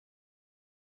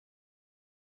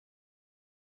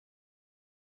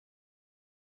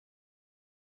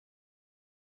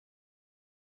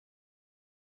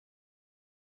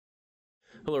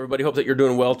Hello, everybody. Hope that you're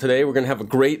doing well today. We're going to have a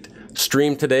great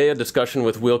stream today, a discussion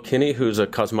with Will Kinney, who's a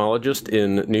cosmologist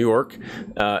in New York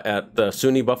at the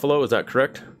SUNY Buffalo. Is that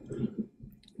correct?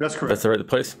 That's correct. That's the right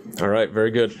place? All right,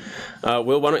 very good.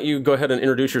 Will, why don't you go ahead and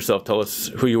introduce yourself? Tell us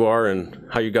who you are and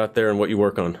how you got there and what you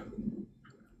work on.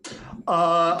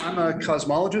 I'm a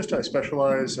cosmologist. I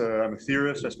specialize, I'm a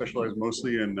theorist. I specialize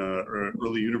mostly in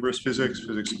early universe physics,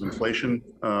 physics of inflation.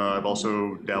 I've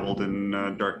also dabbled in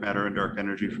dark matter and dark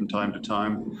energy from time to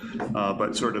time,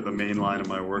 but sort of the main line of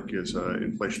my work is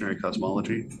inflationary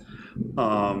cosmology.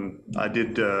 I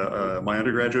did my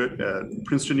undergraduate at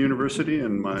Princeton University,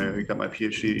 and got my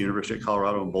PhD at University of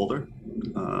Colorado in Boulder,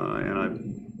 and I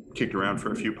kicked around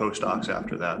for a few postdocs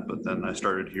after that, but then I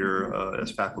started here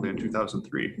as faculty in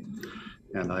 2003,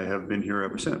 and I have been here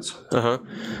ever since.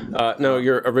 No,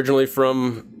 you're originally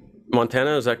from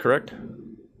Montana, is that correct?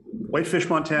 Whitefish,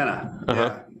 Montana.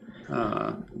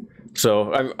 Yeah.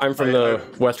 So I'm from the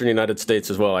Western United States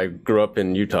as well. I grew up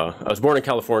in Utah. I was born in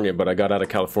California, but I got out of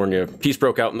California. Peace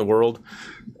broke out in the world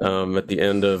at the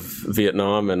end of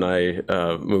Vietnam, and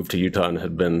I moved to Utah and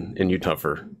had been in Utah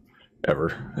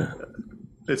forever.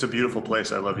 It's a beautiful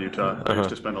place. I love Utah. I used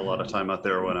to spend a lot of time out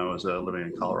there when I was living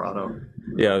in Colorado.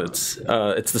 Yeah, it's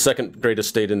the second greatest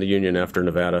state in the union after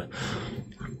Nevada.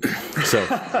 So,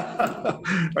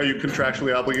 are you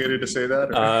contractually obligated to say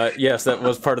that? Yes, that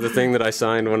was part of the thing that I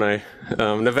signed when I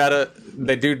Nevada.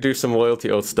 They do some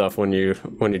loyalty oath stuff when you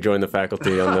join the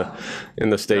faculty in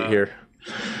the state here.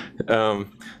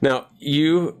 Now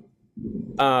you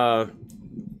were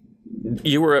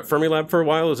at Fermilab for a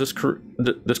while. Is this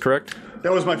correct?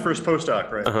 That was my first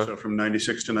postdoc, right? So from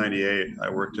 96 to 98, I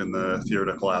worked in the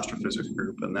theoretical astrophysics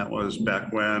group, and that was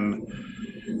back when,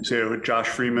 say, Josh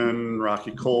Freeman,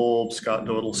 Rocky Kolb, Scott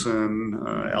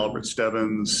Dodelson, Albert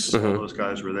Stebbins, all those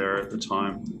guys were there at the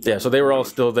time. Yeah, so they were all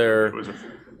still there.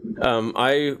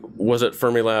 I was at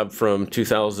Fermilab from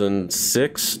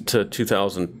 2006 to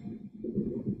 2000.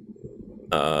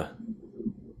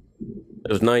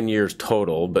 It was 9 years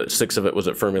total, but 6 of it was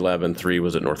at Fermilab and 3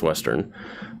 was at Northwestern.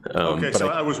 Okay, so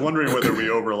I was wondering whether we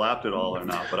overlapped at all or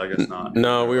not, but I guess not.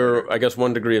 No, we were, I guess,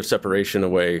 1 degree of separation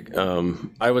away.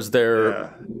 I was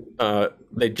there. Yeah.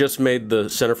 They just made the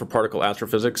Center for Particle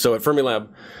Astrophysics. So at Fermilab,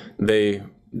 they,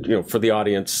 for the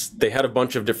audience, they had a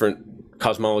bunch of different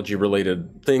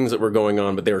cosmology-related things that were going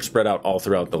on, but they were spread out all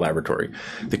throughout the laboratory.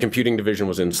 The computing division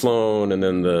was in Sloan, and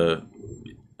then the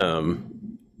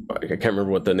I can't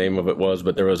remember what the name of it was,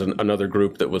 but there was another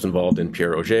group that was involved in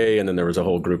Pierre Auger, and then there was a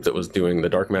whole group that was doing the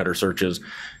dark matter searches,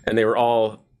 and they were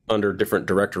all under different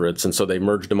directorates, and so they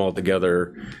merged them all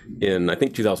together in, I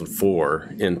think,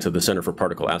 2004 into the Center for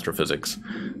Particle Astrophysics,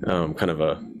 kind of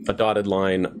a dotted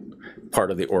line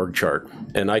part of the org chart.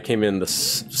 And I came in the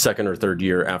second or third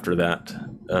year after that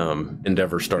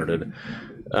endeavor started.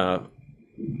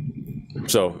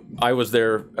 So I was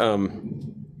there.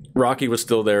 Rocky was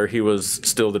still there. He was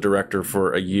still the director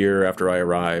for a year after I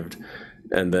arrived.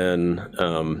 And then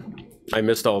I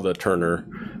missed all the Turner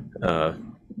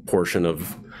portion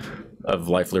of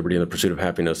Life, Liberty, and the Pursuit of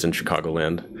Happiness in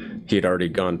Chicagoland. He had already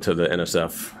gone to the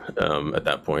NSF at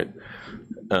that point.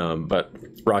 But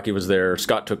Rocky was there.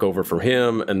 Scott took over from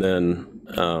him. And then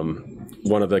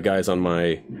one of the guys on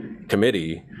my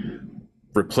committee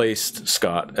replaced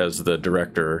Scott as the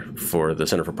director for the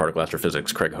Center for Particle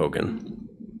Astrophysics, Craig Hogan.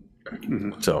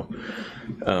 So,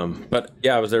 but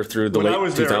yeah, I was there through the late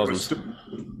 2000s.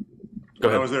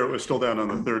 When I was there, it was still down on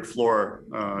the 3rd floor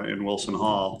in Wilson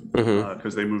Hall,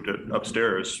 because they moved it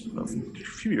upstairs a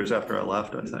few years after I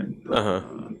left, I think.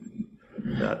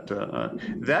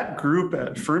 That group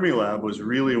at Fermilab was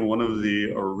really one of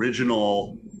the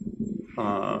original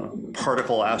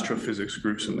particle astrophysics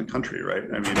groups in the country, right?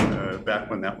 I mean, back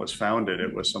when that was founded,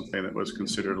 it was something that was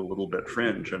considered a little bit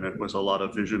fringe, and it was a lot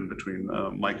of vision between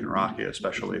Mike and Rocky,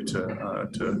 especially, to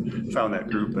found that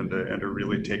group and to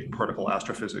really take particle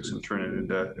astrophysics and turn it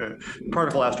into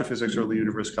particle astrophysics, early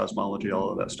universe cosmology, all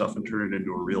of that stuff, and turn it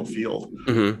into a real field.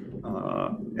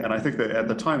 And I think that at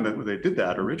the time that they did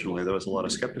that originally, there was a lot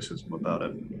of skepticism about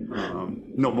it.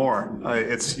 No more.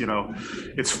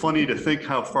 It's funny to think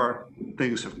how far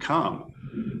things have come,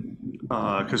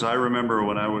 because I remember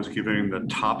when I was giving the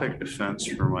topic defense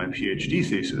for my PhD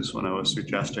thesis, when I was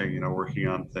suggesting, working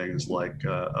on things like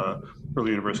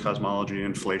early universe cosmology,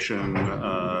 inflation,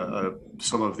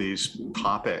 some of these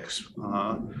topics,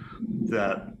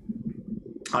 that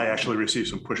I actually received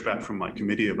some pushback from my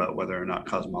committee about whether or not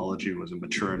cosmology was a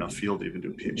mature enough field to even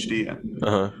do a PhD in.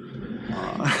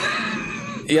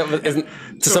 Yeah, but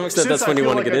to some extent, that's when you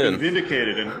want to get in.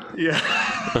 Vindicated, and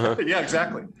yeah, yeah,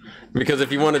 exactly. Because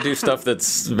if you want to do stuff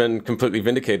that's been completely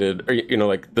vindicated, or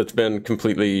like that's been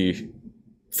completely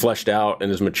fleshed out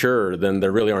and is mature, then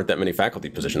there really aren't that many faculty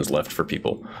positions left for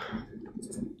people.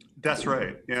 That's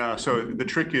right. Yeah. So the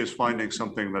trick is finding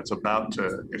something that's about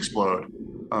to explode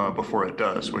before it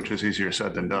does, which is easier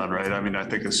said than done, right? I mean, I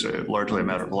think it's largely a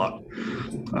matter of luck,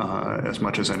 as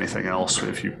much as anything else,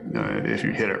 if you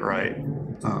hit it right.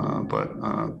 But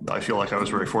I feel like I was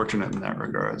very fortunate in that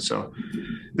regard. So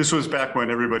this was back when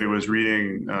everybody was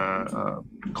reading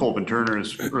Colvin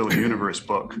Turner's Early Universe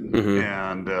book,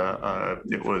 and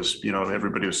it was,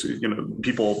 everybody was,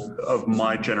 people of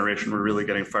my generation were really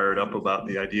getting fired up about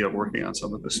the idea of working on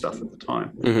some of this stuff at the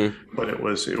time. But it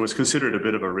was considered a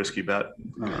bit of a risky bet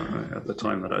at the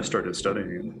time that I started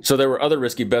studying it. So there were other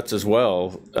risky bets as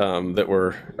well that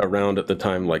were around at the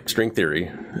time, like string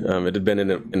theory. It had been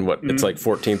in what it's like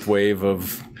 14th wave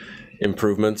of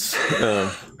improvements.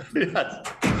 Yes.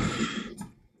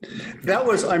 That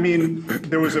was,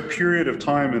 there was a period of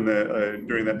time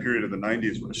during that period of the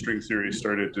 90s where string theory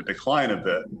started to decline a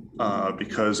bit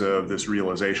because of this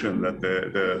realization that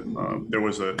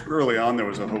early on there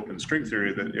was a hope in string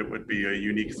theory that it would be a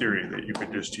unique theory, that you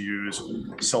could just use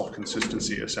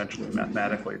self-consistency essentially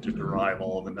mathematically to derive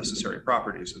all of the necessary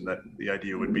properties, and that the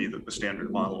idea would be that the standard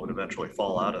model would eventually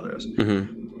fall out of this.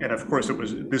 And of course,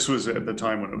 this was at the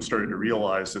time when it was started to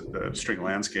realize that the string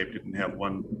landscape didn't have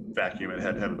one vacuum; it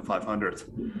had to have the 500th.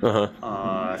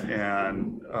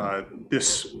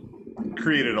 This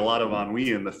created a lot of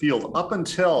ennui in the field up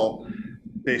until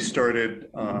they started.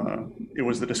 It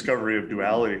was the discovery of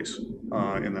dualities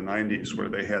in the 90s, where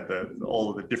they had all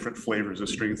of the different flavors of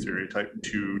string theory, type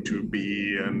 2,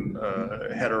 2B, and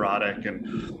heterotic, and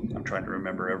I'm trying to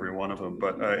remember every one of them.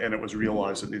 But and it was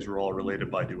realized that these were all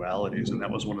related by dualities, and that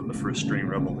was one of the first string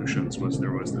revolutions.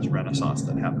 There was this renaissance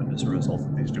that happened as a result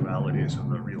of these dualities,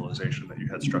 and the realization that you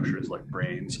had structures like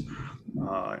branes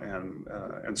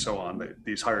and so on,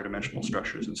 these higher dimensional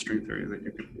structures in string theory that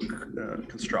you could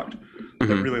construct.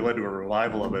 That really led to a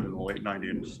revival of it in the late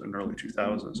 90s and early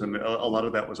 2000s. And a lot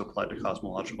of that was applied to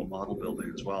cosmological model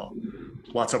building as well.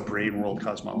 Lots of brain world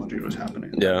cosmology was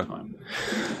happening at that time.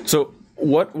 So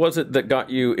what was it that got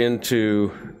you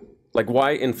into, like,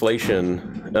 why inflation?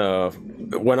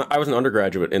 When I was an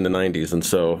undergraduate in the 90s, and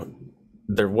so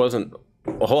there wasn't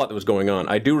a whole lot that was going on.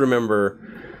 I do remember,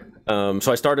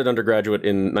 so I started undergraduate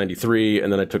in 93,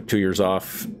 and then I took 2 years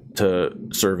off to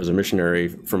serve as a missionary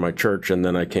for my church, and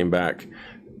then I came back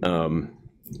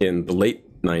in the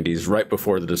late 90s, right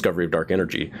before the discovery of dark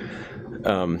energy.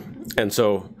 And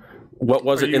so what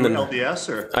was it in the LDS,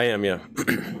 or? I am, yeah.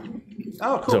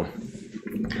 Oh, cool.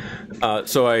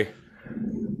 So I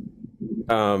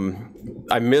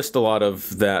missed a lot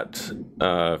of that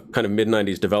kind of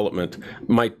mid-90s development.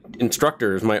 My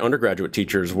instructors, my undergraduate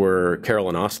teachers, were Carroll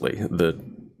and Osley,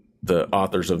 the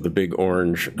authors of the Big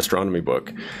Orange astronomy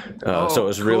book. So it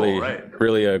was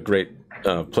really a great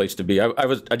place to be.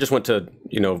 I just went to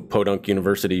Podunk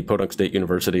State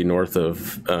University, north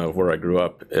of where I grew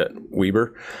up at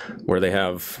Weber, where they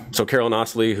have Carroll and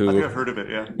Osley, who I think I've heard of it.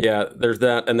 Yeah, there's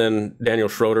that, and then Daniel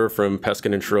Schroeder from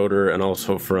Peskin and Schroeder, and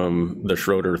also from the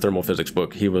Schroeder thermal physics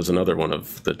book. He was another one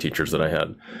of the teachers that I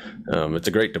had. It's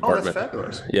a great department. Oh, that's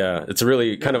fabulous. Yeah, it's a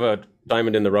really kind of a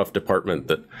diamond in the rough department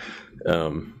that.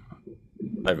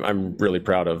 I'm really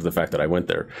proud of the fact that I went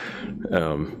there,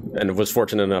 and was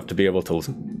fortunate enough to be able to,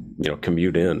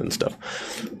 commute in and stuff.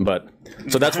 But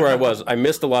so that's where I was. I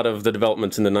missed a lot of the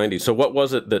developments in the 90s. So what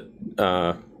was it that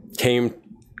came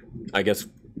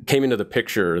into the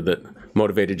picture that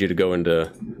motivated you to go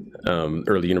into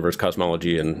early universe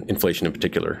cosmology and inflation in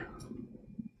particular?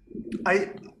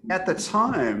 At the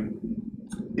time,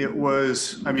 it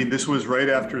was, this was right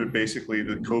after basically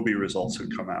the COBE results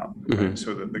had come out. Right?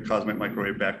 So that the cosmic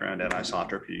microwave background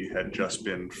anisotropy had just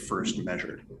been first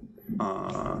measured.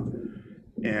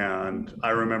 And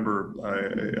I remember,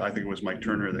 I think it was Mike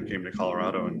Turner that came to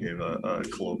Colorado and gave a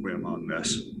colloquium on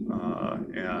this.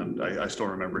 And I still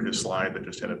remember his slide that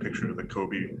just had a picture of the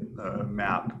COBE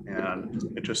map, and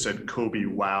it just said COBE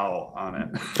wow on it.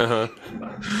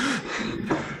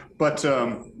 But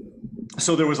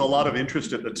so there was a lot of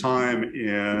interest at the time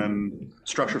in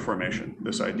structure formation,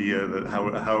 this idea that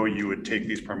how you would take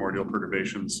these primordial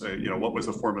perturbations, what was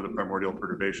the form of the primordial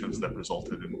perturbations that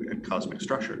resulted in cosmic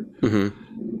structure.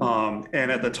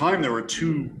 And at the time, there were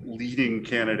two leading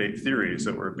candidate theories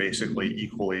that were basically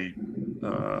equally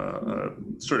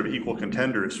sort of equal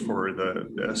contenders for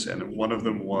this, and one of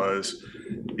them was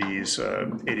these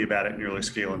adiabatic nearly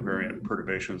scale invariant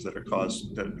perturbations that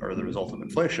are the result of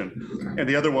inflation, and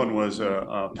the other one was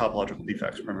topological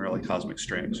defects, primarily cosmic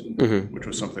strings, which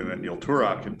was something that Neil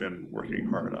Turok had been working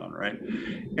hard on, right?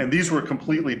 And these were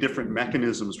completely different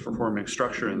mechanisms for forming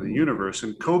structure in the universe,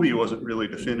 and COBE wasn't really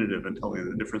definitive in telling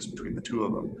the difference between the two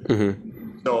of them.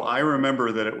 So I remember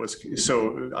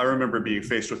I remember being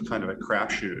faced with kind of a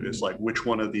crapshoot. It's like, which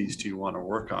one of these do you want to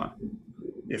work on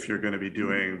if you're going to be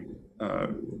doing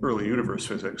early universe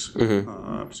physics?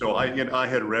 So I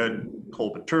had read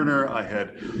Kolb and Turner. I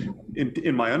had,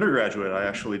 in my undergraduate, I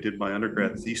actually did my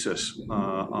undergrad thesis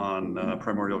on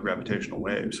primordial gravitational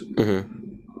waves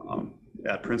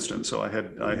at Princeton. So I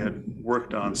had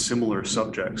worked on similar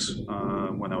subjects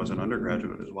when I was an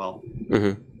undergraduate as well.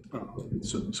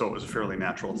 So it was a fairly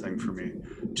natural thing for me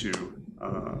to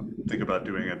think about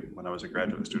doing it when I was a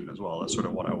graduate student as well. That's sort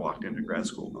of what I walked into grad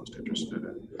school most interested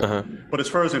in. But as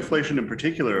far as inflation in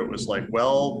particular, it was like,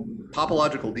 well,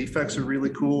 topological defects are really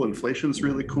cool, inflation's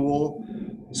really cool.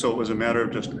 So it was a matter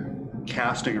of just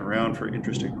casting around for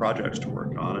interesting projects to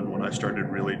work on. And when I started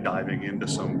really diving into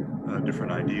some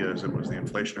different ideas, it was the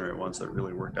inflationary ones that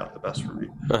really worked out the best for me,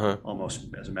 almost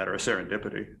as a matter of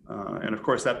serendipity. And of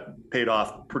course, that paid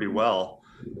off pretty well,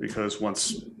 because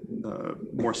once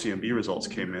more CMB results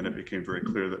came in, it became very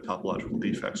clear that topological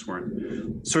defects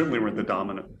certainly weren't the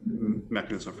dominant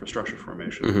mechanism for structure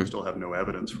formation. We still have no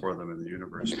evidence for them in the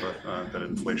universe, but that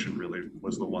inflation really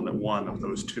was the one that won of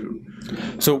those two.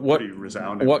 So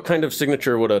what kind of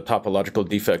signature would a topological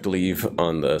defect leave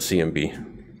on the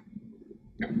CMB?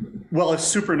 Well, it's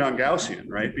super non-Gaussian,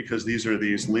 right? Because these are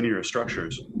these linear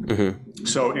structures.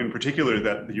 So in particular,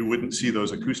 that you wouldn't see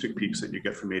those acoustic peaks that you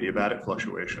get from adiabatic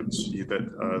fluctuations.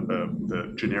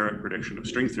 The generic prediction of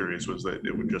string theories was that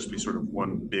it would just be sort of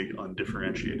one big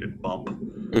undifferentiated bump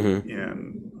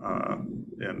in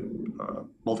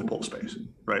multipole space,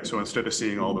 right? So instead of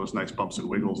seeing all those nice bumps and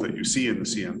wiggles that you see in the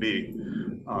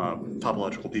CMB,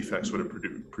 topological defects would have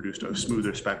produced a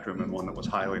smoother spectrum and one that was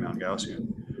highly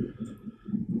non-Gaussian.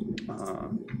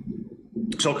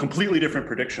 So completely different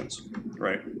predictions,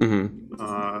 right?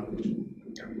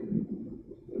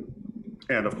 And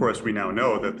of course, we now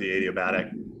know that the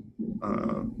adiabatic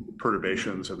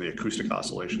perturbations and the acoustic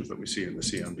oscillations that we see in the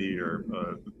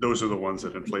CMB those are the ones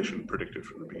that inflation predicted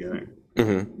from the beginning.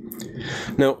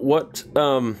 Now,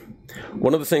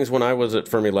 one of the things when I was at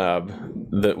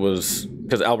Fermilab that was,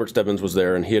 because Albert Stebbins was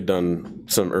there and he had done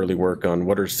some early work on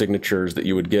what are signatures that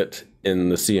you would get in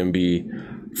the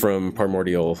CMB from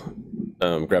primordial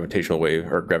gravitational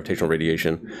wave or gravitational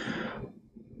radiation.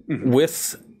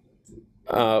 With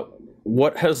how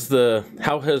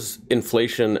has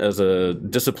inflation as a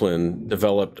discipline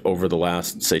developed over the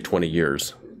last, say, 20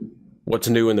 years? What's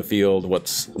new in the field?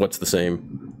 What's the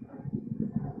same?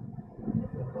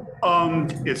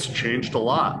 It's changed a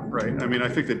lot, right? I mean, I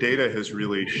think the data has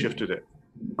really shifted it,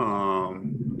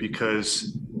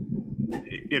 because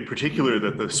in particular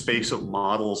that the space of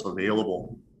models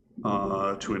available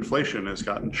to inflation has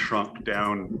gotten shrunk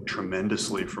down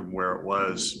tremendously from where it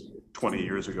was 20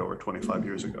 years ago or 25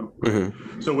 years ago.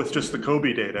 So with just the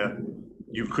COBE data,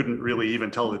 you couldn't really even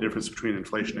tell the difference between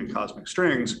inflation and cosmic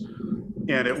strings.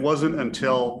 And it wasn't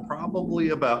until probably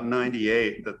about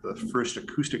 98 that the first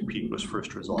acoustic peak was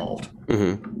first resolved.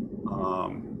 Got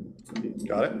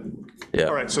it? Yeah.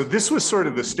 All right, so this was sort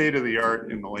of the state of the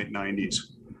art in the late 90s.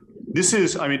 This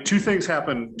is, I mean, two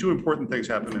important things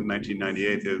happened in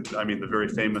 1998. I mean, the very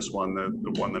famous one that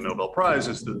won the Nobel Prize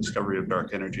is the discovery of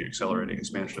dark energy accelerating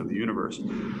expansion of the universe.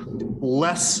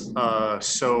 Less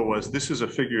so was, this is a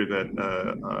figure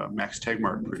that Max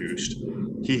Tegmark produced.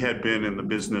 He had been in the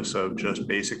business of just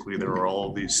basically, there were all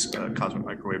of these cosmic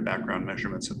microwave background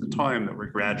measurements at the time that were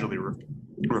gradually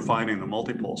refining the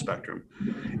multipole spectrum.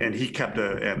 And he kept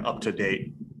an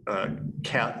up-to-date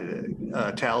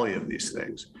tally of these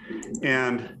things.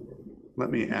 And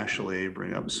let me actually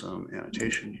bring up some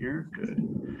annotation here.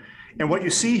 Good. And what you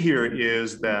see here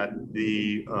is that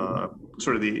the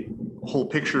sort of the whole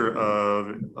picture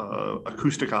of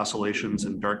acoustic oscillations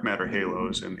and dark matter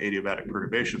halos and adiabatic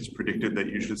perturbations predicted that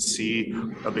you should see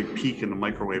a big peak in the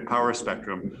microwave power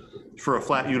spectrum for a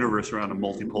flat universe around a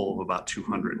multipole of about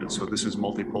 200. And so this is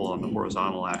multipole on the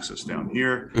horizontal axis down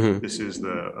here. This is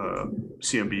the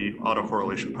CMB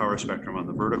autocorrelation power spectrum on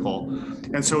the vertical.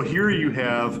 And so here you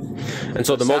have, and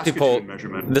so the multipole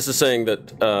measurement. This is saying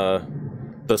that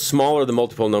the smaller the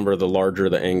multiple number, the larger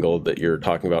the angle that you're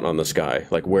talking about on the sky,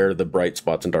 like where the bright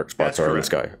spots and dark spots are in the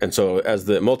sky. And so as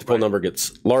the multiple number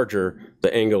gets larger,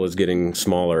 the angle is getting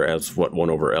smaller as 1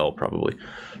 over L probably.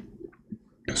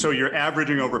 So you're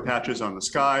averaging over patches on the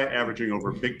sky, averaging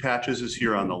over big patches is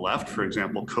here on the left. For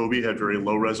example, Kobe had very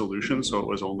low resolution, so it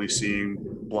was only seeing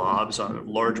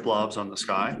large blobs on the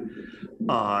sky.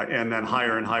 And then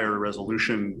higher and higher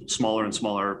resolution, smaller and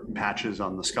smaller patches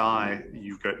on the sky,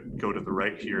 you go to the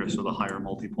right here, so the higher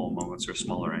multipole moments are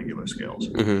smaller angular scales.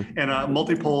 And a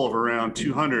multipole of around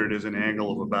 200 is an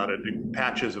angle of about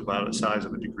patches about the size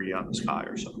of a degree on the sky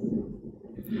or so.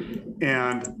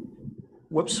 And,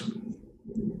 whoops,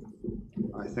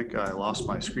 I think I lost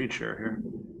my screen share here.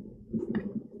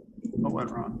 What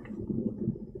went wrong?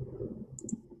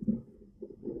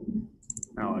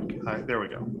 Now, there we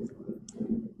go.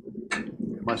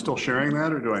 Am I still sharing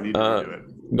that, or do I need to do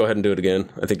it? Go ahead and do it again.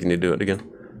 I think you need to do it again.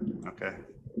 Okay.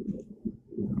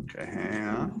 Okay, hang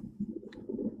on.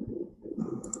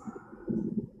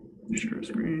 Share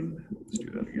screen. Let's do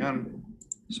that again.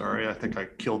 Sorry, I think I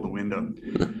killed the window.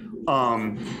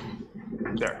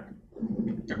 There.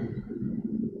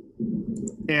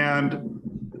 And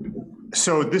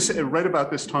so right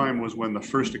about this time was when the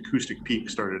first acoustic peak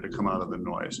started to come out of the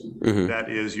noise. That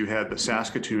is, you had the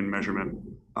Saskatoon measurement,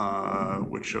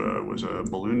 which was a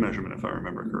balloon measurement, if I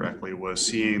remember correctly, was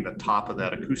seeing the top of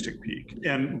that acoustic peak.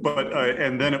 And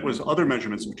then it was other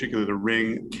measurements, in particular the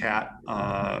ring cat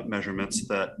measurements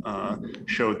that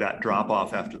showed that drop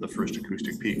off after the first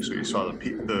acoustic peak. So you saw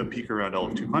the peak around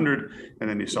LF200, and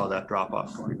then you saw that drop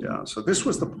off going down. So this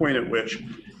was the point at which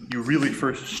you really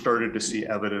first started to see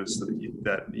evidence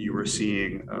that you were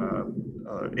seeing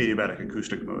adiabatic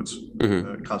acoustic modes,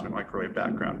 the cosmic microwave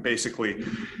background. Basically,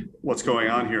 what's going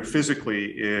on here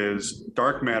physically is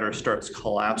dark matter starts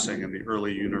collapsing in the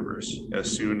early universe as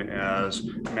soon as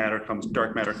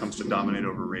dark matter comes to dominate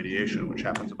over radiation, which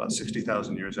happens about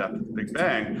 60,000 years after the Big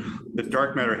Bang. The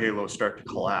dark matter halos start to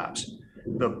collapse.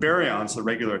 The baryons, the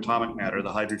regular atomic matter,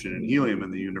 the hydrogen and helium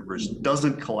in the universe,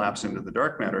 doesn't collapse into the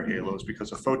dark matter halos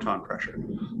because of photon pressure.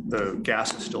 The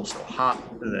gas is still so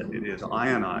hot that it is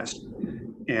ionized.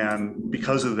 And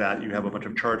because of that, you have a bunch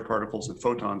of charged particles and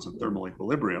photons in thermal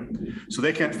equilibrium. So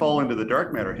they can't fall into the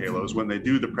dark matter halos. When they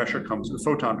do, the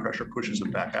photon pressure pushes them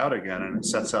back out again, and it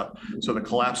sets up. So the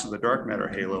collapse of the dark matter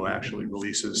halo actually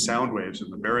releases sound waves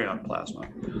in the baryon plasma.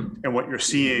 And what you're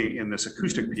seeing in this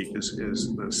acoustic peak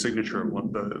is the signature,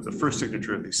 the first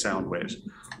signature of these sound waves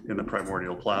in the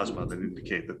primordial plasma that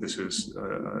indicate that this is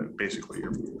basically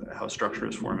how structure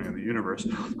is forming in the universe.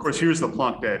 Of course, here's the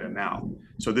Planck data now.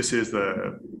 So this is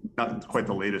not quite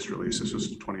the latest release. This was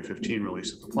the 2015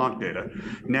 release of the Planck data.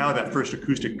 Now that first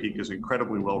acoustic peak is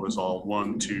incredibly well resolved.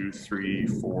 1, 2, 3,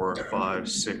 4, 5,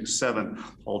 6, 7,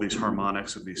 all these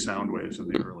harmonics of these sound waves in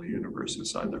the early universe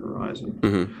inside the horizon.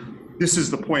 This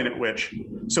is the point at which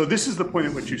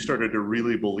you started to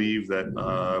really believe that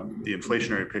the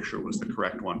inflationary picture was the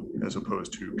correct one, as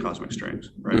opposed to cosmic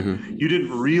strings, right? You didn't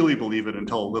really believe it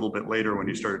until a little bit later when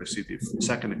you started to see the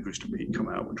second acoustic peak come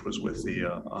out, which was with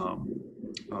the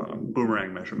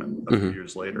boomerang measurement a few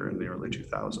years later in the early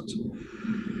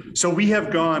 2000s. So we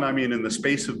have gone, I mean, in the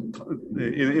space of,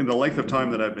 in the length of time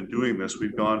that I've been doing this,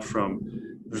 we've gone from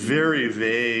very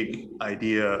vague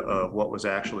idea of what was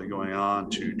actually going on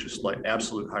to just like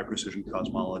absolute high precision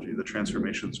cosmology. The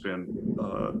transformation's been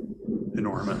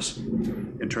enormous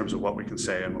in terms of what we can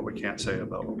say and what we can't say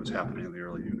about what was happening in the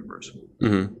early universe.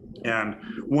 And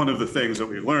one of the things that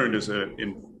we've learned is that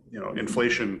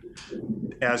inflation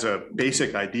as a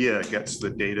basic idea gets the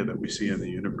data that we see in the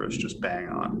universe just bang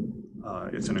on.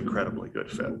 It's an incredibly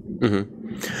good fit,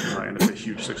 and it's a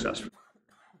huge success.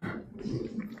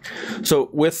 So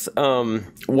with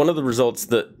one of the results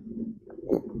that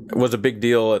was a big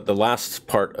deal at the last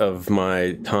part of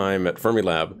my time at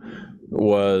Fermilab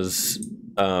was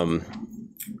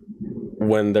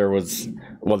when there was,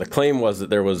 the claim was that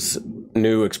there was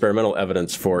new experimental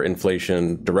evidence for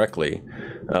inflation directly,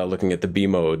 looking at the B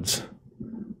modes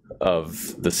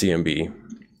of the CMB.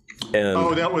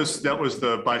 And that was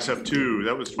the BICEP 2.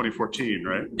 That was 2014,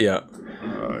 right? Yeah.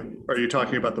 Are you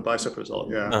talking about the BICEP result?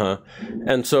 Yeah.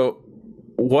 And so,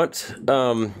 what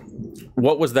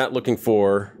was that looking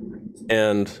for,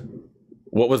 and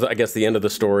what was, I guess, the end of the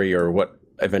story, or what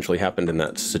eventually happened in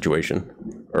that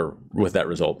situation, or with that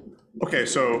result? Okay,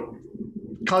 so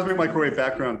cosmic microwave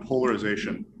background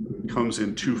polarization comes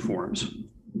in two forms,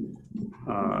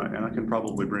 and I can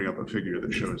probably bring up a figure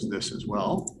that shows this as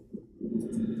well.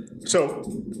 So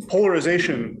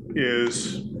polarization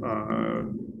is,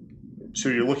 so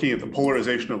you're looking at the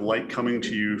polarization of light coming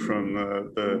to you from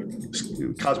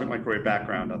the cosmic microwave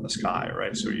background on the sky,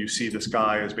 right? So you see the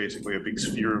sky as basically a big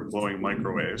sphere of glowing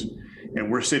microwaves, and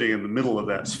we're sitting in the middle of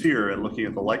that sphere and looking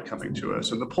at the light coming to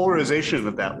us. And the polarization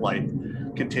of that light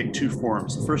can take two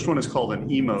forms. The first one is called an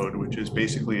E mode, which is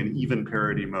basically an even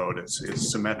parity mode.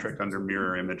 It's symmetric under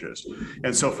mirror images.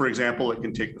 And so, for example, it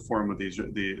can take the form of this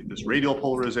radial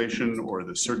polarization or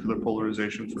the circular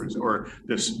polarization, or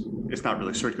this, it's not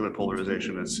really circular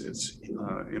polarization, it's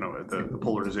you know, the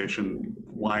polarization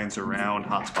lines around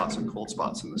hot spots and cold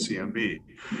spots in the CMB.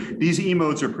 These E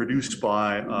modes are produced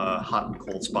by hot and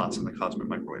cold spots in the cosmic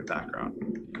microwave background.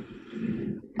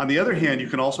 On the other hand, you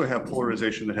can also have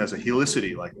polarization that has a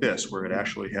helicity like this, where it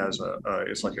actually has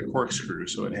it's like a corkscrew,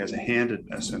 so it has a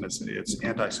handedness, and it's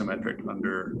anti-symmetric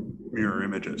under mirror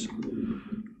images.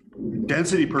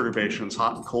 Density perturbations,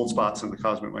 hot and cold spots in the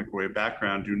cosmic microwave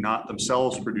background, do not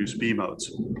themselves produce B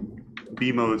modes.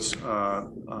 B modes,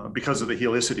 because of the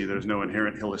helicity, there's no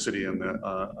inherent helicity in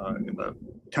the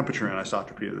temperature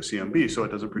anisotropy of the CMB, so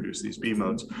it doesn't produce these B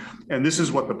modes. And this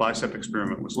is what the BICEP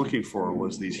experiment was looking for,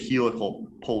 was these helical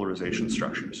polarization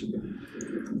structures.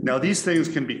 Now, these things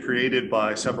can be created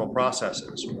by several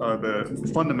processes.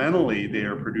 Fundamentally, they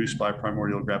are produced by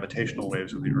primordial gravitational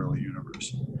waves in the early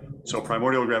universe. So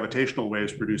primordial gravitational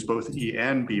waves produce both E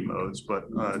and B modes, but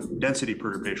density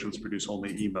perturbations produce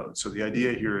only E modes. So the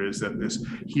idea here is that this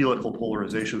helical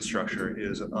polarization structure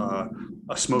is a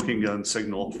smoking gun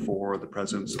signal for the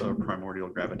presence of primordial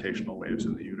gravitational waves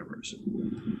in the universe.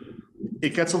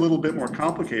 It gets a little bit more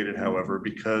complicated, however,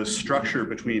 because structure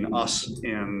between us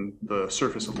and the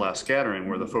surface of last scattering,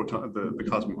 where the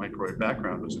cosmic microwave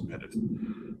background was emitted,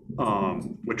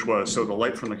 so the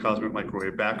light from the cosmic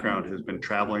microwave background has been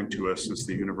traveling to us since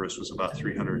the universe was about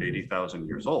 380,000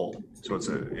 years old. So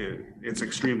it's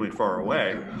extremely far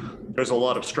away. There's a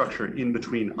lot of structure in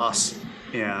between us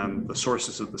and the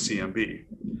sources of the CMB.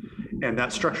 And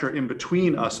that structure in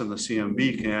between us and the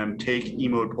CMB can take E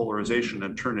mode polarization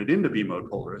and turn it into B mode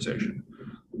polarization.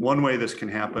 One way this can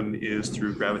happen is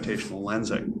through gravitational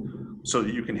lensing, so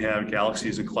that you can have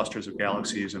galaxies and clusters of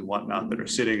galaxies and whatnot that are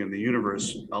sitting in the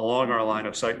universe along our line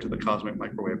of sight to the cosmic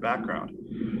microwave background.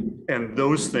 And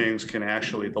those things can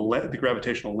actually, the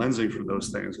gravitational lensing from those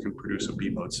things can produce a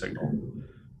B mode signal.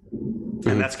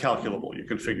 And that's calculable. You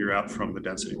can figure out from the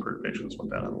density perturbations what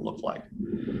that will look like.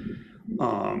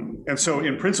 And so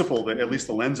in principle, at least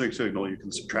the lensing signal you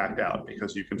can subtract out,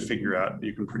 because you can figure out,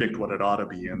 you can predict what it ought to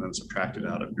be and then subtract it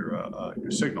out of your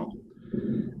signal.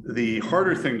 The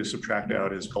harder thing to subtract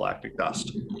out is galactic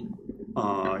dust.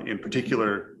 In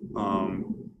particular,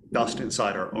 dust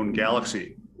inside our own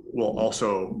galaxy will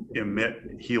also emit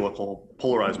helical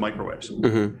polarized microwaves.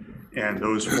 And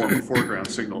those form a foreground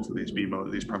signal to these B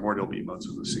modes, these primordial B modes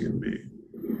of the CMB.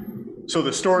 So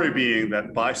the story being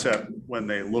that BICEP, when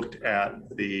they looked at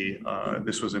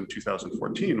this was in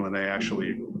 2014, when they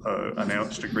actually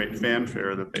announced a great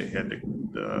fanfare that they had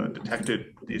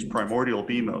detected these primordial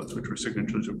B modes, which were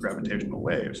signatures of gravitational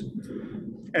waves.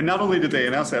 And not only did they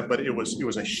announce that, but it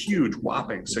was a huge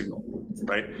whopping signal,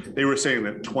 right? They were saying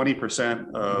that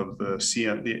 20% of the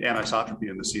anisotropy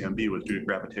in the CMB was due to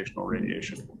gravitational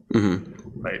radiation,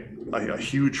 right? A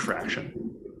huge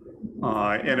fraction.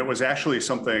 And it was actually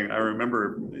something, I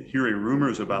remember hearing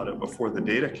rumors about it before the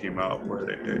data came out, where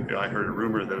I heard a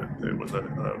rumor that it was a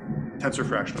tensor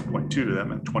fraction of 0.2. That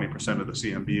meant 20% of the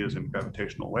CMB is in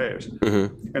gravitational waves.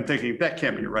 And thinking, that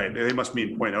can't be right. They must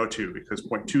mean 0.02, because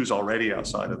 0.2 is already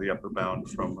outside of the upper bound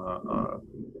from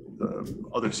the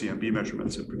other CMB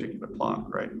measurements, in particular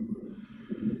Planck, right?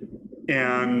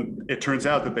 And it turns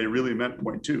out that they really meant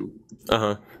 0.2.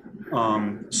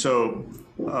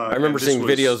 I remember seeing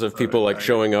videos of people like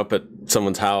showing up at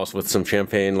someone's house with some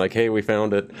champagne, like, hey, we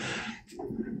found it.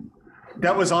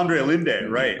 That was Andre Linde,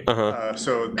 right?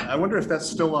 So I wonder if that's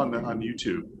still on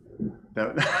YouTube.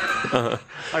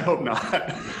 I hope not.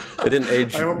 It didn't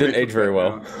age very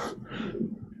well.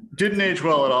 Didn't age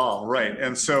well at all, right?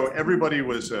 And so everybody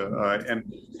was,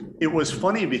 and it was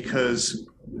funny because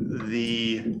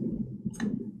the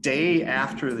day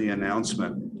after the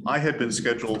announcement, I had been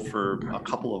scheduled for a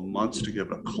couple of months to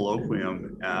give a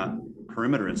colloquium at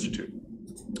Perimeter Institute.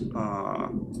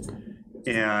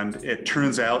 And it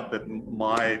turns out that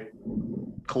my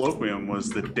colloquium was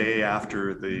the day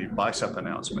after the BICEP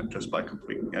announcement, just by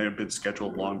it had been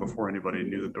scheduled long before anybody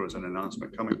knew that there was an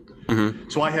announcement coming.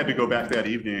 So I had to go back that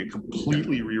evening and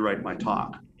completely rewrite my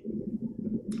talk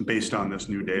based on this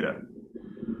new data.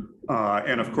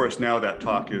 And of course, now that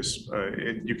talk is,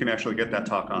 you can actually get that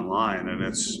talk online, and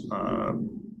it's,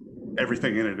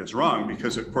 everything in it is wrong,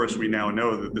 because of course we now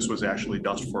know that this was actually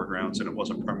dust foregrounds and it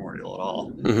wasn't primordial at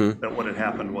all. That what had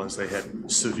happened was they had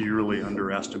severely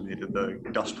underestimated the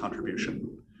dust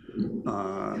contribution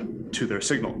to their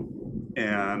signal.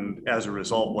 And as a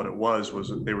result, what it was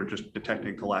that they were just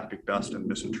detecting galactic dust and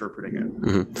misinterpreting it.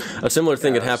 Mm-hmm. A similar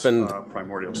thing had happened.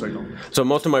 Primordial signal. So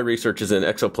most of my research is in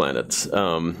exoplanets,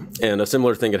 and a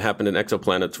similar thing had happened in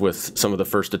exoplanets with some of the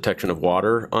first detection of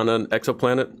water on an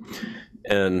exoplanet,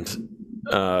 and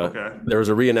there was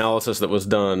a reanalysis that was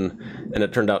done, and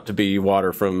it turned out to be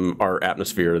water from our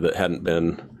atmosphere that hadn't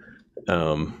been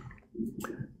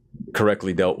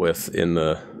correctly dealt with in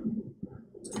the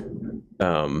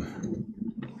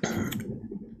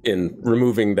in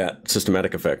removing that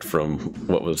systematic effect from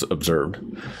what was observed.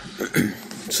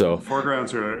 So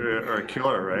foregrounds are a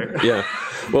killer, right? Yeah.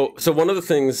 Well, so one of the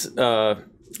things,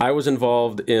 I was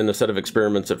involved in a set of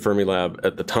experiments at Fermilab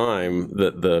at the time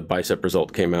that the BICEP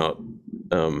result came out,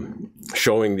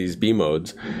 showing these B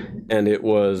modes, and it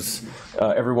was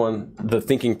the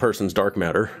thinking person's dark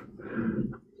matter.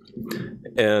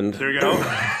 And there you go.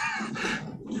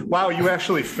 Wow, you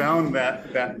actually found that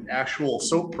actual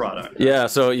soap product. Yeah,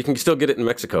 so you can still get it in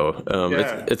Mexico.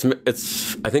 Yeah. It's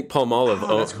I think Palmolive.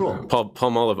 Oh, that's cool.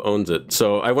 Palmolive owns it.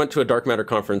 So I went to a dark matter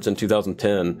conference in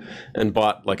 2010 and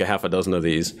bought like a half a dozen of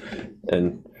these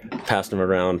and passed them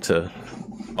around to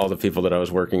all the people that I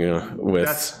was working with.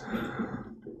 That's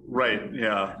right.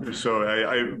 Yeah. So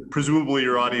I presumably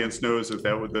your audience knows that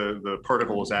the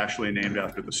particle was actually named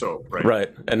after the soap, right? Right,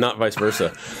 and not vice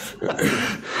versa.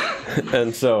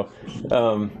 And so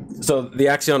the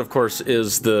axion, of course,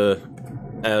 is I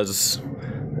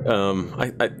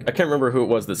can't remember who it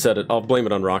was that said it. I'll blame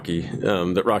it on Rocky.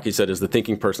 That Rocky said is the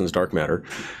thinking person's dark matter.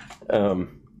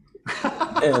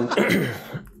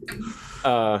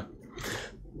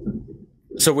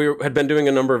 So we had been doing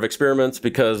a number of experiments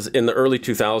because in the early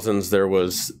 2000s there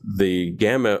was the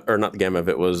gamma, or not the gamma,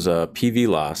 it was PV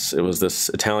loss. It was this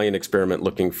Italian experiment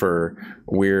looking for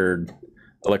weird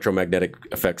electromagnetic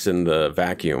effects in the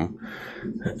vacuum.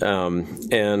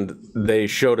 And they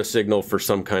showed a signal for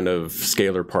some kind of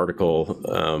scalar particle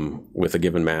with a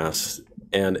given mass.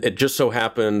 And it just so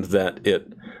happened that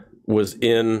it was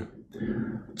in,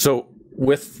 so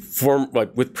with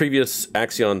previous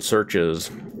axion searches,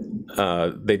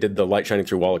 they did the light shining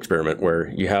through wall experiment where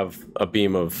you have a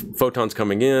beam of photons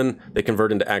coming in, they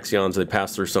convert into axions, they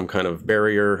pass through some kind of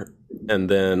barrier, and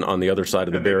then on the other side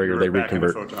of the barrier they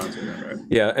reconvert. Photons in there, right?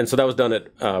 Yeah, and so that was done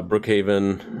at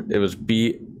Brookhaven. It was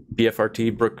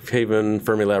BFRT, Brookhaven,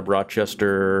 Fermilab,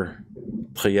 Rochester,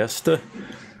 Trieste,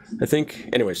 I think.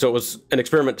 Anyway, so it was an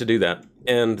experiment to do that.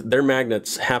 And their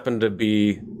magnets happened to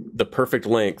be the perfect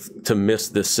length to miss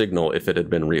this signal if it had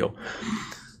been real.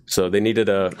 So they needed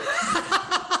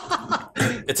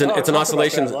it's an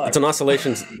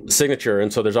oscillation signature,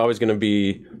 and so there's always going to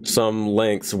be some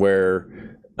lengths where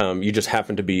you just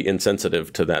happen to be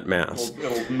insensitive to that mass.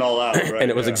 It'll null out, right? And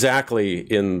it was exactly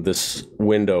in this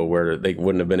window where they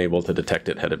wouldn't have been able to detect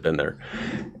it had it been there.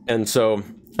 And so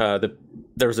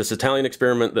there was this Italian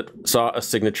experiment that saw a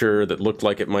signature that looked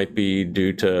like it might be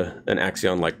due to an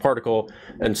axion-like particle,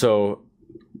 and so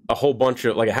a whole bunch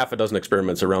of, like a half a dozen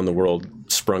experiments around the world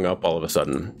sprung up all of a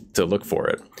sudden to look for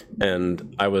it.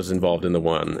 And I was involved in the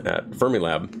one at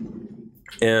Fermilab.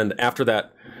 And after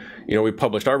that, we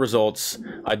published our results.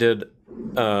 I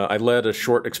led a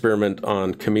short experiment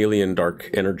on chameleon dark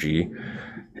energy.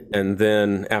 And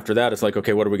then after that, it's like,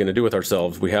 okay, what are we going to do with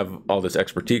ourselves? We have all this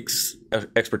expertise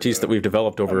that we've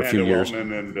developed over a few years.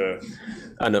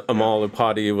 And Amal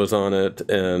Upati was on it,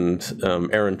 and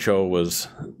Aaron Cho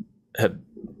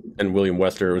and William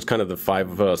Wester. It was kind of the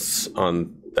five of us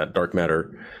on that dark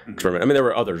matter experiment. I mean, there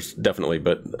were others, definitely,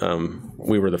 but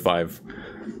we were the five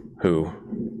who,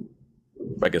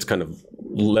 I guess, kind of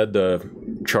led the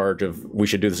charge of, we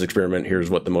should do this experiment,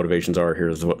 here's what the motivations are,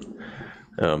 here's what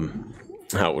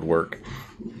how it would work.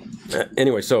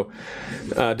 Anyway, so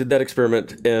did that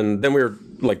experiment, and then we were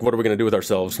like, what are we going to do with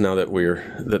ourselves now that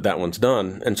that one's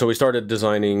done? And so we started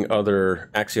designing other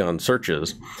axion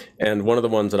searches, and one of the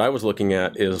ones that I was looking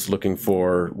at is looking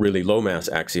for really low mass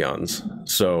axions.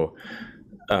 So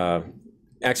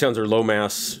axions are low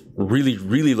mass, really,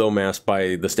 really low mass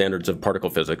by the standards of particle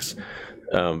physics,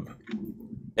 and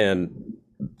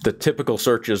the typical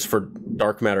searches for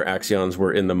dark matter axions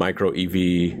were in the micro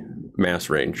EV mass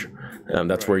range.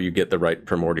 That's where you get the right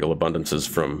primordial abundances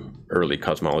from early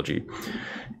cosmology.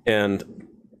 And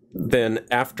then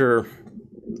after,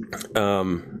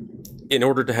 in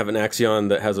order to have an axion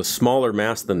that has a smaller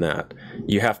mass than that,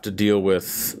 you have to deal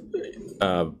with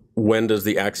when does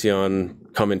the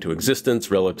axion come into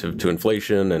existence relative to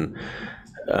inflation.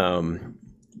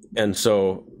 And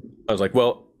so I was like,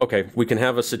 well, okay, we can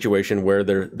have a situation where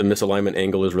the misalignment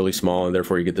angle is really small, and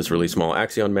therefore you get this really small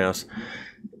axion mass.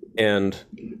 And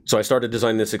so I started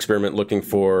designing this experiment looking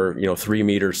for,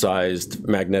 3-meter sized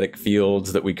magnetic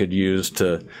fields that we could use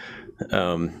to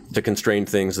constrain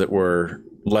things that were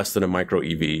less than a micro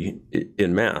EV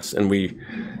in mass. And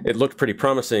it looked pretty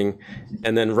promising.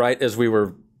 And then right as we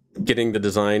were getting the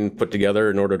design put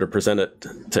together in order to present it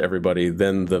to everybody,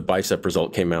 then the BICEP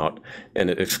result came out, and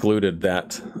it excluded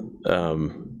that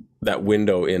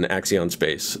window in axion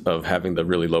space of having the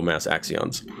really low mass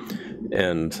axions.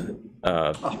 And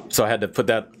so I had to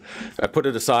put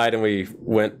it aside, and we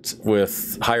went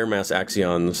with higher mass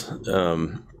axions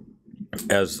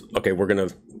as, okay,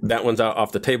 that one's out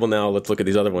off the table now, let's look at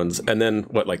these other ones. And then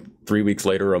like 3 weeks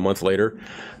later, or a month later,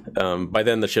 by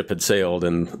then the ship had sailed,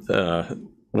 and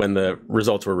when the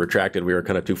results were retracted, we were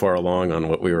kind of too far along on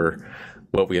what we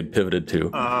had pivoted to.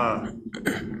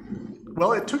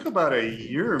 Well, it took about a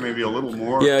year, maybe a little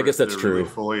more. Yeah, I guess that's true. Really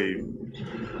fully,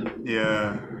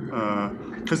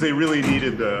 because they really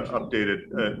needed the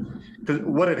updated. Because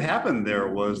what had happened there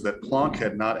was that Planck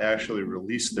had not actually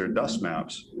released their dust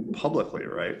maps publicly,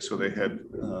 right? So they had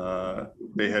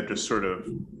just sort of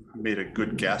made a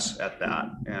good guess at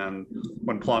that. And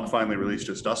when Planck finally released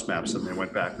its dust maps, then they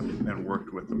went back and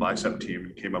worked with the BICEP team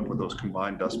and came up with those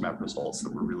combined dust map results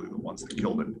that were really the ones that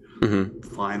killed it.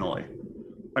 Finally.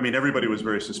 I mean, everybody was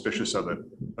very suspicious of it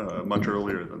much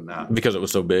earlier than that. Because it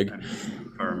was so big?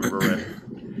 If I remember right.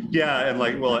 Yeah,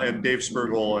 and Dave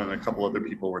Spergel and a couple other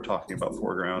people were talking about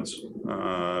foregrounds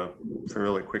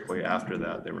fairly quickly after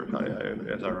that. They were,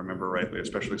 as I remember rightly,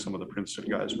 especially some of the Princeton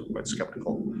guys were quite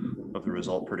skeptical of the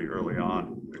result pretty early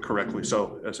on, correctly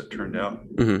so, as it turned out.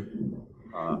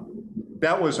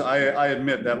 That was, I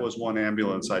admit, that was one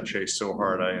ambulance I chased so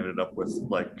hard I ended up with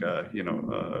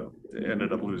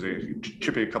ended up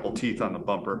chipping a couple teeth on the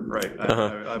bumper. Right,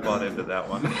 I bought into that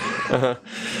one.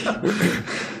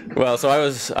 Well, so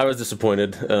I was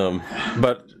disappointed,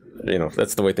 but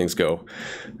that's the way things go.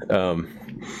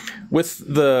 Would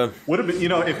have been,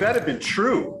 if that had been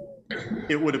true,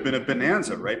 it would have been a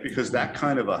bonanza, right? Because that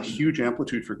kind of a huge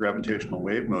amplitude for gravitational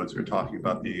wave modes, you're talking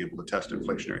about being able to test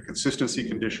inflationary consistency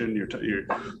condition.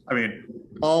 I mean,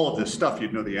 all of this stuff,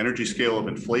 you'd know the energy scale of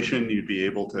inflation. You'd be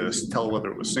able to tell whether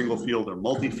it was single field or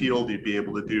multi-field. You'd be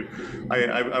able to do,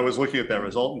 I was looking at that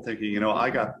result and thinking, I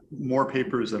got more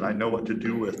papers than I know what to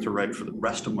do with to write for the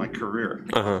rest of my career.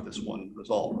 This one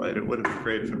result, right? It would have been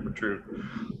great if it were true.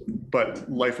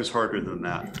 But life is harder than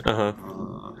that.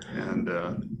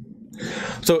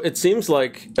 So it seems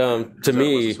like, to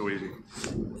me,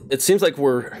 it seems like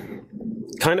we're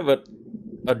kind of at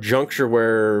a juncture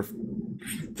where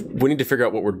we need to figure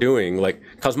out what we're doing. Like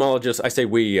cosmologists, I say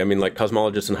we, I mean like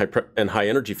cosmologists and high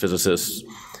energy physicists,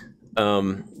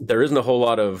 there isn't a whole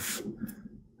lot of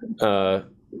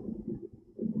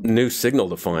new signal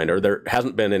to find, or there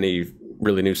hasn't been any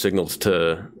really new signals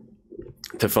to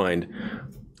find.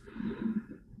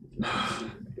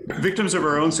 Victims of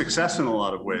our own success in a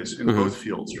lot of ways in both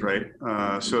fields, right?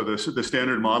 So the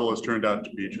standard model has turned out to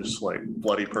be just like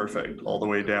bloody perfect, all the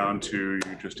way down to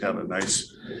you just have a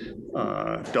nice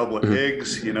doublet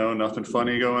Higgs, nothing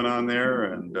funny going on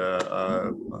there, and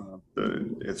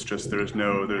it's just there's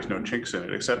no chinks in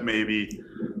it, except maybe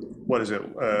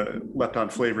lepton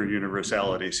flavor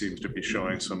universality seems to be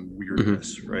showing some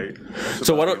weirdness, right?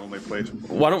 So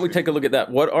why don't we take a look at that?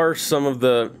 What are some of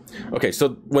okay,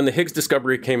 so when the Higgs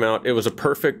discovery came out, it was a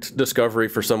perfect discovery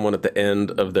for someone at the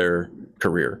end of their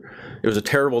career. It was a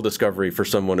terrible discovery for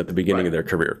someone at the beginning of their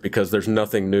career, because there's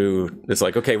nothing new. It's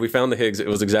like, okay, we found the Higgs. It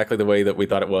was exactly the way that we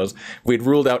thought it was. We'd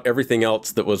ruled out everything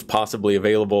else that was possibly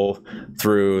available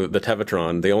through the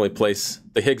Tevatron. The only place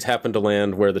the Higgs happened to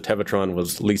land where the Tevatron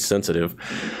was least sensitive.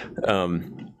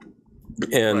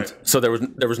 So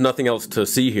there was nothing else to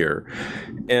see here.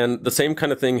 And the same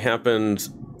kind of thing happened,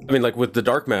 I mean, like with the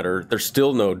dark matter, there's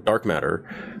still no dark matter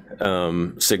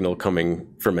signal coming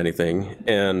from anything.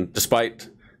 And despite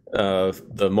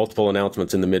the multiple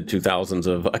announcements in the mid-2000s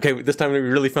of, okay, this time we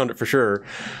really found it for sure,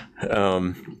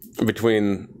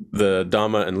 between the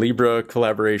Dama and Libra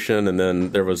collaboration, and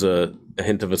then there was a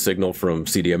hint of a signal from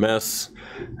CDMS,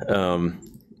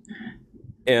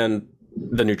 and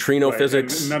the neutrino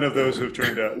physics. None of those have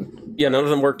turned out. Yeah, none of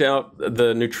them worked out.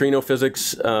 The neutrino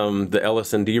physics, the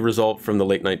LS&D result from the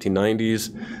late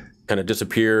 1990s kind of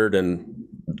disappeared, and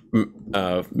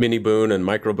mini boon and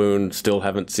micro boon still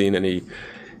haven't seen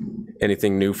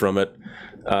anything new from it.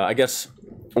 I guess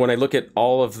when I look at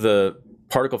all of the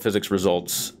particle physics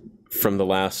results from the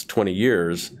last 20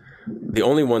 years, the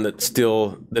only one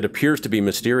that appears to be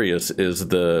mysterious is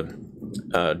the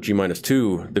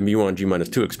G-2, the muon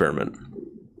G-2 experiment.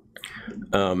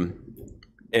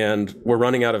 and we're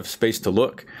running out of space to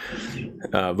look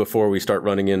before we start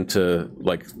running into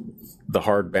like the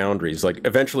hard boundaries. Like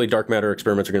eventually dark matter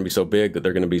experiments are going to be so big that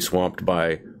they're going to be swamped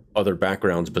by other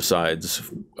backgrounds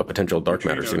besides a potential dark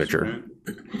matter signature.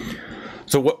 Right?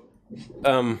 So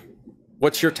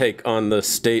what's your take on the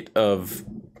state of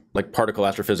like particle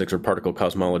astrophysics or particle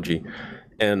cosmology,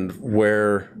 and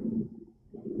where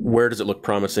does it look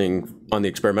promising on the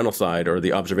experimental side or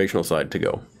the observational side to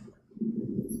go?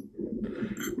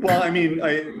 Well, I mean,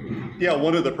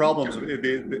 one of the problems,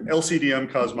 the LCDM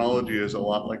cosmology is a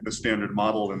lot like the standard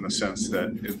model in the sense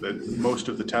that most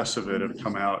of the tests of it have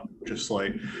come out just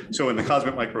like, so in the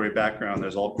cosmic microwave background,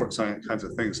 there's all kinds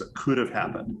of things that could have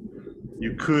happened.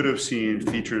 You could have seen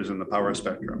features in the power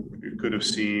spectrum. You could have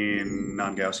seen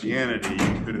non-Gaussianity.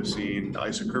 You could have seen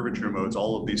isocurvature modes,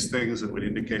 all of these things that would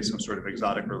indicate some sort of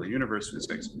exotic early universe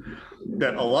physics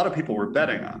that a lot of people were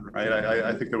betting on, right?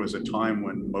 I think there was a time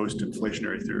when most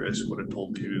inflationary theorists would have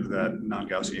told you that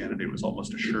non-Gaussianity was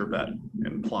almost a sure bet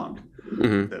in Planck,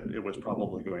 that it was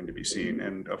probably going to be seen.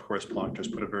 And of course, Planck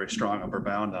just put a very strong upper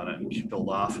bound on it and killed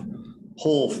off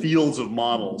whole fields of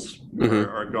models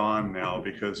are gone now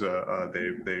because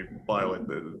they violate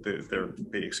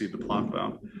they exceed the Planck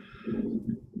bound.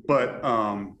 But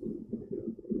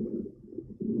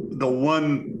the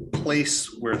one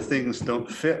place where things don't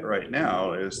fit right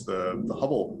now is the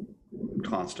Hubble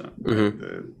constant,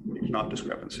 the not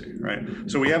discrepancy, right?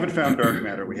 So we haven't found dark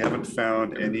matter. We haven't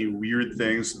found any weird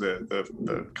things,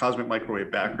 the cosmic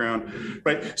microwave background,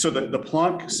 right? So the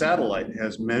Planck satellite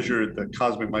has measured the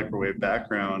cosmic microwave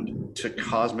background to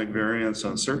cosmic variance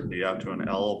uncertainty out to an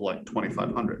L of like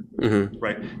 2,500,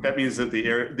 right? That means that the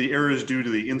errors due to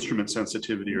the instrument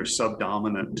sensitivity are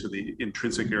subdominant to the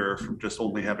intrinsic error from just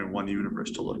only having one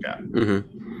universe to look at.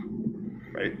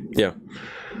 Right? Yeah.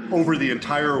 Over the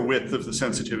entire width of the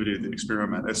sensitivity of the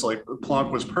experiment. It's like Planck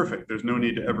was perfect. There's no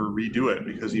need to ever redo it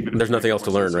because even there's nothing else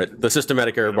to learn, right? The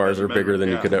systematic error bars are bigger than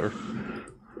you could ever.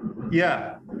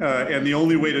 Yeah, and the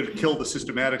only way to kill the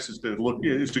systematics is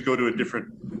to go to a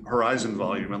different horizon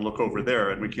volume and look over there,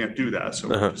 and we can't do that, so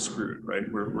we're just screwed, right?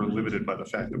 We're limited by the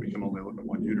fact that we can only look at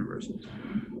one universe.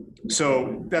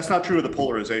 So that's not true of the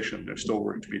polarization. There's still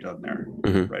work to be done there,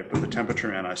 right? But the temperature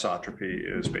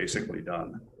anisotropy is basically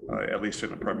done, at least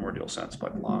in a primordial sense, by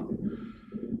Planck.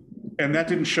 And that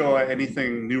didn't show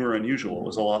anything new or unusual. It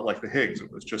was a lot like the Higgs.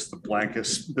 It was just the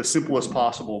blankest, the simplest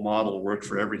possible model worked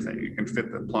for everything. You can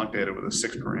fit the Planck data with a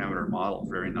 6-parameter model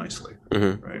very nicely,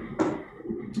 right?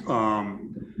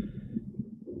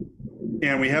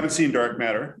 And we haven't seen dark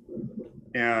matter.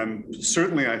 And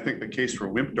certainly, I think the case for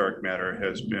WIMP dark matter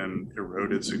has been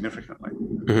eroded significantly.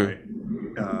 Right?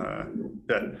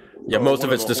 Most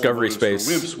of its discovery space.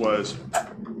 WIMPs was,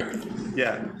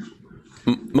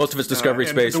 most of its discovery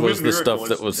space was the stuff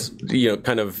that was,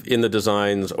 kind of in the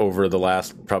designs over the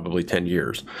last probably 10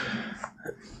 years.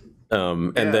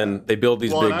 And then they build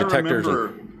these big detectors.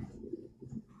 Go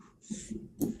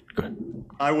ahead.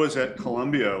 I was at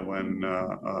Columbia when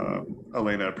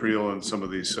Elena April and some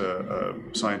of these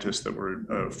scientists that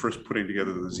were first putting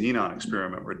together the xenon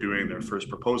experiment were doing their first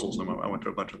proposals. And I went to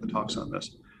a bunch of the talks on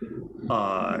this.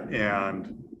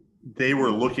 And they were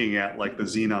looking at like the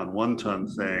xenon 1-ton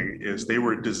thing is they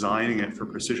were designing it for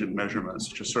precision measurements,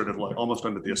 just sort of like almost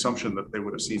under the assumption that they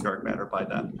would have seen dark matter by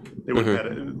then. They would have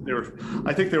had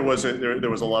I think there was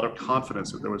a lot of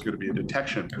confidence that there was going to be a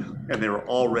detection, and they were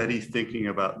already thinking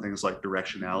about things like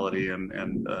directionality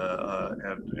and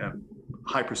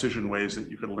high precision ways that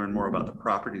you could learn more about the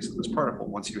properties of this particle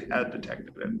once you had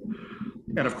detected it.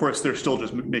 And of course, they're still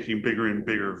just making bigger and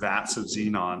bigger vats of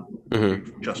xenon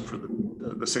just for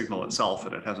the signal itself,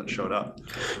 and it hasn't showed up.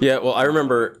 Yeah, well, I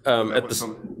remember at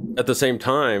the same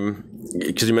time,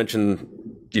 because you mentioned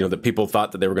that people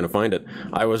thought that they were going to find it.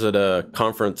 I was at a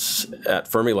conference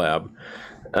at Fermilab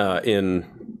in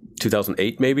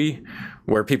 2008, maybe,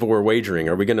 where people were wagering,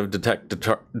 are we going to detect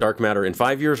dark matter in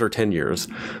 5 years or 10 years?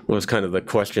 Was kind of the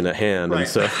question at hand. Right. And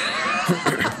so.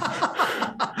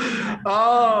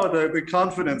 Oh, the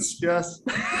confidence, yes.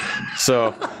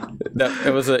 So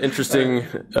it was an interesting,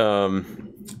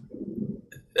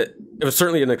 it was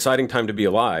certainly an exciting time to be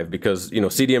alive because,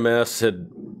 CDMS had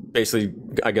basically,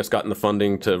 I guess, gotten the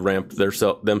funding to ramp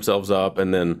themselves up.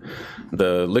 And then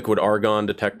the liquid argon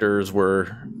detectors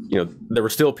were, there were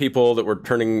still people that were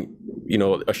turning,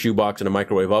 a shoebox in a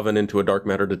microwave oven into a dark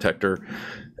matter detector.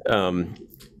 And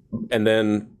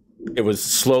then it was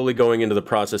slowly going into the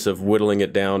process of whittling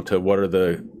it down to what are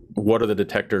the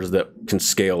detectors that can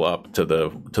scale up to the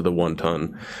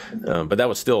 1-ton, but that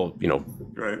was still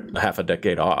half a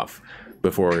decade off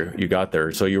before you got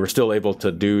there. So you were still able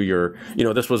to do your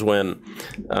this was when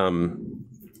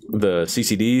the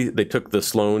CCD. They took the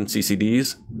Sloan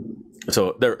CCDs.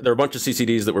 So there are a bunch of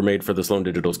CCDs that were made for the Sloan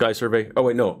Digital Sky Survey. Oh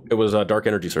wait, no, it was a Dark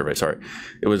Energy Survey. Sorry,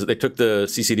 they took the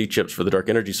CCD chips for the Dark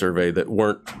Energy Survey that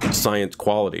weren't science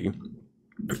quality,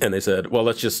 and they said, well,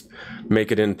 let's just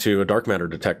make it into a dark matter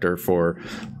detector for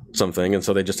something. And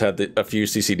so they just had a few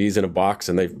CCDs in a box,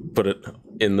 and they put it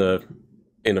in a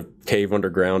cave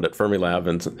underground at Fermilab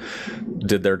and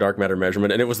did their dark matter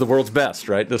measurement, and it was the world's best,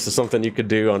 right? This is something you could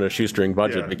do on a shoestring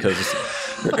budget because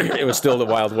it was still the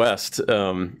Wild West.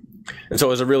 And so it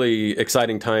was a really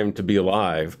exciting time to be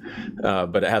alive,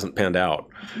 but it hasn't panned out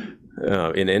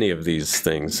in any of these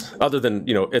things. Other than,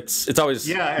 it's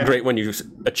always great when you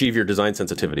achieve your design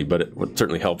sensitivity, but it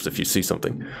certainly helps if you see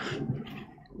something.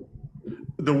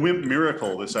 The WIMP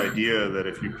miracle, this idea that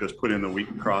if you just put in the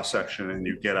weak cross-section and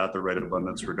you get out the right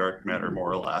abundance for dark matter,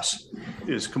 more or less,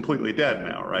 is completely dead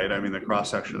now, right? I mean, the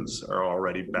cross-sections are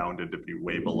already bounded to be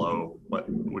way below what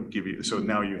would give you, so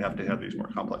now you have to have these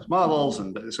more complex models,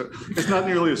 and so it's not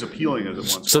nearly as appealing as it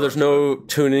once was. So there's no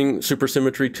tuning,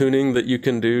 supersymmetry tuning that you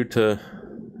can do to...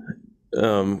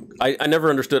 I never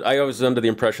understood. I always was under the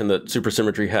impression that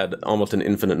supersymmetry had almost an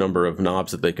infinite number of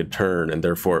knobs that they could turn, and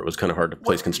therefore it was kind of hard to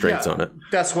place constraints on it.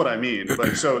 That's what I mean.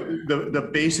 But so the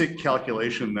basic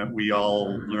calculation that we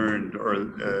all learned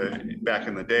back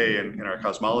in the day in our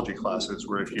cosmology classes,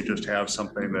 where if you just have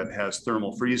something that has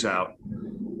thermal freeze out,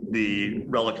 the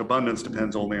relic abundance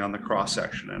depends only on the cross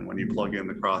section, and when you plug in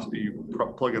the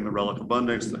relic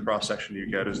abundance, the cross section you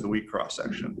get is the weak cross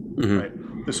section. Right?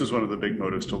 This is one of the big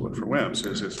motives to look for WIMPs.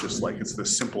 Is it's just like it's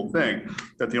this simple thing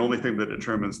that the only thing that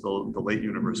determines the late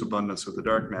universe abundance of the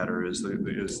dark matter is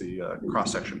the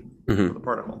cross section of the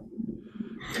particle.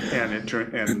 And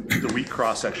the weak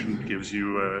cross section gives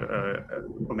you a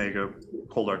omega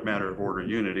cold dark matter of order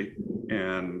unity,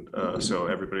 and so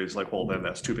everybody's like, well, then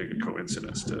that's too big a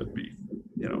coincidence to be,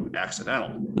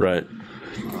 accidental. Right.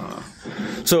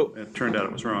 So it turned out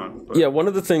it was wrong. But. Yeah, one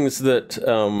of the things that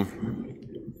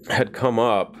had come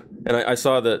up, and I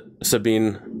saw that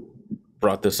Sabine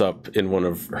brought this up in one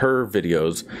of her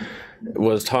videos,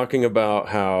 was talking about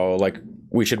how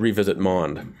we should revisit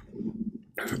MOND.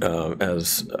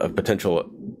 As a potential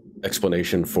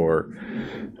explanation for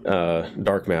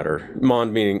dark matter.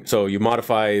 MOND meaning, so you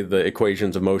modify the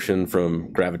equations of motion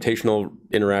from gravitational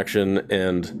interaction,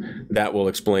 and that will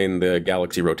explain the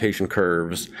galaxy rotation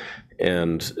curves.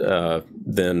 And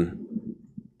then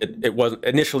it wasn't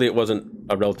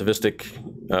a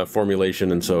relativistic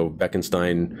formulation, and so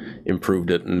Bekenstein improved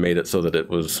it and made it so that it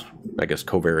was, I guess,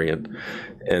 covariant,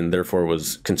 and therefore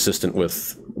was consistent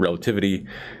with relativity.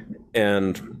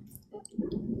 And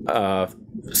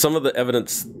some of the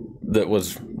evidence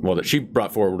that she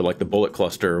brought forward were like the bullet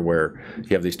cluster, where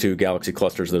you have these two galaxy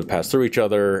clusters that have passed through each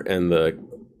other, and the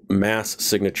mass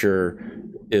signature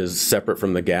is separate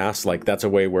from the gas. Like that's a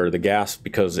way where the gas,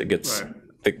 because it gets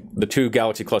the two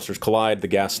galaxy clusters collide, the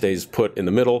gas stays put in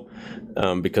the middle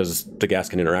because the gas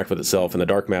can interact with itself, and the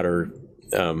dark matter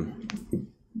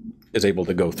is able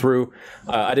to go through.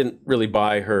 I didn't really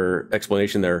buy her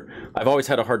explanation there. I've always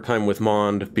had a hard time with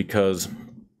MOND because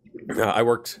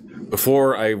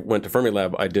before I went to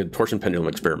Fermilab, I did torsion pendulum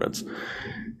experiments.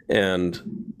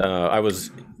 And I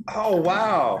was... Oh,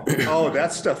 wow. Oh,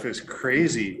 that stuff is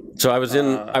crazy. So I was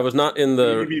not in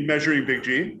the... You mean measuring big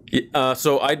G?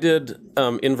 So I did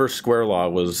inverse square law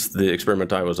was the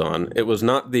experiment I was on. It was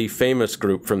not the famous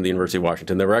group from the University of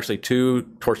Washington. There were actually two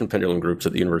torsion pendulum groups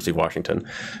at the University of Washington,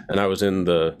 and I was in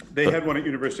the... They had one at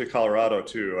University of Colorado,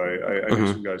 too. I knew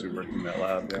some guys who worked in that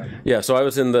lab, Yeah, so I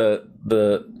was in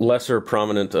the lesser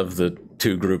prominent of the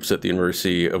two groups at the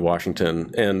University of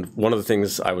Washington, and one of the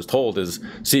things I was told is,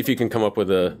 see if you can come up with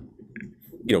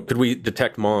could we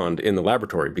detect MOND in the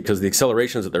laboratory? Because the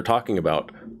accelerations that they're talking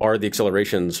about are the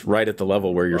accelerations right at the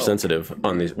level where you're sensitive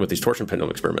with these torsion pendulum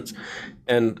experiments.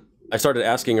 And I started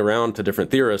asking around to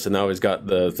different theorists, and I always got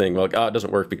the thing like, it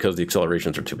doesn't work because the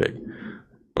accelerations are too big.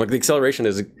 Like, the acceleration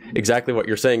is exactly what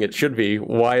you're saying it should be.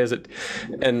 Why is it?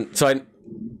 And so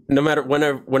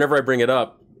whenever I bring it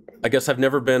up, I guess I've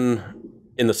never been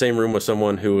in the same room with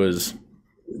someone who is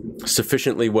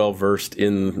sufficiently well versed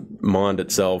in MOND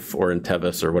itself or in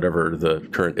Tevis or whatever the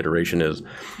current iteration is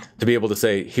to be able to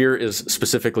say, here is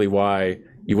specifically why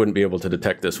you wouldn't be able to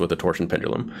detect this with a torsion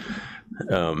pendulum.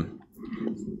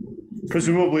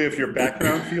 Presumably if your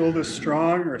background field is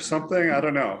strong or something, I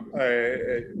don't know.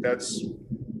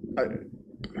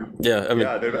 Yeah, I mean,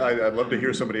 I'd love to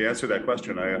hear somebody answer that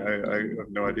question. I have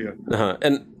no idea.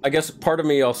 And I guess part of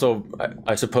me also,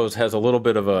 I suppose, has a little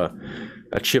bit of a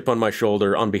chip on my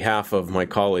shoulder on behalf of my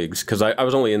colleagues, because I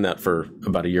was only in that for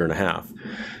about a year and a half.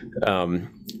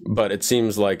 But it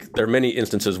seems like there are many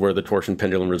instances where the torsion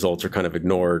pendulum results are kind of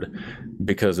ignored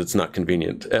because it's not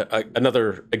convenient.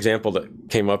 Another example that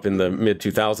came up in the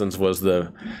mid-2000s was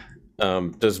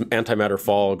does antimatter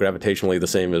fall gravitationally the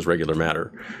same as regular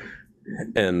matter?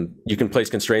 And you can place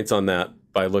constraints on that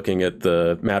by looking at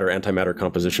the matter-antimatter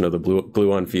composition of the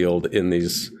gluon field in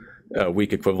these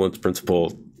weak equivalence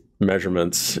principle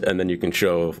measurements, and then you can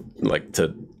show, like,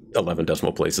 to 11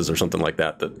 decimal places or something like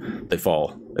that, that they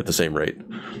fall at the same rate.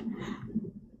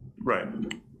 Right.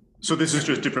 So this is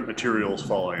just different materials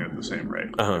falling at the same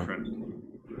rate,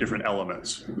 different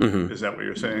elements. Is that what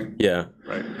you're saying? Yeah.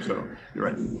 Right. So you're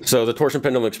right. So the torsion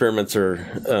pendulum experiments are,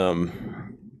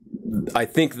 I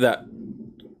think that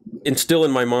still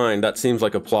in my mind, that seems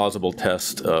like a plausible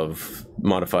test of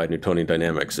modified Newtonian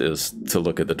dynamics, is to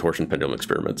look at the torsion pendulum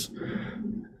experiments.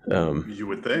 You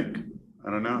would think. I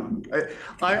don't know.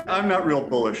 I'm not real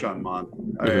bullish on Mond.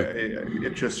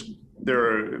 It just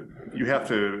you have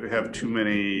to have too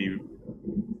many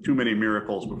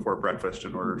miracles before breakfast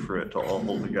in order for it to all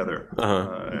hold together.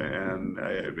 And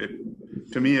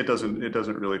to me, it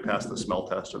doesn't really pass the smell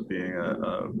test of being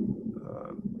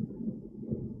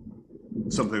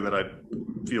something that I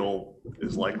feel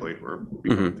is likely or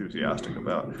become enthusiastic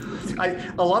about.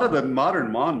 A lot of the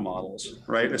modern Mond models,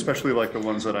 right, especially like the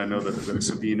ones that I know that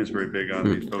Sabine is very big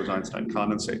on, these Bose-Einstein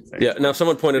condensate things. Yeah, now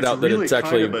someone pointed out that really it's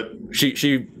actually,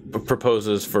 she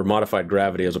proposes for modified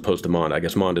gravity as opposed to Mond. I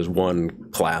guess Mond is one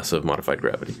class of modified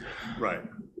gravity. Right.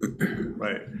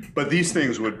 Right. But these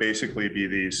things would basically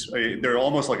be they're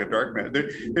almost like a dark matter.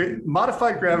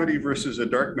 Modified gravity versus a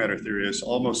dark matter theory is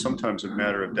almost sometimes a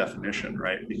matter of definition,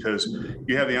 right? Because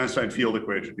you have the Einstein field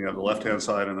equation, you have the left-hand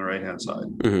side and the right-hand side.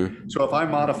 So if I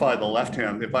modify the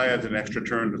left-hand, if I add an extra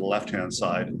term to the left-hand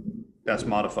side, that's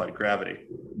modified gravity.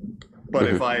 But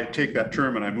if I take that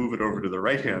term and I move it over to the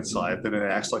right-hand side, then it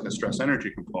acts like a stress energy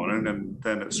component, and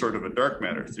then it's sort of a dark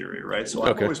matter theory, right? So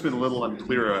I've always been a little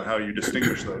unclear on how you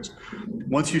distinguish those.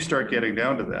 Once you start getting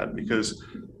down to that, because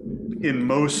in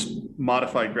most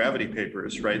modified gravity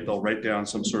papers, right, they'll write down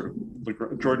some sort of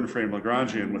Jordan frame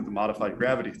Lagrangian with the modified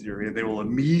gravity theory, and they will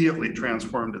immediately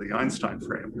transform to the Einstein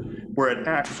frame, where it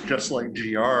acts just like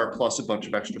GR plus a bunch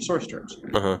of extra source terms,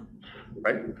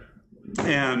 right?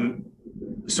 And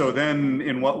so then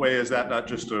in what way is that not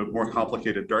just a more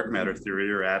complicated dark matter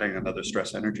theory or adding another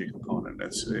stress energy component?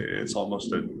 It's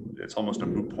almost a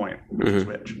moot point,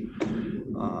 which.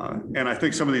 And I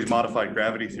think some of these modified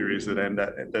gravity theories that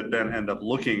then end up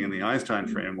looking in the Einstein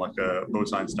frame like a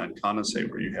Bose-Einstein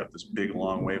condensate, where you have this big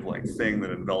long wavelength thing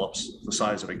that envelops the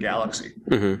size of a galaxy.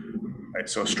 Right,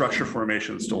 so structure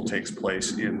formation still takes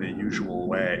place in the usual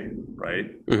way,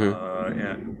 right?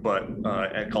 But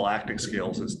at galactic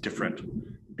scales is different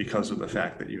because of the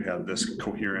fact that you have this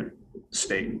coherent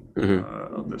state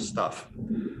of this stuff.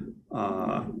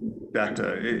 Back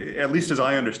to, at least as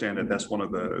I understand it, that's one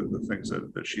of the things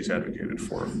that she's advocated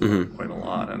for quite a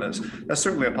lot, and that's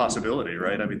certainly a possibility,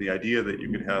 right? I mean, the idea that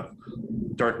you could have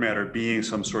dark matter being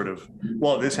some sort of,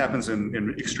 well, this happens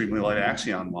in extremely light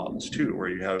axion models too, where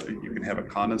you can have a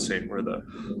condensate where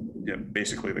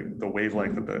basically the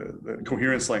wavelength of the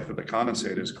coherence length of the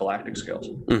condensate is galactic scales,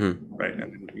 right?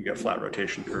 And you get flat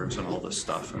rotation curves and all this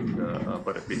stuff, and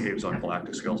but it behaves on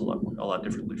galactic scales a lot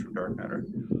differently from dark matter,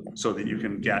 so that you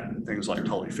can get things like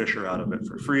Tully-Fisher out of it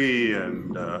for free,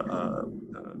 and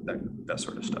that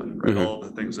sort of stuff, right? All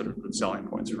the things that are good selling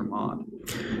points for Mond.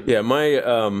 Yeah,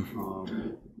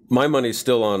 my money's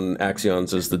still on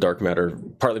axions as the dark matter,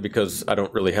 partly because I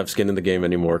don't really have skin in the game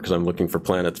anymore because I'm looking for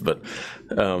planets, but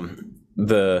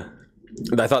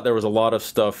I thought there was a lot of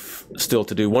stuff still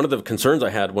to do. One of the concerns I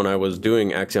had when I was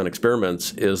doing axion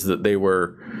experiments is that they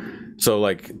were, so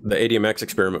like the ADMX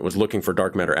experiment was looking for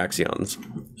dark matter axions,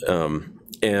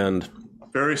 and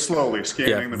very slowly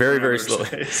scanning the very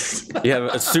slowly. You have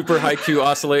a super high Q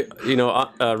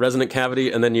resonant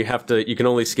cavity, and then you can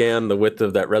only scan the width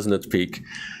of that resonance peak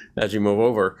as you move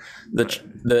over.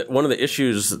 One of the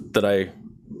issues that I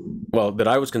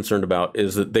was concerned about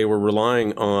is that they were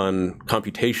relying on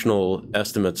computational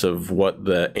estimates of what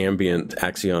the ambient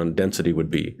axion density would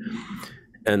be,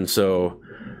 and so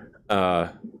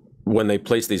when they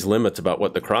place these limits about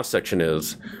what the cross section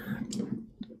is,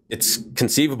 it's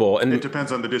conceivable, and it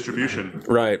depends on the distribution,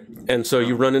 right? And so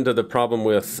you run into the problem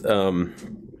with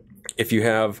if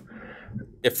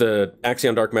the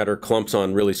axion dark matter clumps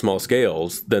on really small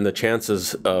scales, then the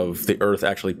chances of the Earth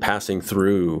actually passing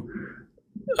through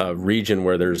region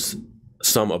where there's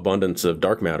some abundance of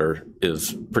dark matter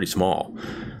is pretty small.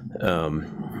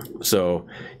 So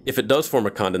if it does form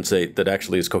a condensate that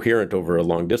actually is coherent over a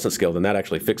long distance scale, then that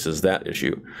actually fixes that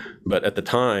issue. But at the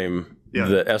time,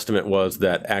 the estimate was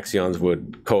that axions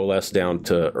would coalesce down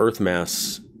to Earth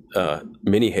mass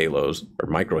mini halos or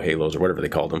micro halos or whatever they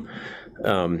called them.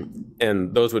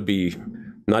 And those would be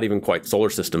not even quite solar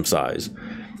system size.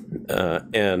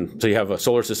 And so you have a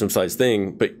solar system size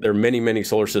thing, but there are many, many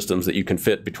solar systems that you can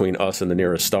fit between us and the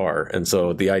nearest star. And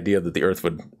so the idea that the Earth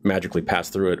would magically pass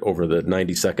through it over the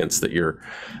 90 seconds that you're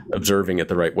observing at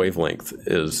the right wavelength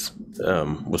was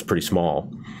pretty small.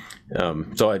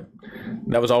 So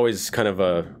that was always kind of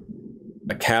a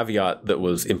caveat that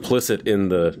was implicit in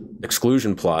the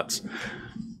exclusion plots.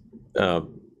 But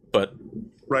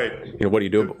what do you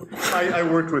do?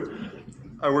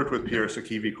 I worked with Pierre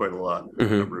Sakivi quite a lot a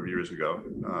number of years ago,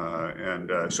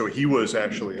 and so he was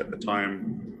actually at the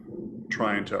time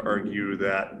trying to argue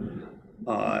that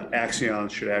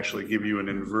axions should actually give you an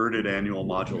inverted annual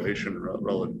modulation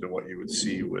relative to what you would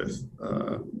see with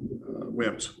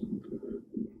WIMPs,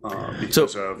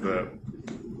 because of the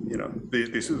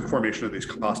the formation of these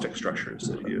caustic structures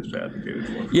that he has advocated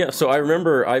for. Yeah, so I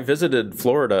remember I visited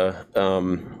Florida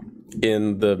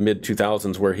in the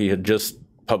mid-2000s where he had just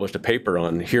published a paper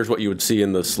on here's what you would see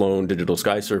in the Sloan Digital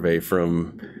Sky Survey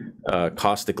from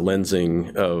caustic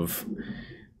lensing of,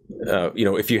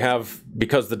 if you have,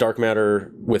 because the dark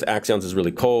matter with axions is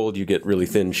really cold, you get really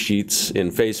thin sheets in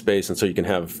phase space, and so you can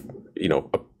have,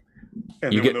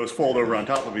 and then when those fold over on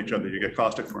top of each other, you get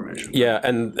caustic formation. Yeah,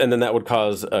 and then that would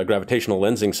cause a gravitational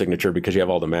lensing signature because you have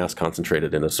all the mass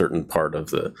concentrated in a certain part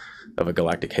of a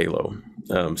galactic halo.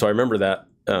 So I remember that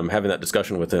having that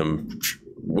discussion with him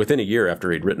within a year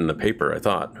after he'd written the paper, I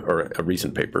thought, or a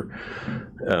recent paper.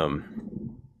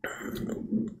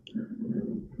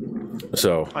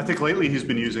 So I think lately he's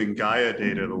been using Gaia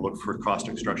data to look for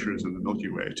caustic structures in the Milky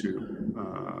Way too.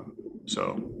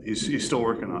 So he's still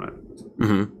working on it.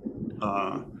 Mm-hmm.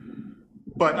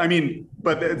 But I mean,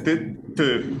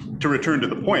 to return to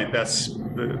the point, that's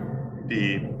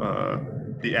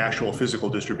the actual physical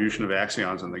distribution of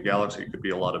axions in the galaxy could be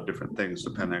a lot of different things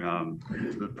depending on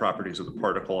the properties of the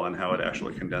particle and how it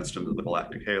actually condensed into the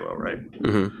galactic halo, right?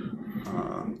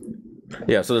 Mm-hmm.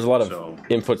 Yeah, so there's a lot of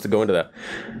inputs to go into that.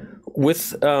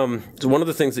 With so one of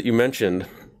the things that you mentioned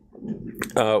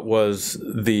was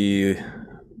the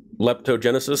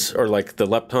leptogenesis, or like the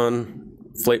lepton,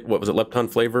 lepton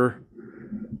flavor?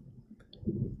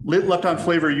 Lepton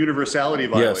flavor universality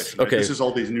violation. Yes, okay. This is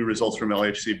all these new results from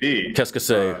LHCb. Qu'est-ce que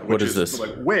c'est? What is this?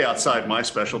 Like way outside my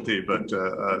specialty, but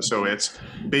so it's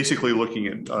basically looking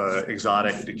at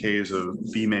exotic decays of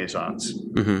B mesons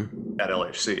at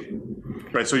LHC.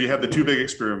 Right, so you have the two big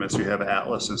experiments. You have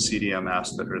ATLAS and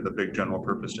CDMS that are the big general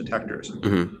purpose detectors.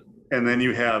 And then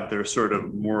you have their sort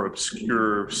of more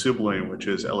obscure sibling, which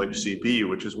is LHCb,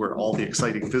 which is where all the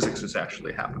exciting physics is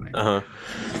actually happening.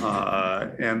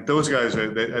 And those guys,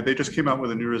 they just came out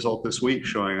with a new result this week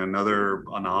showing another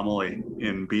anomaly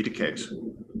in B decays.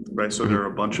 Right, so there are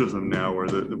a bunch of them now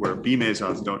where B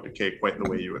mesons don't decay quite the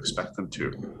way you expect them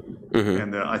to.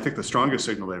 And I think the strongest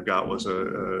signal they've got was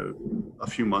a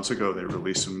few months ago. They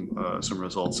released some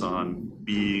results on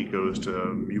B goes to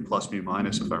mu plus mu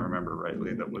minus, if I remember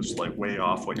rightly. That was like way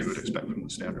off what you would expect from the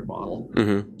standard model.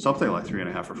 Something like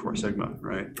 3.5 or 4 sigma,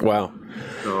 right? Wow.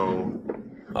 So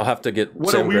I'll have to get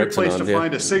what Sam a weird Gregson place to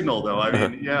find a signal, though. I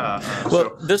mean, yeah.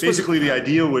 Well, so basically, the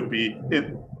idea would be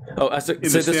in the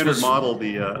standard model.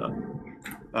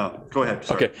 Go ahead.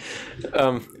 Sorry. Okay.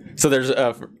 So there's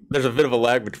a bit of a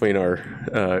lag between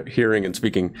our hearing and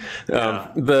speaking.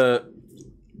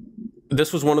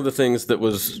 This was one of the things that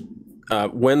was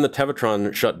when the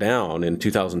Tevatron shut down in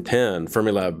 2010.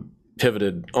 Fermilab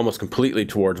pivoted almost completely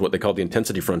towards what they call the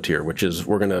intensity frontier, which is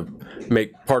we're going to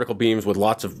make particle beams with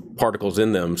lots of particles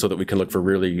in them so that we can look for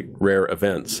really rare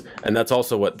events. And that's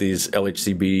also what these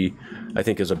LHCb, I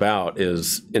think, is about,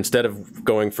 is instead of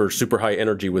going for super high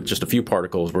energy with just a few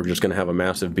particles, we're just going to have a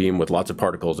massive beam with lots of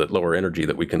particles at lower energy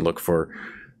that we can look for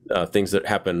things that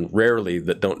happen rarely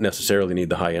that don't necessarily need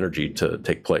the high energy to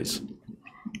take place.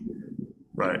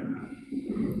 Right.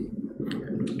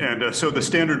 And so the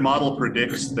standard model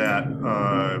predicts that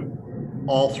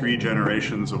all 3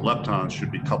 generations of leptons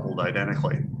should be coupled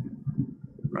identically,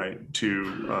 right,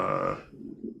 to,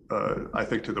 I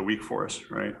think, to the weak force,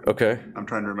 right? Okay. I'm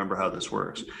trying to remember how this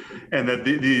works. And that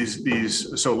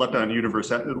so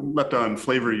lepton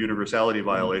flavor universality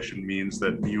violation means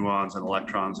that muons and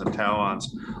electrons and tauons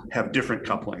have different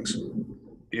couplings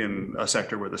in a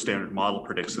sector where the standard model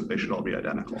predicts that they should all be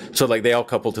identical. So like they all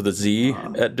couple to the Z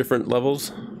at different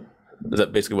levels? Is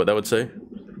that basically what that would say?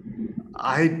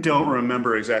 I don't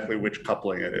remember exactly which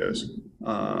coupling it is.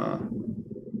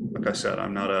 Like I said,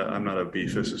 I'm not a B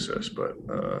physicist,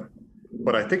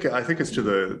 but I think it's to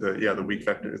the weak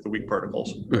vector, the weak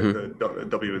particles, right? The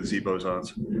W and Z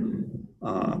bosons.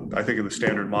 I think in the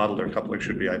standard model, their coupling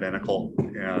should be identical,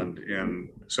 and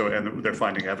they're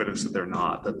finding evidence that they're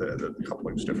not, that the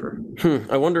couplings differ.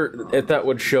 I wonder if that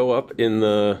would show up in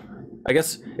the. I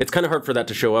guess it's kind of hard for that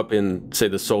to show up in, say,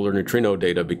 the solar neutrino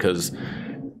data, because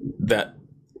that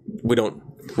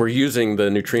we're using the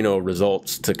neutrino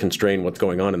results to constrain what's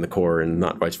going on in the core and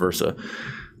not vice versa.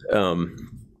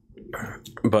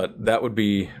 But that would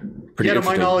be pretty interesting. To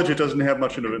my knowledge, it doesn't have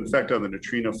much of an effect on the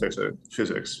neutrino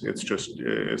physics.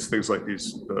 It's things like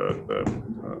these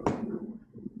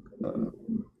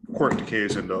quark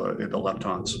decays into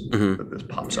leptons that this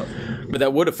pops up. But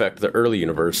that would affect the early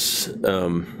universe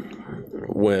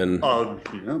when.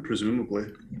 Yeah, presumably.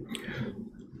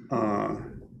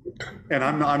 And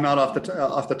I'm not off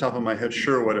the top of my head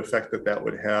sure what effect that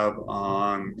would have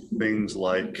on things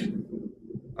like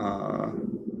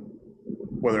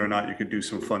whether or not you could do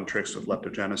some fun tricks with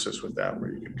leptogenesis with that,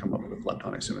 where you could come up with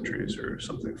lepton asymmetries or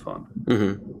something fun.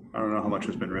 I don't know how much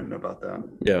has been written about that.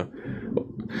 Yeah,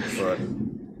 but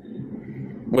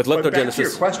with leptogenesis. Back to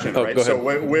your question, right? So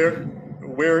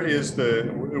where is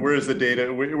the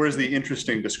data? Where's the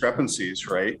interesting discrepancies,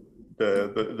 right?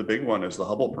 The big one is the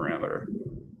Hubble parameter.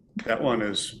 That one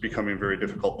is becoming very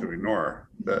difficult to ignore.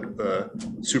 That the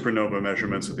supernova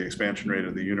measurements of the expansion rate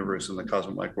of the universe in the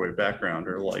cosmic microwave background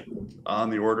are like on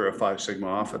the order of 5 sigma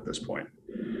off at this point.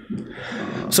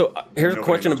 So here's a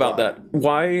question about that.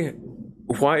 Why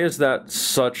is that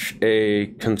such a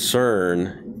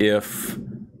concern if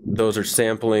those are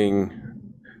sampling,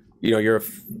 you're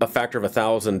a factor of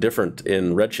 1,000 different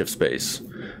in redshift space?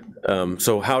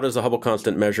 So how does the Hubble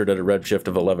constant measured at a redshift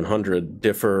of 1100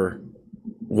 differ?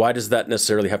 Why does that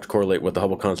necessarily have to correlate with the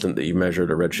Hubble constant that you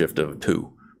measured a redshift of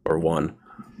 2 or 1?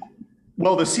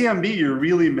 Well, the CMB, you're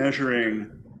really measuring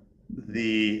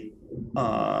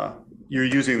you're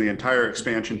using the entire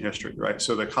expansion history, right?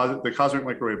 So the cosmic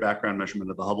microwave background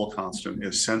measurement of the Hubble constant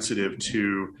is sensitive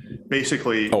to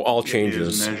basically all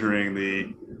changes. Is measuring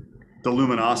the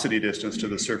luminosity distance to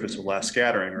the surface of last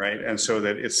scattering, right? And so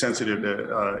that it's sensitive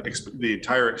to the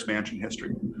entire expansion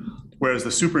history. Whereas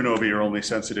the supernovae are only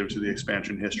sensitive to the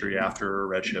expansion history after a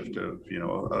redshift of,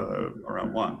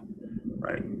 around 1,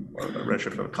 right? Or a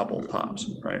redshift of a couple of tops,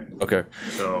 right? Okay.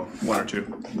 So 1 or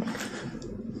 2.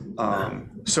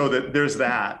 So that there's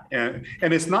that, and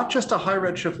it's not just a high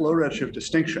redshift, low redshift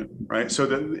distinction, right? So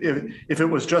that if it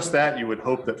was just that, you would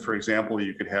hope that, for example,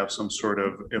 you could have some sort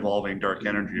of evolving dark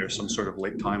energy or some sort of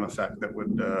late time effect that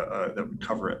would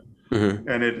cover it.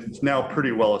 And it's now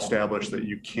pretty well established that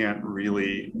you can't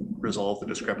really resolve the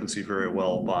discrepancy very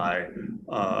well by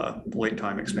late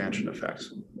time expansion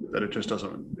effects. That it just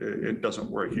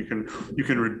doesn't work. You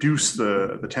can reduce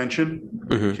the tension,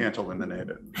 but you can't eliminate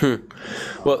it.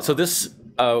 Well, so this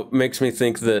makes me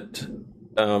think that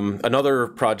another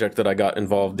project that I got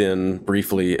involved in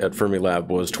briefly at Fermilab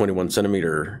was 21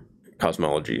 centimeter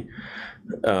cosmology,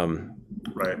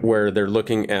 right, where they're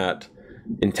looking at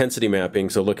intensity mapping,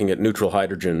 so looking at neutral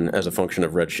hydrogen as a function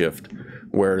of redshift,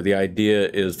 where the idea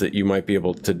is that you might be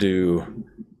able to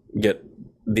get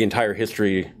the entire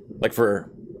history, like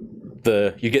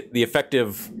you get the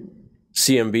effective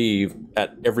CMB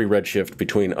at every redshift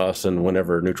between us and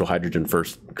whenever neutral hydrogen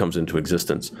first comes into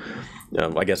existence,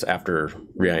 I guess after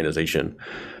reionization.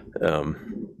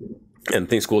 And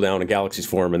things cool down and galaxies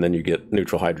form, and then you get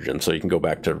neutral hydrogen, so you can go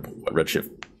back to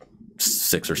redshift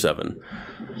 6 or 7.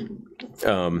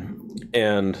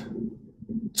 And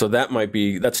so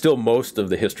that's still most of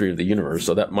the history of the universe,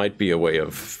 so that might be a way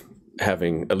of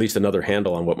having at least another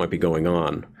handle on what might be going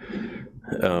on.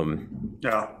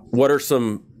 What are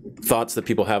some thoughts that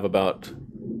people have about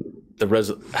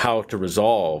how to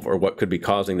resolve, or what could be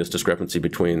causing this discrepancy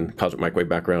between cosmic microwave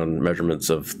background measurements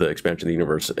of the expansion of the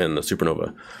universe and the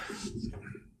supernova?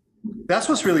 That's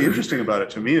what's really interesting about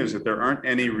it to me, is that there aren't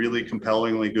any really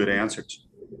compellingly good answers.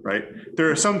 Right.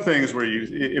 There are some things where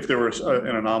if there was an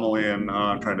anomaly, and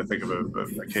I'm trying to think of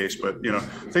a case, but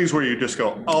things where you just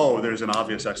go, oh, there's an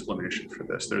obvious explanation for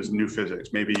this. There's new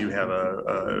physics. Maybe you have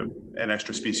an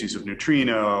extra species of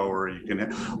neutrino, or you can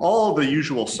have all the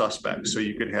usual suspects. So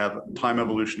you could have time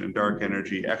evolution and dark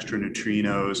energy, extra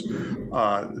neutrinos,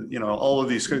 all of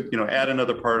these, add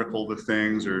another particle to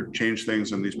things or change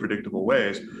things in these predictable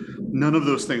ways. None of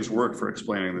those things work for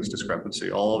explaining this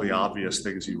discrepancy. All the obvious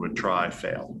things you would try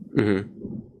fail.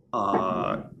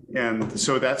 And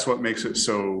so that's what makes it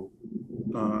so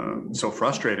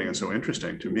frustrating and so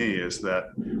interesting to me, is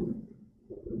that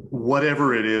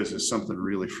whatever it is something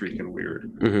really freaking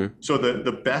weird. Mm-hmm. So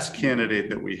the best candidate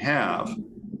that we have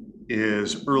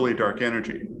is early dark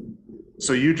energy.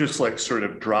 So you just like sort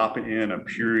of drop in a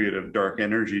period of dark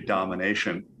energy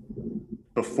domination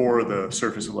before the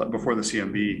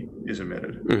CMB is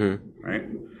emitted, mm-hmm. right?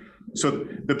 So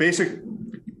the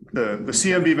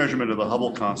CMB measurement of the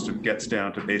Hubble constant gets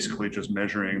down to basically just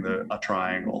measuring a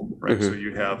triangle, right? Mm-hmm. So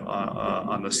you have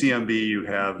on the CMB, you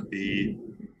have the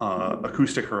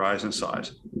acoustic horizon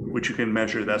size, which you can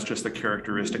measure. That's just the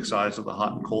characteristic size of the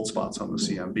hot and cold spots on the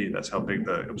CMB. That's how big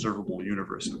the observable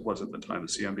universe was at the time the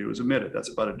CMB was emitted.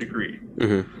 That's about a degree.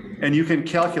 Mm-hmm. And you can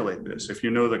calculate this. If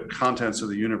you know the contents of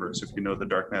the universe, if you know the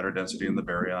dark matter density and the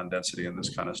baryon density and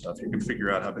this kind of stuff, you can figure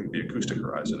out how big the acoustic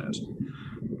horizon is,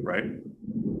 right?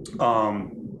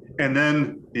 And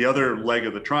then the other leg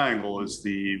of the triangle is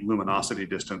the luminosity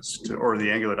distance or the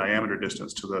angular diameter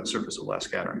distance to the surface of last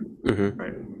scattering, mm-hmm.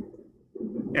 right?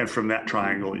 And from that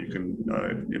triangle, you can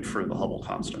infer the Hubble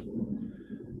constant.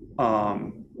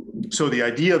 So the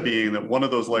idea being that one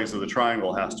of those legs of the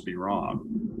triangle has to be wrong.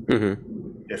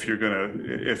 Mm-hmm. If you're gonna,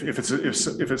 if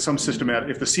it's some systematic,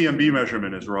 if the CMB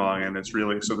measurement is wrong and it's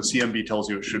really, so the CMB tells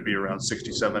you it should be around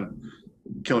 67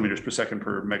 kilometers per second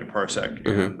per megaparsec,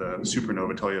 mm-hmm. and the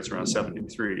supernova tell you it's around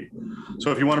 73. So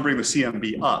if you want to bring the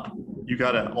CMB up, you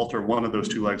got to alter one of those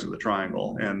two legs of the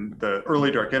triangle. And the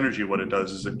early dark energy, what it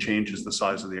does is it changes the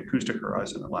size of the acoustic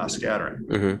horizon at last scattering.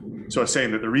 Mm-hmm. So it's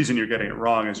saying that the reason you're getting it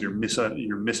wrong is you're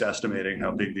misestimating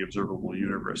how big the observable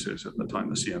universe is at the time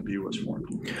the CMB was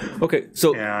formed. Okay,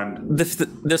 so and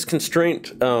this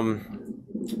constraint,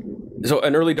 so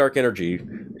an early dark energy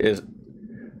is,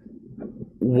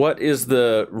 what is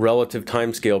the relative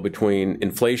timescale between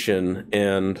inflation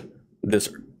and this,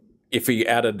 if we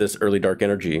added this early dark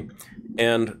energy?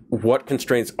 And what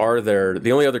constraints are there?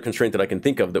 The only other constraint that I can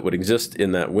think of that would exist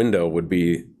in that window would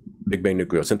be Big Bang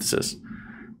nucleosynthesis.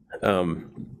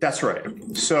 That's right.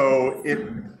 So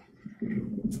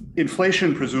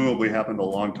inflation presumably happened a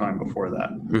long time before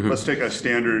that. Mm-hmm. Let's take a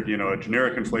standard, a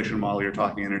generic inflation model. You're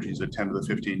talking energies at 10 to the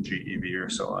 15 GeV or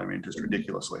so. I mean, just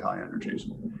ridiculously high energies.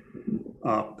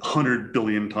 100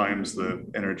 billion times the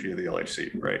energy of the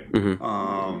LHC, right? Mm-hmm.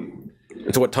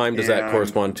 And so what time does that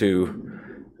correspond to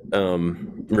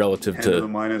relative 10 to the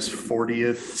minus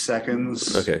 40th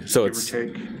seconds? Okay, so it's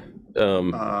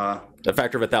a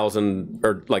factor of 1,000,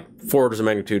 or like 4 orders of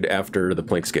magnitude after the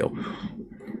Planck scale.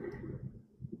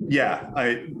 Yeah,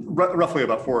 roughly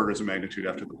about 4 orders of magnitude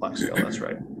after the Planck scale, that's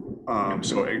right.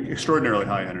 So extraordinarily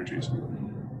high energies.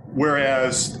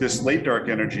 Whereas this late dark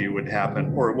energy would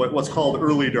happen, or what's called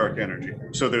early dark energy.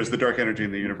 So there's the dark energy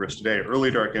in the universe today. Early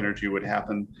dark energy would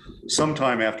happen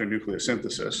sometime after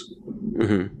nucleosynthesis,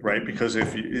 mm-hmm. right? Because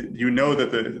if you know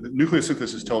that the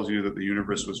nucleosynthesis tells you that the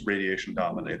universe was radiation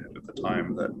dominated at the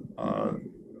time that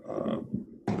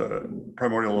the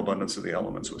primordial abundance of the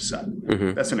elements was set.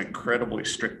 Mm-hmm. That's an incredibly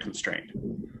strict constraint.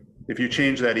 If you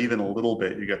change that even a little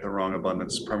bit, you get the wrong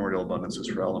abundance, primordial abundances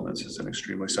for elements. It's an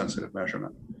extremely sensitive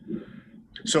measurement.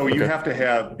 So you have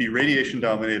to be radiation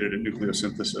dominated at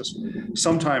nucleosynthesis.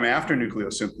 Sometime after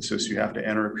nucleosynthesis, you have to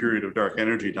enter a period of dark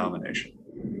energy domination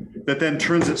that then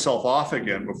turns itself off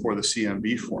again before the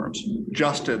CMB forms,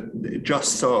 just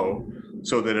so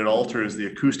that it alters the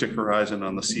acoustic horizon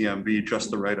on the CMB just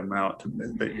the right amount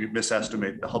that you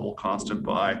misestimate the Hubble constant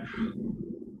by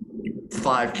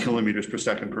 5 kilometers per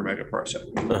second per megaparsec.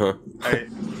 Uh-huh.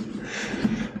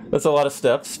 That's a lot of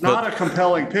steps. Not a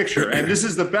compelling picture, and this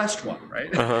is the best one,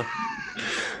 right? Uh-huh.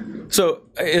 So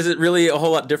is it really a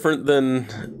whole lot different than,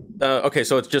 okay,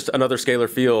 so it's just another scalar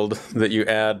field that you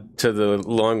add to the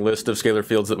long list of scalar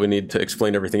fields that we need to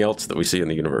explain everything else that we see in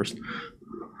the universe.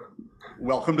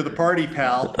 Welcome to the party,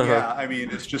 pal. Uh-huh. Yeah, I mean,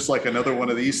 it's just like another one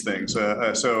of these things.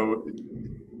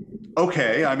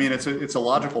 Okay, I mean, it's a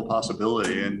logical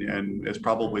possibility, and it's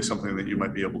probably something that you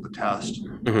might be able to test.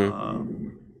 Mm-hmm.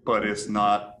 But it's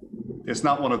not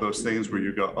one of those things where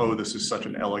you go, oh, this is such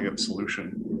an elegant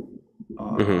solution.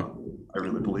 Mm-hmm. I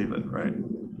really believe it, right?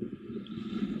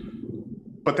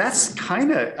 But that's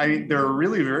kind of, I mean, there are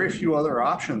really very few other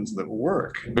options that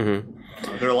work. Mm-hmm.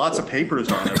 There are lots of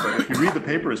papers on it, but if you read the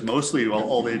papers, mostly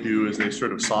all they do is they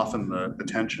sort of soften the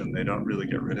tension. They don't really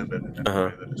get rid of it in any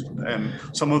way that is, and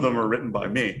some of them are written by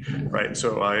me, right?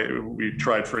 So we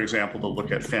tried, for example, to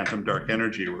look at phantom dark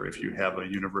energy, where if you have a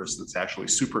universe that's actually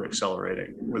super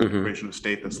accelerating with an equation of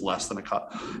state that's less than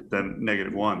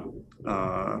 -1,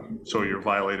 so you're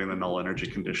violating the null energy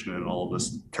condition and all of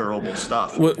this terrible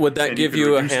stuff. Would that give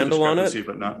you a handle on it?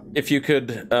 But not. If you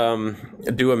could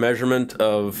do a measurement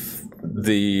of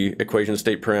the equation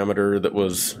state parameter that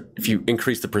was, if you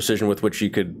increase the precision with which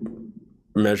you could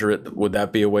measure it, would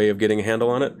that be a way of getting a handle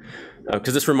on it?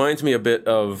 Because this reminds me a bit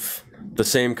of the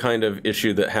same kind of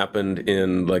issue that happened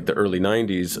in like the early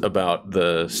 90s about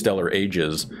the stellar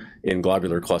ages in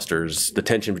globular clusters, the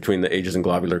tension between the ages in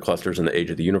globular clusters and the age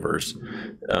of the universe,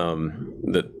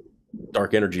 that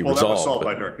dark energy resolved. Well, that was solved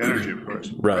by dark energy, of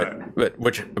course. Right. But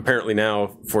which apparently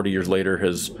now, 40 years later,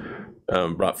 has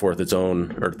brought forth its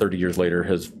own, or 30 years later,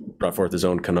 has brought forth its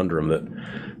own conundrum that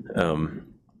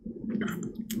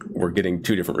we're getting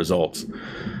two different results.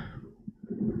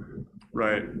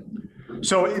 Right.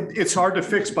 So it's hard to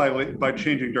fix by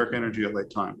changing dark energy at late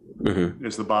time,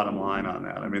 is the bottom line on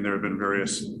that. I mean, there have been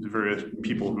various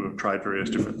people who have tried various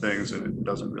different things, and it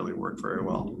doesn't really work very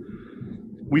well.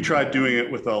 We tried doing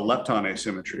it with a lepton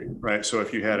asymmetry, right? So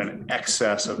if you had an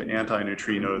excess of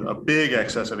antineutrinos, a big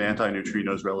excess of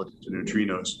antineutrinos relative to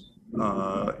neutrinos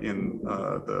in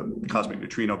the cosmic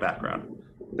neutrino background,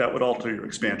 that would alter your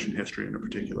expansion history in a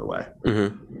particular way.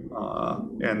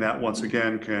 And that, once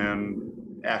again, can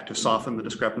act to soften the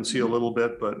discrepancy a little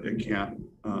bit, but it can't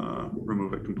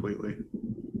remove it completely.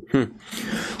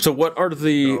 So what are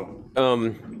the...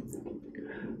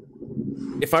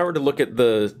 if I were to look at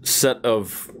the set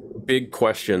of big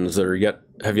questions that are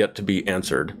have yet to be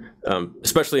answered,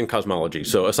 especially in cosmology,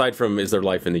 so aside from is there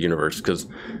life in the universe, because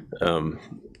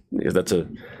that's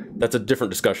a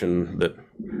different discussion that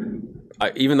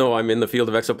even though I'm in the field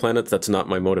of exoplanets, that's not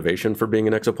my motivation for being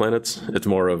in exoplanets. It's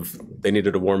more of they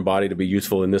needed a warm body to be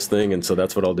useful in this thing, and so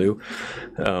that's what I'll do.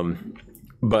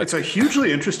 But it's a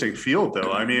hugely interesting field,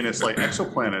 though. I mean, it's like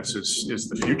exoplanets is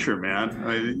the future,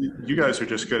 man. You guys are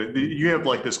just good. You have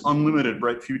like this unlimited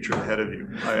bright future ahead of you.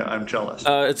 I'm jealous.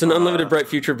 It's an unlimited bright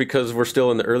future because we're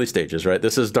still in the early stages, right?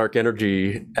 This is dark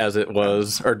energy as it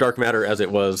was, or dark matter as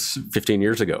it was 15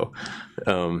 years ago.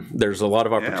 There's a lot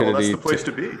of opportunity. Well, that's the place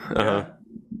to be.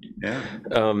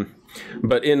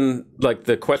 But in like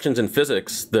the questions in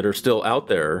physics that are still out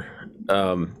there,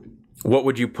 what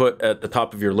would you put at the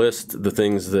top of your list, the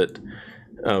things that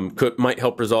might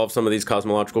help resolve some of these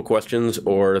cosmological questions,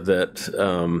 or that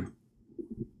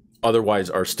otherwise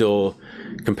are still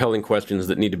compelling questions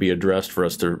that need to be addressed for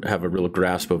us to have a real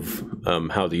grasp of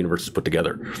how the universe is put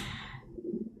together?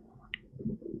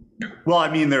 Well,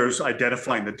 I mean, there's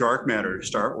identifying the dark matter to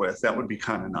start with. That would be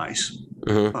kind of nice.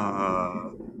 You'd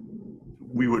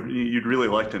really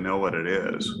like to know what it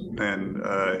is. And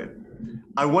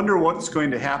I wonder what's going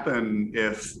to happen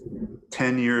if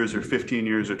 10 years or 15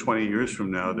 years or 20 years from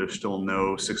now, there's still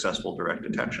no successful direct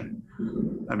detection.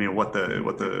 I mean, what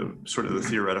the sort of the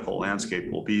theoretical landscape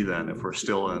will be then if we're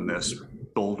still in this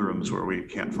doldrums where we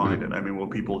can't find it. I mean,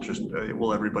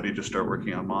 will everybody just start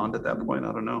working on MOND at that point?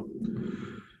 I don't know.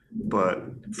 But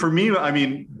for me, I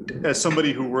mean, as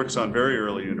somebody who works on very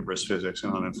early universe physics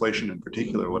and on inflation in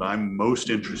particular, what I'm most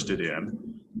interested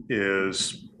in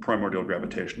is primordial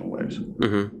gravitational waves.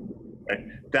 Right?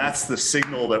 That's the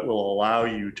signal that will allow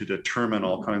you to determine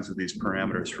all kinds of these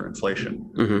parameters for inflation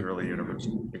in the early universe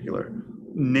in particular.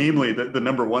 Namely, the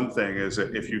number one thing is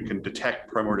that if you can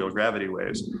detect primordial gravity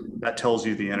waves, that tells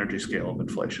you the energy scale of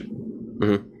inflation.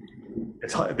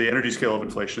 The energy scale of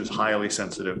inflation is highly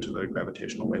sensitive to the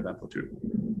gravitational wave amplitude.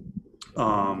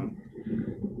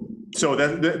 So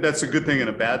that's a good thing and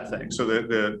a bad thing. So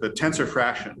the tensor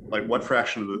fraction, like what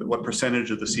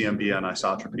percentage of the CMB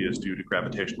anisotropy is due to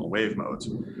gravitational wave modes,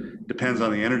 depends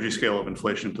on the energy scale of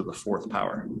inflation to the fourth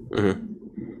power.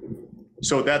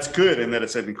 So that's good in that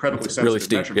it's an incredibly sensitive really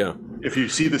steep, measurement. If you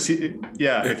see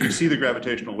if you see the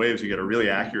gravitational waves, you get a really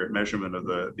accurate measurement of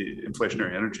the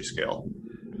inflationary energy scale.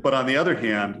 But on the other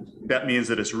hand, that means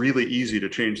that it's really easy to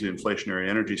change the inflationary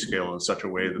energy scale in such a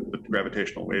way that the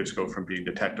gravitational waves go from being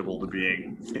detectable to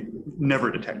being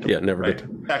never detectable. Yeah, never. Right?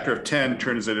 Factor of 10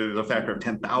 turns it into a factor of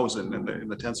 10,000 in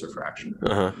the tensor fraction.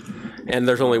 And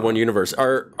there's only one universe.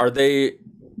 Are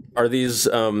these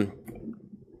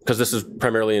because this is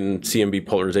primarily in CMB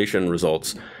polarization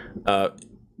results?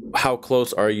 How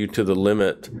close are you to the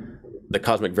limit, the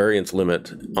cosmic variance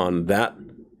limit on that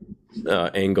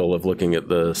angle of looking at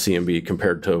the CMB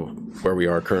compared to where we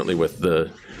are currently with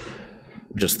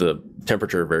just the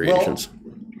temperature variations? Well,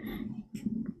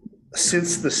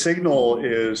 since the signal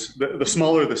is the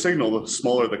smaller the signal, the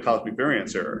smaller the cosmic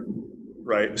variance error,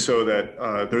 right? So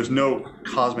that there's no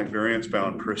cosmic variance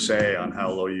bound per se on how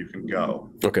low you can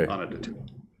go on a detector.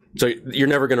 So you're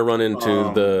never going to run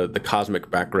into the cosmic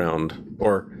background,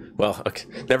 or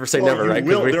never say never, right?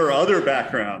 There are other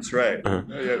backgrounds, right,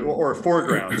 or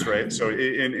foregrounds, right? So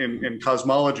in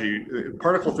cosmology,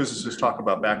 particle physicists talk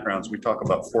about backgrounds. We talk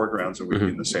about foregrounds, and we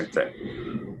mean the same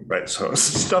thing, right? So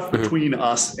stuff between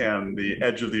us and the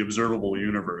edge of the observable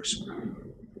universe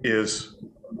is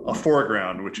a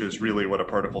foreground, which is really what a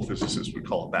particle physicist would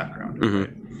call a background,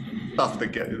 right? Stuff that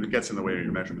gets in the way of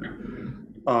your measurement.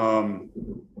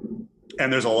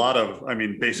 And there's a lot of, I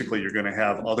mean, basically you're going to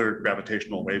have other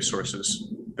gravitational wave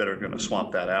sources that are going to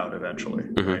swamp that out eventually,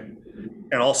 right?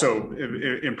 And also,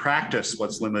 in practice,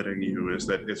 what's limiting you is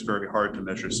that it's very hard to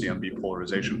measure CMB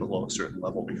polarization below a certain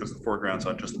level because the foreground's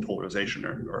not just the polarization,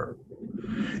 or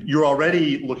you're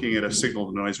already looking at a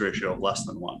signal-to-noise ratio of less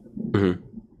than 1,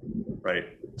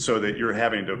 right? So that you're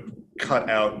having to cut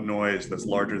out noise that's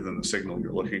larger than the signal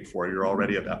you're looking for. You're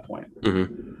already at that point.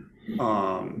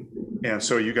 And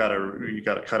so you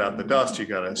gotta cut out the dust, you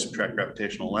gotta subtract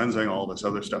gravitational lensing, all this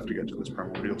other stuff to get to this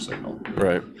primordial signal.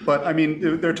 Right. But I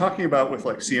mean, they're talking about with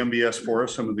like CMBS4,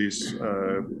 some of these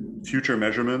future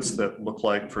measurements that look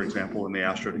like, for example, in the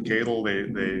astrodecadal,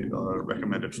 they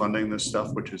recommended funding this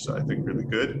stuff, which is, I think, really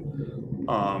good.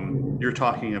 You're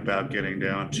talking about getting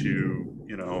down to,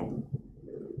 you know,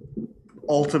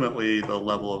 ultimately the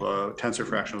level of a tensor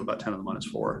fraction of about 10 to the minus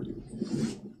 4.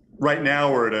 Right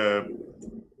now, we're at a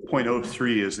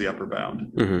 0.03 is the upper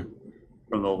bound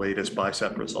from the latest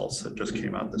BICEP results that just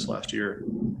came out this last year.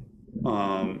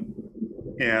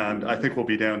 And I think we'll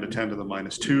be down to 10 to the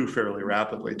minus 2 fairly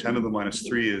rapidly. 10 to the minus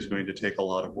 3 is going to take a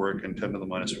lot of work, and 10 to the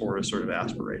minus 4 is sort of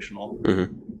aspirational.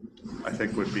 I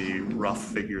think would be rough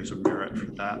figures of merit for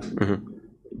that.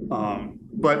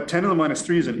 But 10 to the minus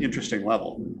 3 is an interesting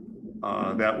level.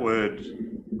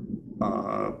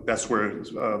 That's where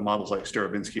models like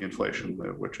Starobinsky inflation,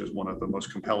 which is one of the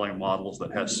most compelling models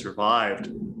that has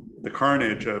survived the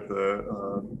carnage of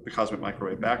the cosmic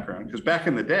microwave background. Because back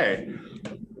in the day,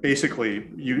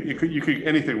 basically, you could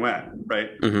anything went,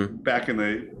 right? Back in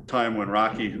the time when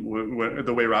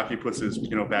the way Rocky puts it is,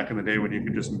 you know, back in the day when you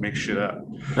could just make shit up,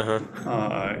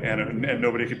 and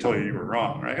nobody could tell you were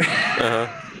wrong, right?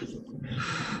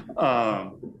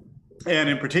 And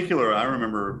in particular, I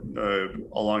remember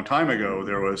a long time ago,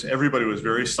 everybody was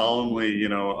very solemnly, you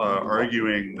know,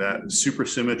 arguing that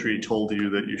supersymmetry told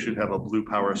you that you should have a blue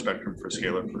power spectrum for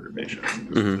scalar perturbation.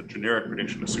 This is a generic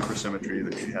prediction of supersymmetry,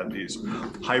 that you had these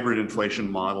hybrid inflation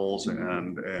models,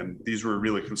 and these were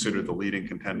really considered the leading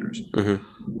contenders.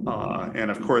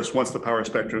 And of course, once the power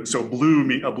spectrum, so a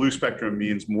blue spectrum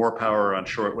means more power on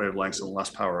short wavelengths and less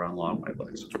power on long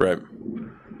wavelengths. Right.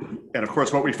 And of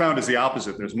course, what we found is the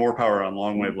opposite. There's more power on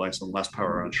long wavelengths and less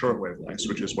power on short wavelengths,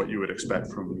 which is what you would expect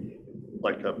from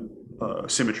like a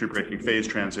symmetry breaking phase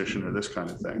transition or this kind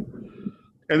of thing.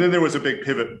 And then there was a big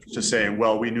pivot to saying,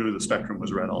 well, we knew the spectrum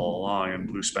was red all along, and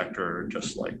blue spectra are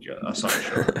just like a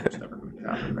sideshow. It's never going to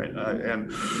happen,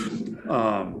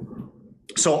 right?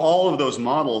 So all of those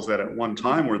models that at one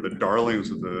time were the darlings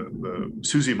of the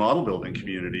SUSY model building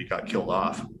community got killed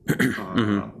off,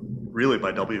 really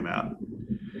by WMAP.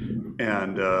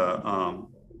 And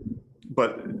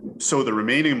but so the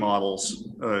remaining models,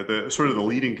 the sort of the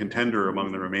leading contender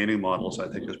among the remaining models, I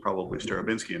think, is probably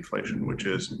Starobinsky inflation, which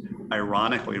is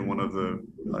ironically one of the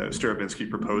Starobinsky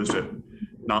proposed it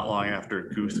not long after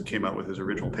Guth came out with his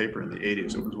original paper in the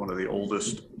 80s. It was one of the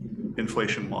oldest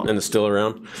inflation models, and it's still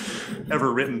around,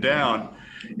 ever written down.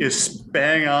 Is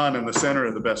bang on in the center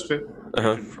of the best fit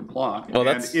for Planck. Oh,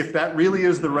 and if that really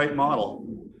is the right model,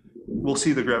 we'll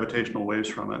see the gravitational waves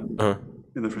from it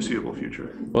in the foreseeable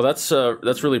future. Well, that's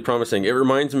really promising. It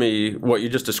reminds me, what you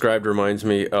just described reminds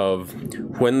me of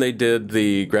when they did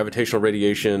the gravitational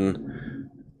radiation.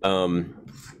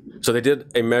 So they did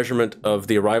a measurement of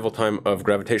the arrival time of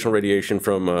gravitational radiation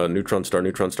from a neutron-star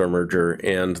merger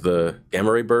and the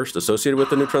gamma ray burst associated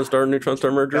with the neutron-star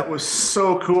merger. That was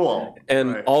so cool.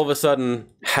 And all of a sudden,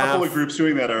 a couple of groups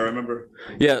doing that, I remember.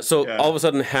 Yeah, so all of a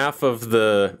sudden, half of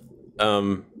the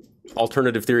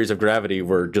alternative theories of gravity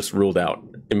were just ruled out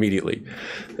immediately.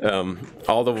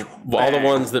 All the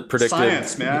ones that predicted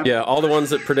science, man. Yeah, all the ones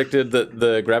that predicted that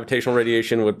the gravitational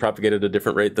radiation would propagate at a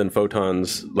different rate than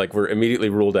photons, like, were immediately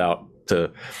ruled out.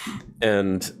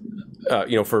 And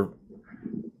you know,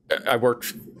 I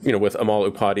worked, you know, with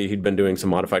Amal Upati. He'd been doing some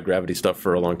modified gravity stuff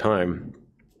for a long time,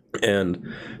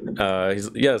 and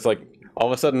it's like all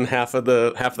of a sudden half of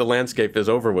the landscape is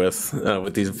over with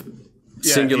these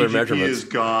singular DGP measurements is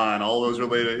gone. All those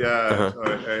related,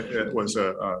 it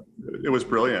was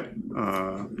brilliant.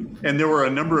 And there were a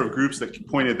number of groups that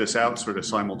pointed this out sort of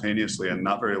simultaneously, and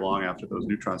not very long after those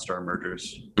neutron star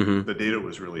mergers, the data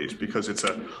was released, because it's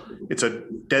a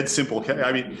dead simple.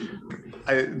 I mean,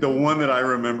 the one that I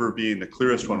remember being the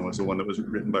clearest one was the one that was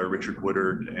written by Richard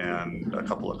Woodard and a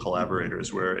couple of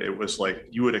collaborators, where it was like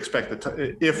you would expect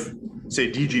if,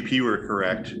 say, DGP were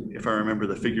correct, if I remember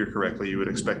the figure correctly, you would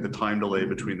expect the time delay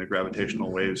between the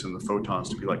gravitational waves and the photons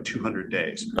to be like 200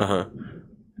 days.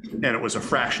 and it was a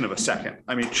fraction of a second.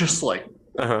 I mean, just like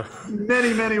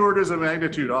many, many orders of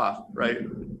magnitude off, right?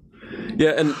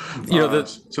 Yeah, and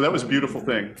so that was a beautiful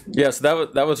thing. Yes,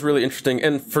 that was really interesting.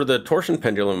 And for the torsion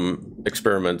pendulum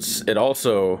experiments, it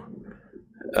also,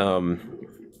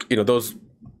 those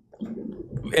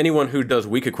anyone who does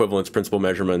weak equivalence principal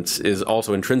measurements is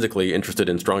also intrinsically interested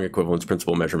in strong equivalence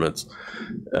principal measurements.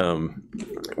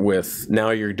 With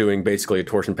now you're doing basically a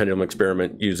torsion pendulum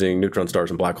experiment using neutron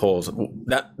stars and black holes.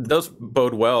 That does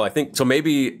bode well, I think. So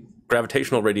maybe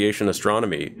gravitational radiation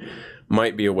astronomy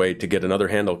might be a way to get another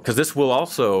handle, because this will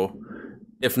also,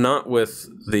 if not with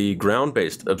the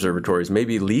ground-based observatories,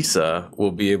 maybe LISA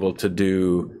will be able to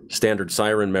do standard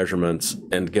siren measurements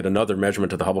and get another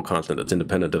measurement of the Hubble constant that's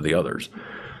independent of the others.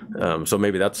 So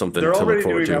maybe that's something to look forward to.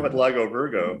 They're already doing that with LIGO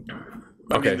Virgo.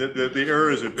 Okay. I mean, the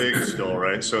errors are big still,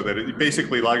 right? So that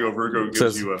basically LIGO Virgo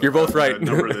gives you you're both right. a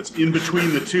number that's in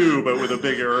between the two, but with a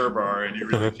big error bar, and you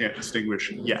really can't distinguish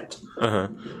yet.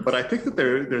 But I think that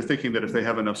they're thinking that if they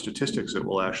have enough statistics, it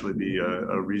will actually be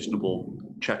a reasonable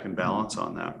check and balance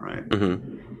on that, right?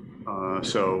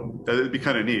 So that'd be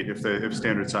kind of neat if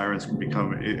standard sirens can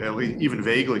become at least even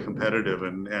vaguely competitive,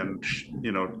 and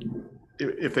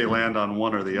if they land on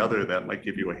one or the other, that might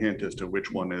give you a hint as to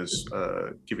which one is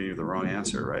giving you the wrong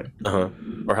answer, right?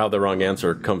 Or how the wrong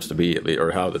answer comes to be, or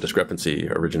how the discrepancy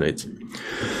originates.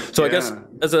 So I guess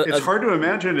it's hard to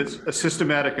imagine it's a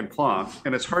systematic in Planck,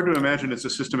 and it's hard to imagine it's a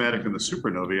systematic in the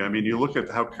supernovae. I mean, you look at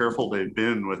how careful they've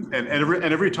been with, and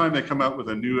every time they come out with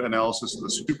a new analysis of the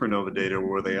supernova data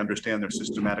where they understand their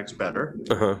systematics better,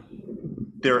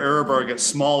 their error bar gets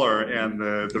smaller, and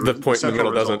the point in the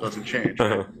middle doesn't change.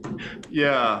 Right?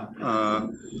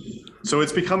 So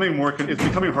it's becoming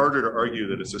harder to argue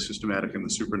that it's a systematic in the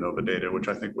supernova data, which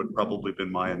I think would probably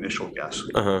been my initial guess.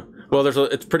 Well,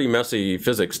 it's pretty messy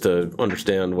physics to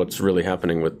understand what's really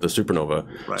happening with the supernova.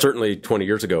 Right. Certainly 20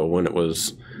 years ago when it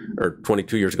was, or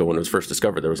 22 years ago when it was first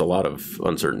discovered, there was a lot of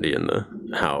uncertainty in the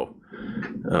how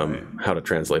to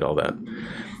translate all that.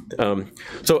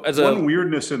 So as one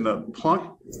weirdness in the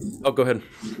Planck. Oh, go ahead.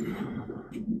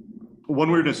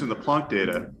 One weirdness in the Planck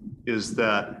data is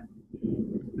that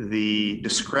the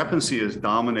discrepancy is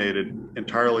dominated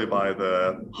entirely by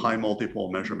the high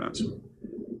multipole measurements,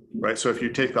 right? So if you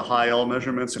take the high L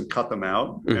measurements and cut them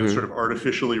out and sort of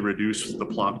artificially reduce the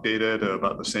Planck data to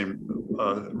about the same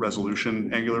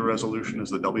resolution, angular resolution as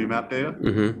the WMAP data,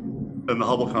 then the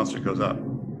Hubble constant goes up.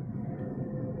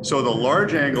 So the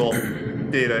large angle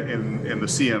data in the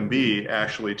CMB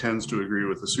actually tends to agree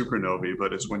with the supernovae,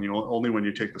 but it's only when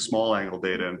you take the small angle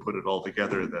data and put it all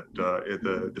together that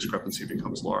the discrepancy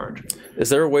becomes large. Is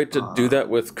there a way to do that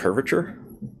with curvature?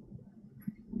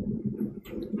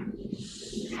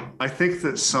 I think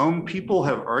that some people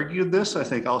have argued this. I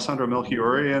think Alessandro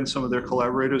Melchiorri and some of their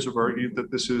collaborators have argued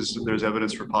that there's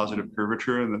evidence for positive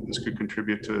curvature and that this could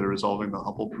contribute to resolving the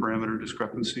Hubble parameter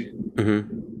discrepancy.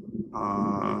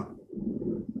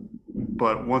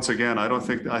 But once again, I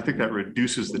think that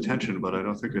reduces the tension, but I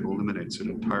don't think it eliminates it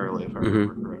entirely, if I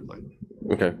remember correctly.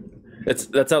 Okay,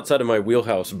 that's outside of my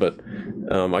wheelhouse, but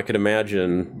I could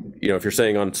imagine, if you're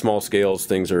saying on small scales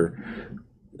things are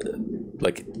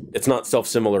like it's not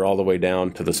self-similar all the way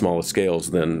down to the smallest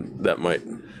scales, then that might.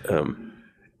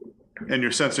 And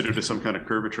you're sensitive to some kind of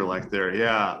curvature like there.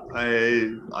 Yeah,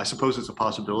 I suppose it's a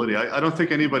possibility. I don't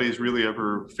think anybody's really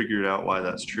ever figured out why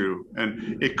that's true.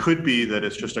 And it could be that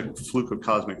it's just a fluke of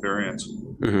cosmic variance,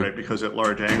 right? Because at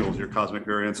large angles, your cosmic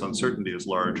variance uncertainty is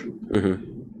large.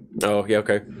 Oh, yeah,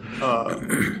 okay.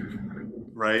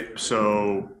 Right,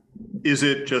 so is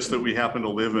it just that we happen to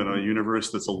live in a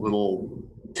universe that's a little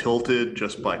tilted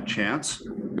just by chance,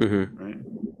 right?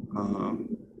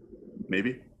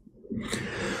 Maybe.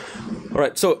 All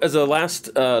right. So, as a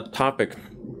last topic,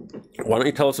 why don't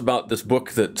you tell us about this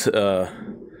book that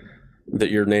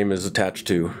your name is attached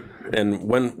to, and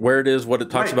where it is, what it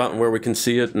talks about, and where we can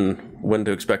see it, and when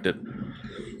to expect it?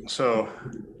 So,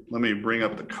 let me bring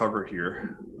up the cover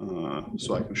here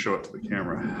so I can show it to the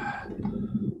camera.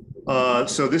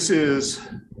 So this is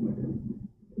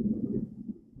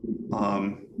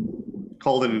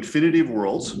called An Infinity of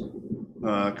Worlds,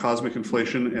 Cosmic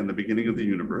Inflation and the Beginning of the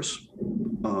Universe.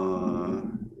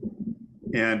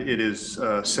 And it is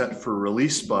set for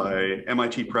release by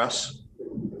MIT Press.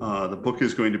 The book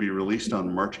is going to be released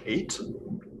on March 8th.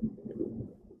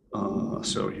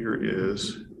 So here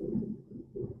is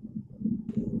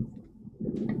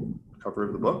the cover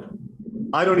of the book.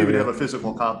 I don't even have a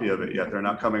physical copy of it yet. They're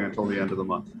not coming until the end of the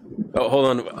month. Oh, hold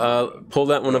on. Pull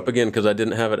that one up again because I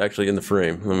didn't have it actually in the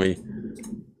frame.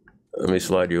 Let me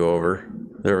slide you over.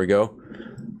 There we go.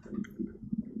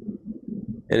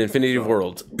 An Infinity of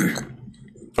Worlds.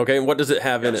 Okay, and what does it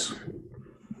have in it?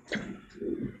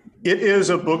 It is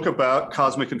a book about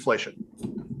cosmic inflation.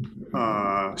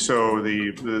 So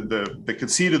the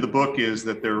conceit of the book is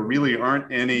that there really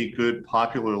aren't any good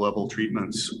popular level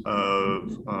treatments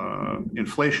of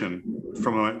inflation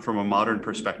from a modern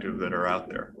perspective that are out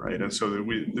there, right? And so that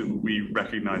we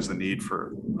recognize the need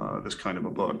for this kind of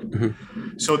a book.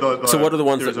 Mm-hmm. So what are the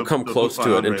ones that come close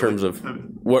to it in terms of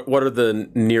what are the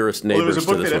nearest neighbors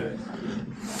to this one?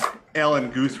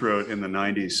 Alan Guth wrote in the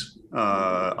 90s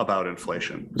about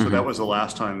inflation. So that was the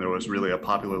last time there was really a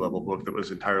popular level book that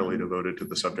was entirely devoted to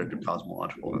the subject of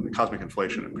cosmological and the cosmic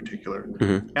inflation in particular.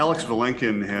 Alex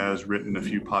Vilenkin has written a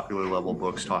few popular level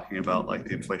books talking about like the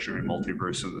inflationary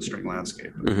multiverse and the string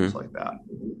landscape and things like that.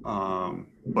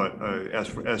 But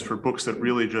as for books that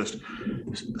really just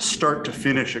start to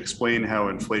finish explain how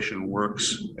inflation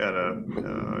works at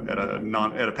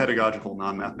a pedagogical,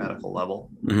 non-mathematical level,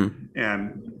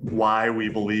 and why we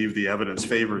believe the evidence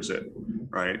favors it,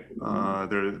 right?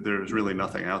 There's really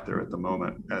nothing out there at the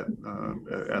moment at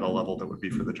a level that would be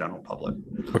for the general public.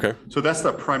 Okay. So that's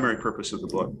the primary purpose of the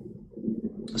book.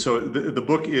 So the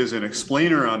book is an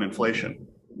explainer on inflation.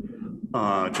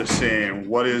 Just saying,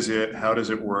 what is it? How does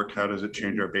it work? How does it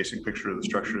change our basic picture of the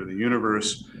structure of the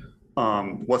universe?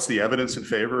 What's the evidence in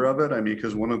favor of it? I mean,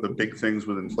 because one of the big things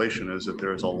with inflation is that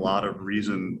there's a lot of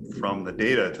reason from the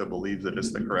data to believe that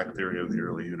it's the correct theory of the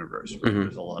early universe. Right?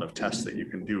 There's a lot of tests that you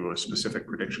can do with specific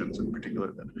predictions, in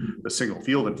particular that the single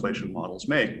field inflation models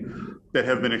make, that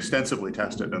have been extensively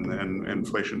tested, and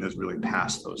inflation has really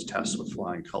passed those tests with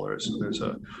flying colors.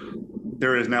 So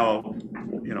there is now,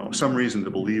 some reason to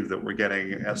believe that we're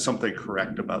getting something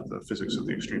correct about the physics of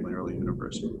the extremely early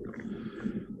universe.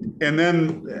 And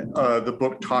then the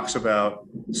book talks about,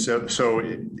 so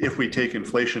if we take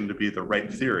inflation to be the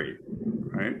right theory,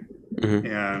 right,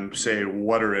 and say,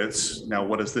 what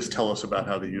does this tell us about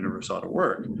how the universe ought to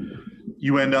work?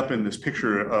 You end up in this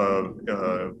picture of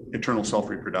eternal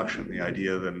self-reproduction, the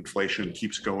idea that inflation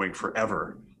keeps going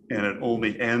forever, and it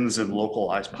only ends in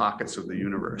localized pockets of the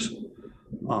universe.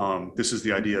 This is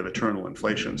the idea of eternal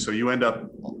inflation. So you end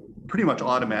up pretty much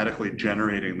automatically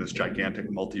generating this gigantic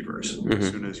multiverse. As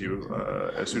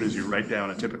soon as you write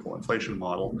down a typical inflation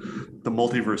model, the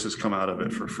multiverses come out of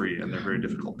it for free, and they're very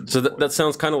difficult. So that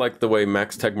sounds kind of like the way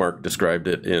Max Tegmark described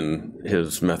it in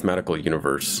his mathematical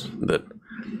universe. That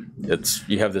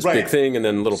you have this big thing, and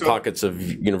then little pockets of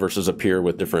universes appear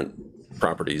with different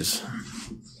properties.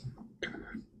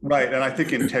 Right, and I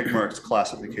think in Tegmark's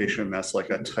classification, that's like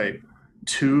a type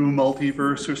 2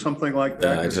 multiverse or something like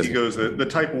that. Because he goes, the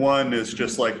type 1 is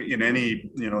just like in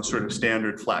any sort of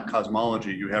standard flat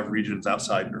cosmology, you have regions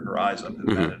outside your horizon,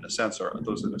 and that in a sense are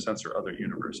other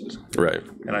universes. Right.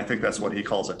 And I think that's what he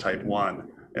calls a type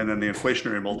 1. And then the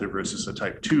inflationary multiverse is a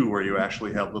type 2, where you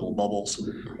actually have little bubbles,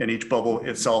 and each bubble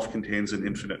itself contains an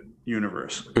infinite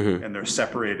universe, and they're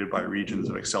separated by regions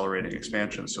of accelerating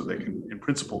expansion, so they can, in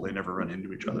principle, they never run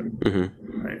into each other.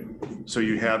 Right? So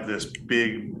you have this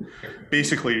big,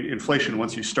 basically, inflation,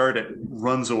 once you start it,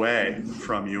 runs away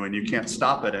from you, and you can't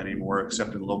stop it anymore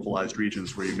except in localized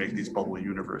regions where you make these bubble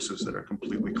universes that are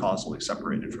completely causally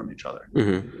separated from each other.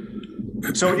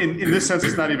 So in this sense,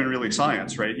 it's not even really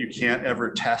science, right? You can't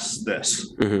ever test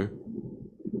this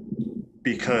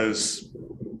because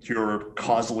you're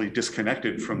causally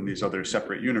disconnected from these other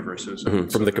separate universes.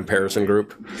 From the comparison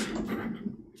group.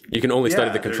 You can only study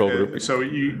the control group.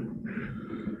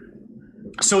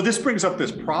 So this brings up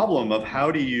this problem of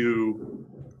how do you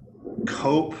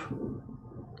cope,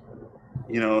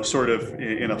 sort of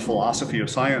in a philosophy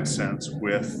of science sense,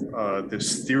 with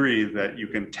this theory that you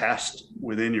can test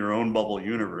within your own bubble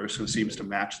universe, and seems to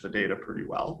match the data pretty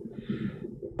well,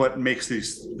 but makes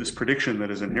this prediction that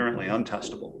is inherently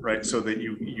untestable, right? So that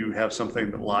you have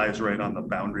something that lies right on the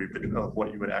boundary of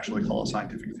what you would actually call a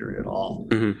scientific theory at all.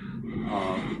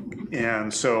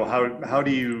 And so how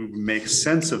do you make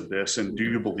sense of this, and do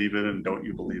you believe it, and don't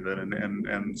you believe it?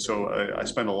 And so I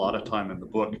spend a lot of time in the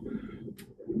book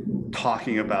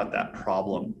talking about that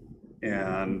problem,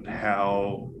 and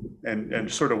how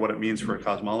and sort of what it means for a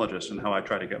cosmologist, and how I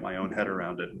try to get my own head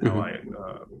around it, and how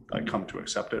I come to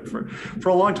accept it. For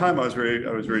a long time, I was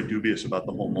very dubious about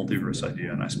the whole multiverse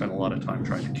idea, and I spent a lot of time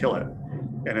trying to kill it.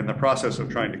 And in the process of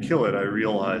trying to kill it, I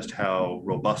realized how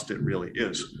robust it really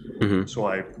is.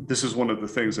 So this is one of the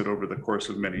things that over the course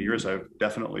of many years I've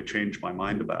definitely changed my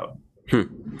mind about.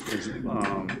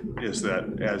 Is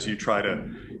that as you try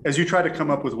to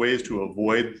come up with ways to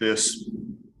avoid this,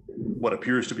 what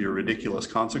appears to be a ridiculous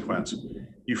consequence,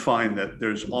 you find that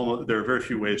there are very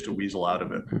few ways to weasel out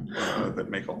of it that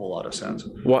make a whole lot of sense.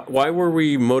 Why were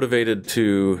we motivated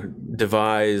to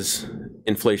devise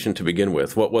inflation to begin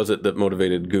with? What was it that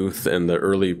motivated Guth and the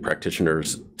early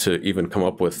practitioners to even come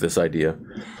up with this idea?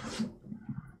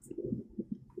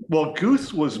 Well,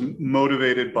 Guth was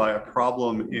motivated by a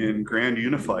problem in grand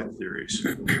unified theories.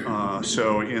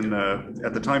 So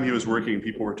at the time he was working,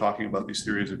 people were talking about these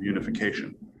theories of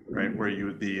unification, right? Where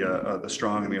the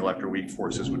strong and the electroweak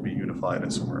forces would be unified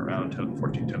at somewhere around 10 to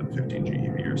 14, 10 to 15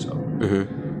 GeV or so.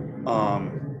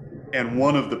 And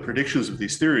one of the predictions of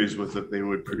these theories was that they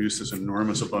would produce this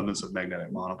enormous abundance of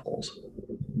magnetic monopoles,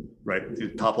 right?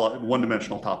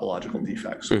 One-dimensional topological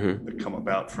defects that come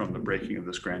about from the breaking of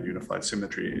this grand unified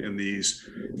symmetry in these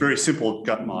very simple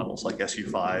gut models like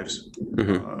SU5s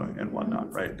and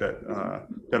whatnot, right?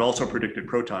 That also predicted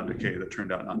proton decay that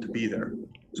turned out not to be there.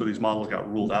 So these models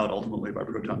got ruled out ultimately by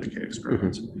proton decay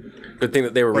experiments. Good thing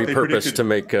that they were repurposed to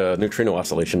make neutrino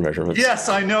oscillation measurements. Yes,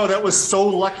 I know. That was so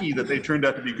lucky that they turned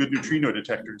out to be good neutrino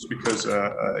detectors because, what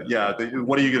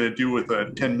are you going to do with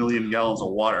 10 million gallons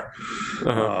of water?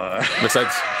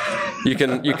 Besides, you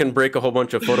can break a whole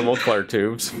bunch of photomultiplier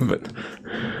tubes, but.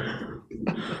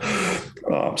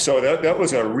 So that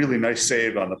was a really nice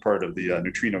save on the part of the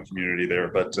neutrino community there,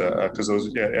 but because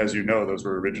those, as you know, those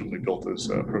were originally built as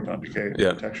proton decay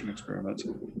detection experiments.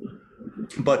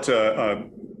 But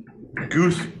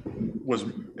Guth was,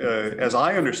 as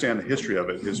I understand the history of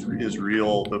it,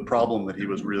 the problem that he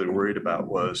was really worried about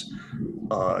was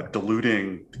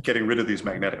getting rid of these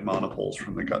magnetic monopoles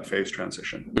from the gut phase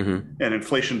transition. And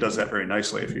inflation does that very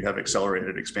nicely. If you have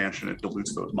accelerated expansion, it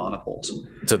dilutes those monopoles.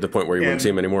 To the point where you wouldn't see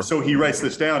them anymore. So he writes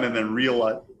this down and then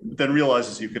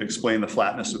realizes you could explain the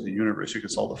flatness of the universe. You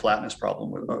could solve the flatness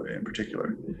problem in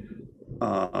particular.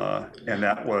 And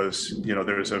that was,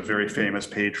 there's a very famous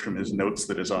page from his notes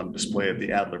that is on display at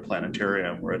the Adler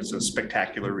Planetarium, where it's a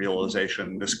spectacular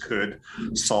realization. This could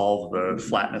solve the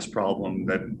flatness problem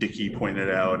that Dickey pointed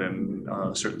out in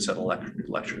a certain set of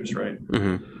lectures, right?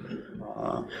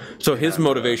 So his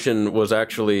motivation was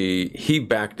actually, he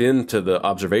backed into the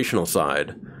observational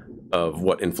side of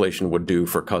what inflation would do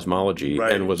for cosmology,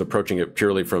 and was approaching it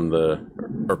purely from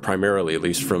or primarily at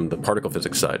least from the particle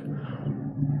physics side.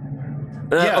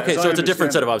 Okay, so it's a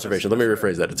different set of observations. Let me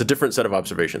rephrase that. It's a different set of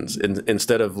observations.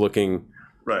 Instead of looking,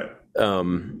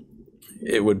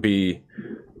 it would be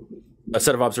a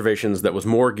set of observations that was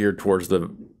more geared towards the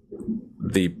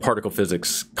particle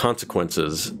physics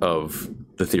consequences of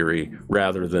the theory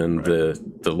rather than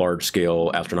the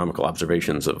large-scale astronomical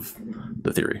observations of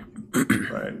the theory.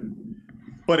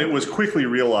 But it was quickly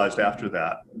realized after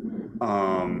that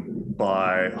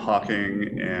by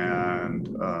Hawking and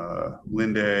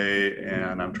Linde,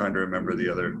 and I'm trying to remember the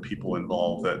other people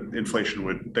involved,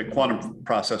 that quantum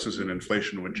processes in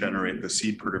inflation would generate the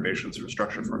seed perturbations for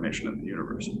structure formation in the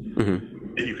universe.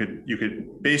 You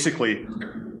could basically,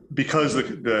 because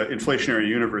the inflationary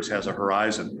universe has a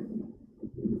horizon,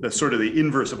 that's sort of the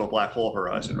inverse of a black hole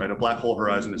horizon, right? A black hole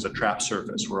horizon is a trap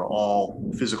surface where all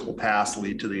physical paths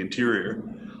lead to the interior.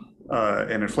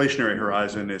 An inflationary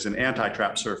horizon is an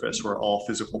anti-trap surface where all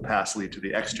physical paths lead to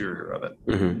the exterior of it.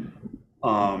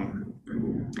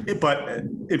 But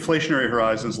inflationary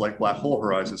horizons, like black hole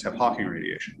horizons, have Hawking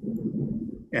radiation.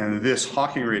 And this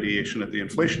Hawking radiation at the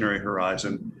inflationary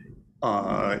horizon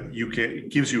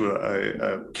gives you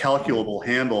a calculable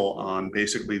handle on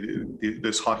basically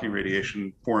this Hawking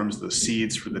radiation forms the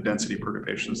seeds for the density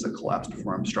perturbations that collapse to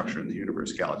form structure in the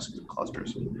universe, galaxies and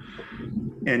clusters.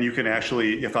 And you can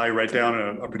actually, if I write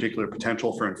down a particular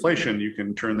potential for inflation, you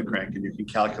can turn the crank and you can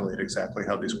calculate exactly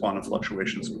how these quantum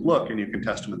fluctuations look, and you can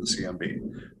test them in the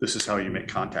CMB. This is how you make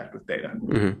contact with data.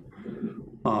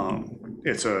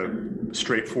 It's a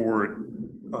straightforward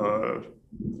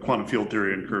quantum field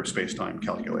theory and curved space-time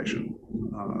calculation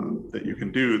that you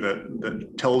can do that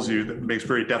makes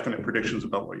very definite predictions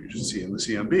about what you should see in the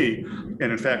CMB.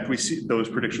 And in fact, we see those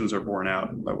predictions are borne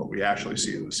out by what we actually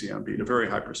see in the CMB to very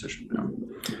high precision now.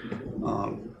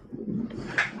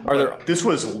 This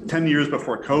was 10 years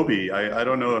before Kobe. I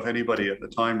don't know if anybody at the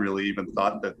time really even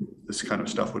thought that this kind of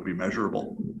stuff would be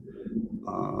measurable.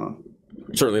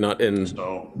 Certainly not in,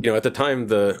 at the time,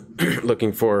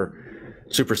 looking for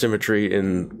supersymmetry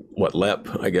in LEP,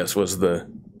 I guess, was the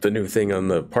new thing on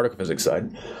the particle physics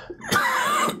side.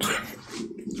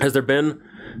 Has there been,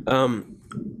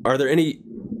 are there any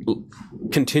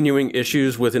continuing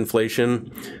issues with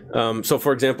inflation? So,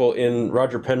 for example, in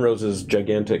Roger Penrose's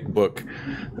gigantic book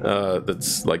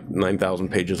that's like 9,000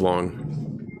 pages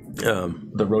long,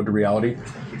 The Road to Reality,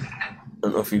 I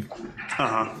don't know if you've...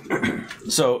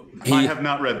 So I have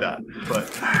not read that, but...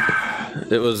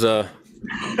 It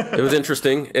was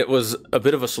interesting. It was a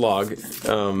bit of a slog,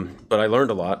 but I learned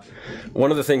a lot.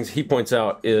 One of the things he points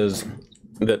out is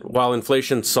that while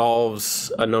inflation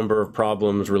solves a number of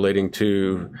problems relating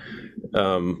to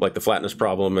like the flatness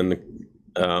problem and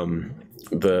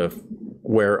the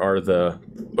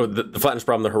flatness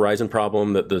problem, the horizon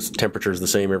problem, that the temperature is the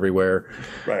same everywhere.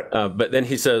 Right. But then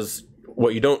he says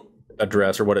what you don't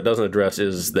address, or what it doesn't address,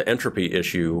 is the entropy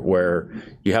issue, where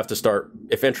you have to start,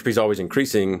 if entropy is always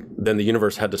increasing, then the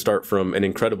universe had to start from an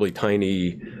incredibly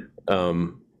tiny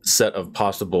set of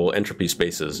possible entropy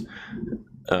spaces,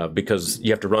 because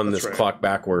you have to run this clock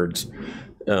backwards.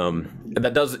 And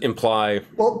that does imply...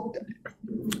 Well...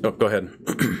 Oh, go ahead.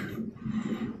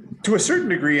 To a certain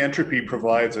degree, entropy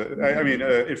provides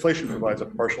inflation provides a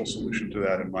partial solution to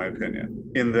that, in my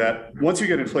opinion, in that once you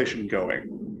get inflation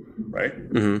going, right?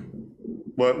 Mm-hmm.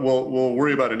 We'll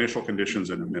worry about initial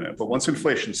conditions in a minute, but once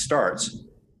inflation starts,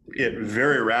 it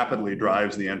very rapidly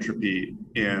drives the entropy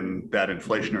in that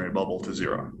inflationary bubble to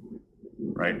zero,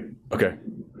 right? Okay.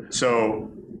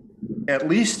 So at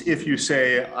least if you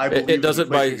say, I believe it does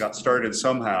inflation got started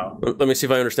somehow. Let me see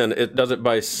if I understand. It does it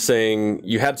by saying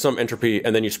you had some entropy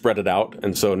and then you spread it out,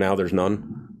 and so now there's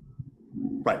none?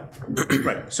 Right,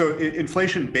 right. So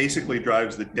inflation basically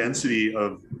drives the density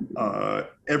of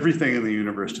everything in the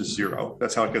universe to zero.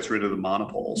 That's how it gets rid of the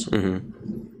monopoles. Mm-hmm.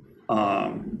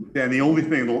 And the only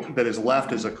thing that is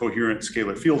left is a coherent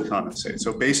scalar field condensate.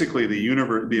 So basically the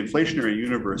inflationary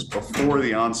universe before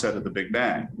the onset of the Big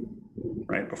Bang,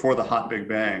 right, before the hot Big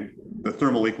Bang, the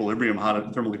thermal equilibrium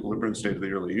state of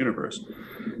the early universe,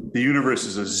 the universe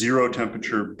is a zero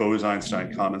temperature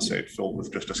Bose-Einstein condensate filled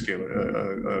with just a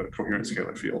coherent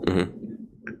scalar field, mm-hmm.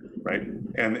 right?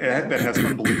 And that has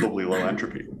unbelievably low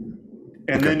entropy.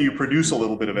 And then you produce a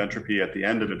little bit of entropy at the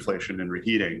end of inflation and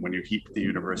reheating when you heat the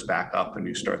universe back up and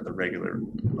you start the regular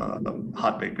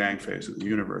hot Big Bang phase of the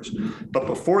universe. But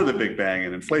before the Big Bang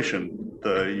and inflation,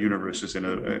 the universe is in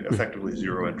an effectively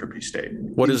zero entropy state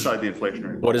inside the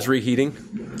inflationary bubble. What is reheating?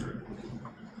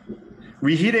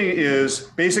 Reheating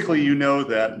is basically,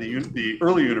 that the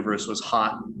early universe was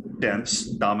hot, dense,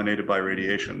 dominated by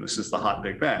radiation. This is the hot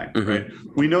Big Bang, mm-hmm. right?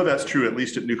 We know that's true at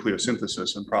least at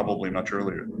nucleosynthesis and probably much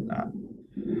earlier than that.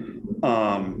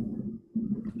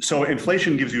 So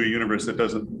inflation gives you a universe that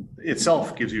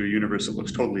gives you a universe that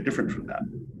looks totally different from that.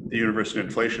 The universe in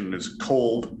inflation is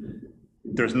cold.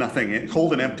 There's nothing,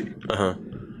 cold and empty. Uh-huh.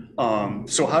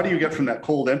 So how do you get from that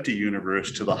cold, empty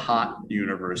universe to the hot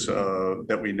universe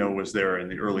that we know was there in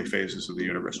the early phases of the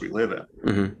universe we live in?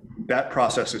 Mm-hmm. That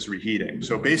process is reheating.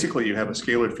 So basically you have a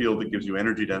scalar field that gives you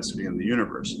energy density in the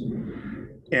universe.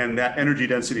 And that energy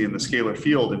density in the scalar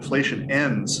field, inflation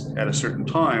ends at a certain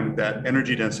time. That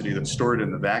energy density that's stored in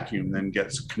the vacuum then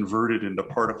gets converted into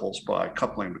particles by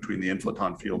coupling between the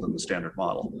inflaton field and the standard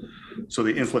model. So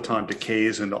the inflaton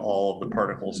decays into all of the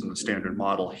particles in the standard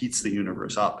model, heats the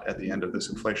universe up at the end of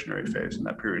this inflationary phase, and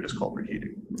that period is called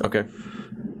reheating. Okay.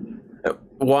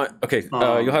 Why? Okay,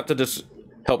 you'll have to just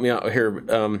help me out here.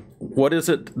 What is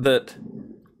it that...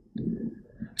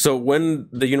 So when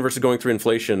the universe is going through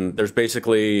inflation, there's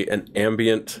basically an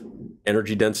ambient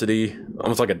energy density,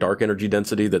 almost like a dark energy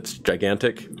density that's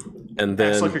gigantic, and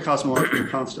then it's like a cosmological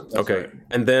constant. That's okay, right.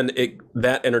 And then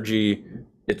that energy,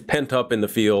 it's pent up in the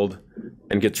field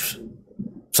and gets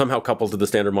somehow coupled to the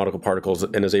standard model particles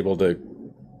and is able to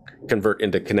convert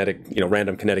into kinetic,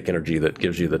 random kinetic energy that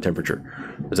gives you the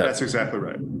temperature. That's exactly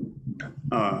right,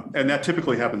 and that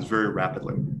typically happens very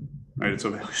rapidly. Right, it's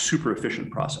a super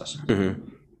efficient process. Mm-hmm.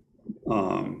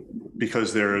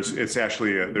 Because there's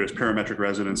parametric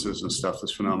resonances and stuff,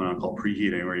 this phenomenon called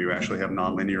preheating, where you actually have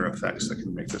nonlinear effects that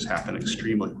can make this happen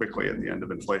extremely quickly at the end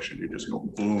of inflation. You just go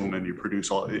boom and you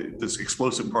produce all this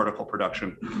explosive particle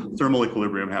production. Thermal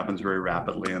equilibrium happens very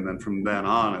rapidly, and then from then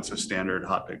on, it's a standard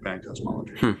hot Big Bang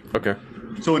cosmology. Okay.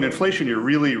 So in inflation, you're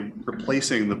really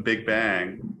replacing the Big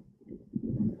Bang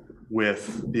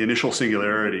with the initial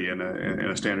singularity in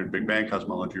a standard Big Bang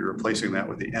cosmology. You're replacing that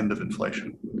with the end of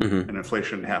inflation, mm-hmm. and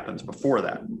inflation happens before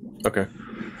that. Okay.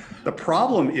 The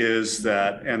problem is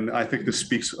that, and I think this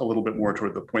speaks a little bit more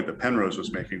toward the point that Penrose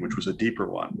was making, which was a deeper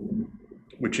one,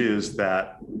 which is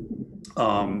that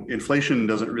inflation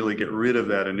doesn't really get rid of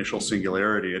that initial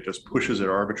singularity. It just pushes it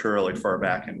arbitrarily far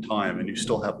back in time, and you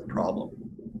still have the problem.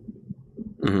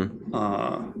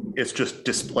 Mm-hmm. It's just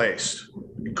displaced.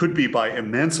 It could be by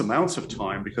immense amounts of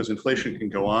time, because inflation can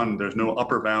go on. There's no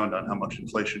upper bound on how much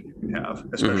inflation you can have,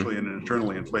 especially mm-hmm. in an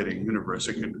eternally inflating universe.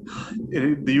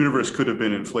 The universe could have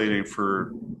been inflating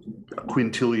for a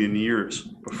quintillion years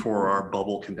before our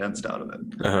bubble condensed out of it.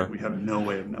 Uh-huh. We have no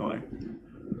way of knowing.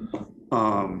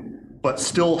 But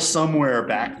still somewhere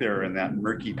back there in that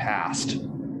murky past,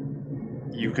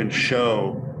 you can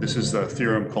show, this is the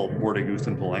theorem called Borda-Guth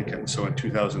and Vilenkin. So in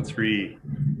 2003,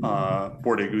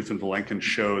 Bordet, Guth, and Vilenkin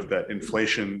showed that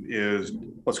inflation is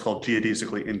what's called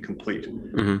geodesically incomplete.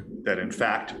 That in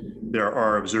fact, there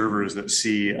are observers that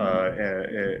see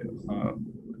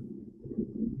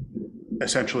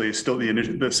essentially still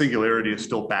the singularity is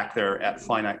still back there at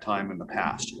finite time in the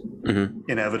past,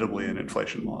 inevitably in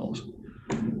inflation models.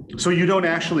 So you don't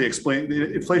actually explain,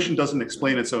 inflation doesn't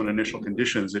explain its own initial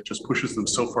conditions. It just pushes them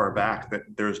so far back that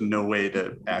there's no way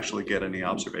to actually get any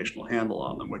observational handle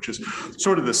on them, which is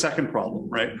sort of the second problem,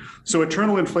 right? So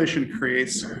eternal inflation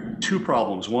creates two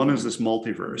problems. One is this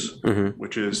multiverse,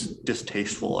 which is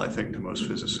distasteful, I think, to most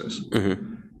physicists.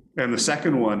 And the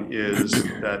second one is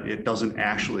that it doesn't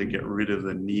actually get rid of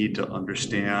the need to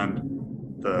understand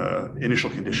the initial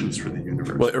conditions for the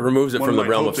universe. Well, it removes it from the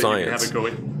realm of science.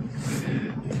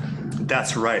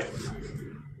 That's right.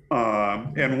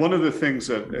 And one of the things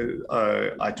that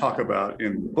I talk about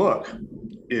in the book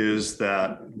is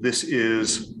that this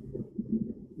is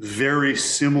very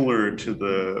similar to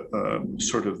the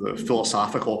sort of the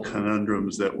philosophical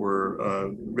conundrums that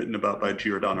were written about by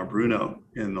Giordano Bruno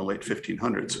in the late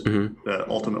 1500s that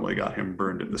ultimately got him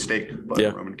burned at the stake by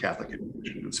the Roman Catholic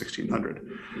Inquisition in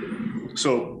 1600.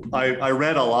 So I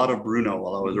read a lot of Bruno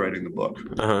while I was writing the book.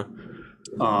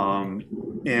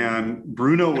 And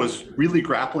Bruno was really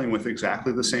grappling with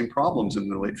exactly the same problems in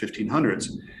the late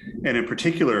 1500s. And in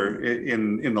particular,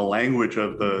 in the language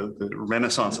of the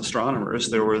Renaissance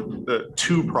astronomers, there were the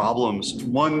two problems.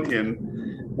 One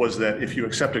was that if you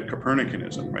accepted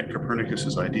Copernicanism, right,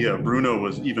 Copernicus's idea, Bruno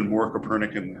was even more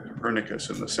Copernican than Copernicus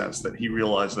in the sense that he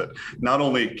realized that not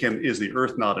only is the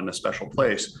Earth not in a special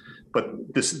place,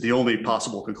 but the only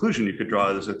possible conclusion you could draw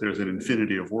is that there's an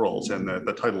infinity of worlds. And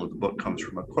the title of the book comes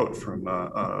from a quote from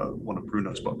one of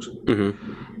Bruno's books.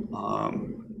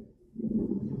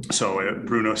 So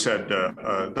Bruno said,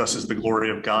 thus is the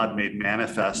glory of God made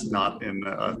manifest, not in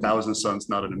 1,000 suns,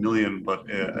 not in a million, but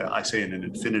I say in an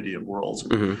infinity of worlds.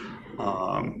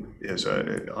 Is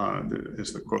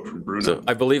the quote from Bruno. So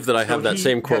I believe that I have that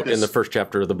same quote in the first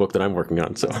chapter of the book that I'm working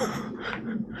on. So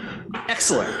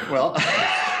excellent. Well,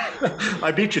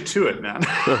 I beat you to it, man.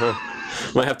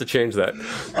 Might have to change that.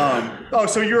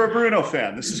 So you're a Bruno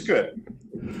fan. This is good.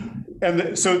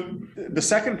 And so the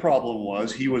second problem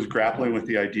was he was grappling with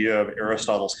the idea of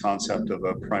Aristotle's concept of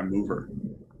a prime mover.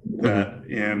 That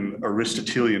in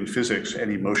Aristotelian physics,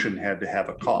 any motion had to have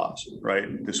a cause,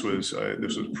 right? This was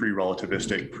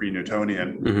pre-relativistic,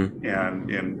 pre-Newtonian, and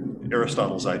in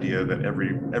Aristotle's idea that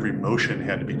every motion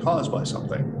had to be caused by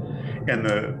something, and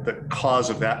the cause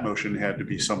of that motion had to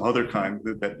be some other kind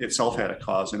that itself had a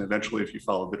cause, and eventually, if you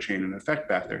followed the chain and effect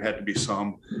back, there had to be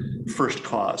some first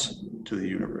cause to the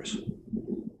universe.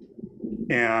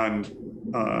 And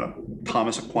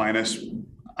Thomas Aquinas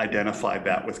identified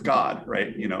that with God,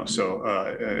 right? So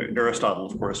Aristotle,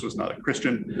 of course, was not a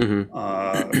Christian,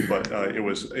 but it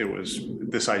was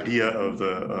this idea of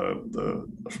the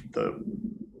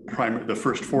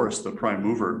first force, the prime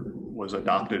mover, was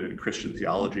adopted in Christian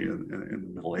theology in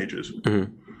the Middle Ages,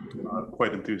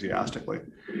 quite enthusiastically,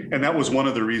 and that was one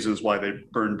of the reasons why they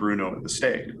burned Bruno at the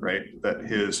stake, right? That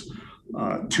his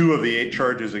 2 of the 8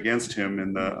 charges against him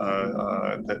in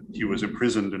that he was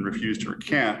imprisoned and refused to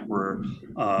recant were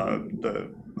the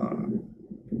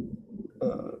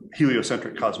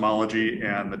heliocentric cosmology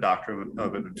and the doctrine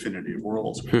of an infinity of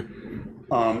worlds.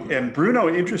 And Bruno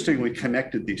interestingly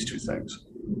connected these two things.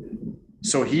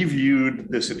 So he viewed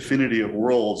this infinity of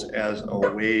worlds as a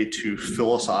way to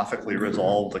philosophically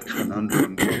resolve the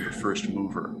conundrum of the first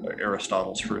mover,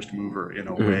 Aristotle's first mover, in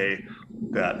a way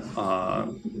that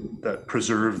that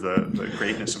preserved the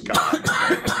greatness of God.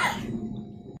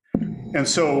 And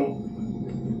so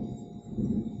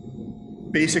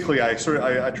basically, I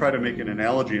try to make an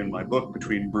analogy in my book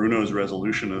between Bruno's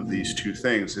resolution of these two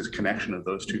things, his connection of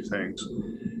those two things,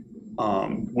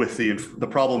 with the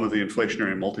problem of the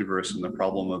inflationary multiverse and the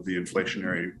problem of the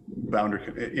inflationary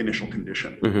boundary initial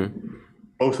condition.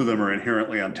 Both of them are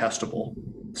inherently untestable,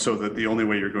 so that the only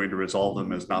way you're going to resolve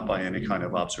them is not by any kind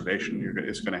of observation.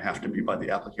 It's going to have to be by the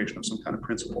application of some kind of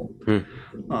principle.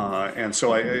 And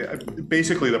so I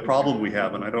basically the problem we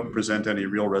have, and I don't present any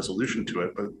real resolution to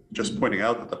it, but just pointing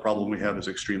out that the problem we have is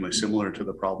extremely similar to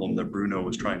the problem that Bruno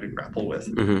was trying to grapple with,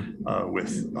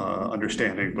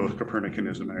 understanding both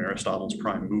Copernicanism and Aristotle's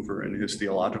prime mover in his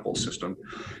theological system.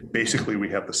 Basically, we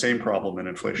have the same problem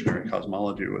in inflationary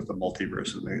cosmology with the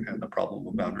multiverse and the problem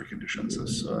of boundary conditions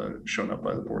as shown up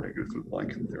by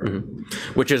Borda-Guthrie-Blanken theory.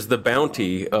 Which is the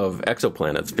bounty of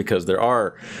exoplanets, because there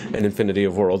are an infinity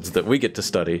of worlds that we get to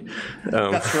study.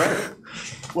 That's right.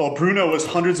 Well, Bruno was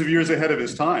hundreds of years ahead of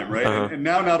his time, right? And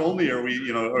now not only are we,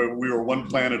 we are one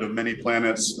planet of many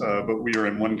planets, but we are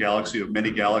in one galaxy of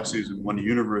many galaxies and one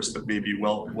universe that may be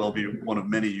well be one of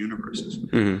many universes.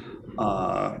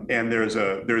 And there's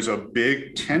a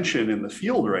big tension in the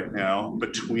field right now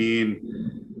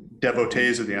between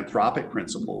devotees of the anthropic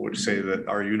principle, which say that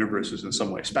our universe is in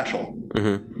some way special,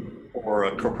 or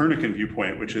a Copernican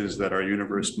viewpoint, which is that our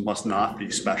universe must not be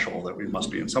special, that we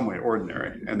must be in some way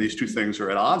ordinary. And these two things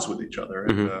are at odds with each other.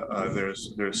 And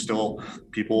there's still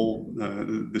people,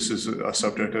 this is a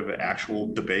subject of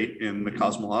actual debate in the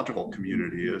cosmological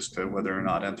community as to whether or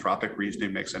not anthropic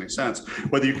reasoning makes any sense,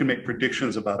 whether you can make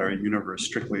predictions about our universe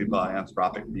strictly by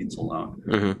anthropic means alone,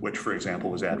 which, for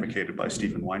example, was advocated by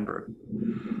Steven Weinberg.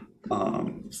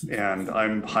 And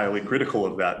I'm highly critical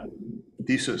of that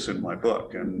thesis in my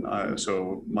book, and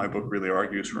so my book really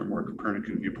argues for a more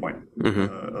Copernican viewpoint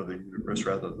of the universe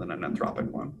rather than an anthropic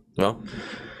one. Well,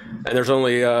 and there's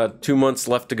only 2 months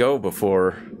left to go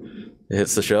before it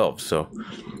hits the shelves, so.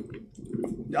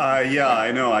 Yeah,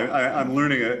 I know. I'm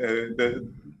learning that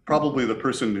probably the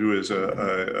person who is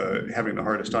having the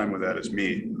hardest time with that is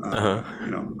me. I'm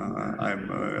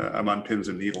on pins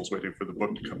and needles waiting for the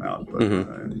book to come out,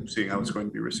 but seeing how it's going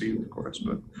to be received, of course.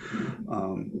 But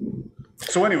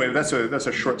so anyway, that's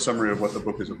a short summary of what the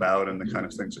book is about and the kind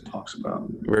of things it talks about.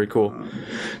 Very cool.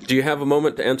 Do you have a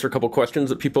moment to answer a couple questions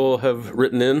that people have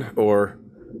written in, or?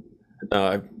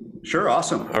 Sure.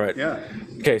 Awesome. All right. Yeah.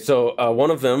 Okay. So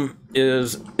one of them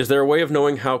is there a way of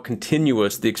knowing how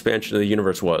continuous the expansion of the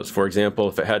universe was? For example,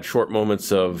 if it had short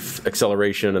moments of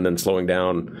acceleration and then slowing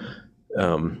down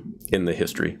in the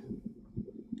history?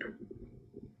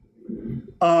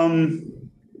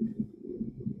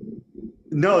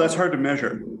 No, that's hard to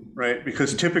measure, right?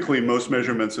 Because typically most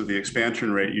measurements of the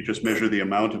expansion rate, you just measure the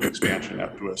amount of expansion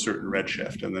up to a certain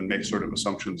redshift and then make sort of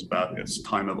assumptions about its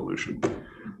time evolution.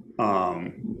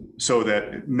 So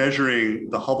that measuring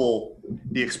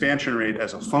the expansion rate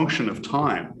as a function of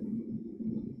time,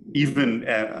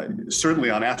 even certainly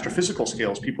on astrophysical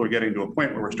scales, people are getting to a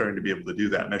point where we're starting to be able to do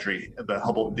that, measuring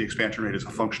the expansion rate as a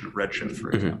function of redshift, for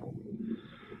example.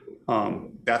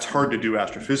 That's hard to do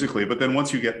astrophysically, but then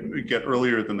once you get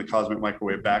earlier than the cosmic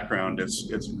microwave background,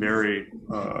 it's very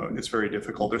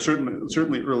difficult. There's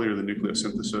certainly earlier than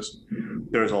nucleosynthesis.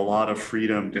 There's a lot of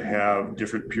freedom to have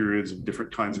different periods of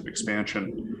different kinds of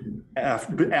expansion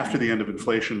after the end of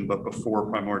inflation, but before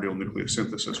primordial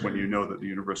nucleosynthesis, when you know that the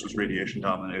universe was radiation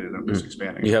dominated and was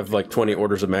expanding. You have like 20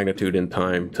 orders of magnitude in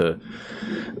time to.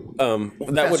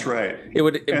 That's right. It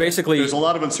would basically. There's a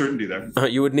lot of uncertainty there.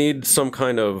 You would need some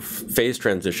kind of phase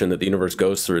transition that the universe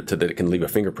goes through that it can leave a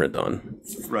fingerprint on.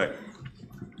 Right.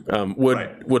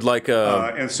 Would like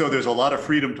and so there's a lot of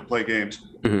freedom to play games.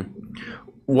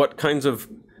 What kinds of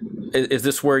is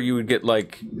this where you would get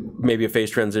like maybe a phase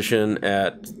transition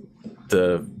at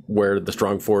where the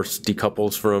strong force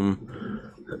decouples from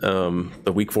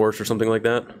the weak force or something like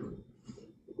that?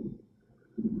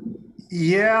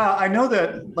 Yeah, I know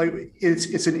that. Like,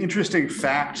 it's an interesting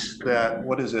fact that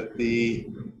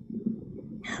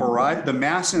the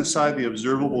mass inside the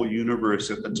observable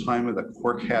universe at the time of the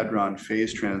quark hadron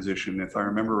phase transition, if I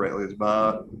remember rightly, is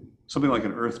about something like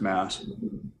an Earth mass,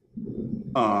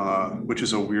 which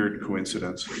is a weird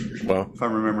coincidence. Wow. If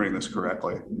I'm remembering this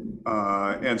correctly.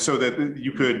 And so that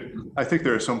you could, I think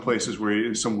there are some places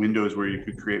some windows where you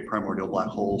could create primordial black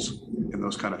holes in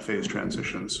those kind of phase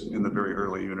transitions in the very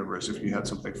early universe if you had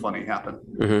something funny happen.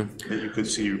 That you could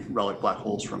see relic black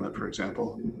holes from it, for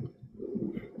example.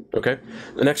 Okay.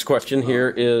 The next question here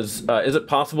is it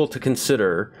possible to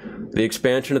consider the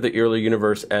expansion of the early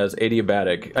universe as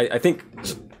adiabatic? I think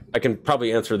I can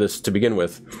probably answer this to begin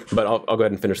with, but I'll go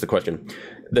ahead and finish the question.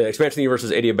 The expansion of the universe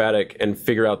is adiabatic and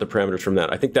figure out the parameters from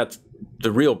that. I think that's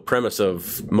the real premise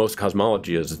of most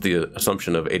cosmology, is the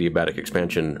assumption of adiabatic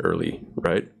expansion early,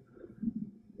 right?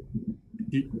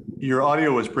 Your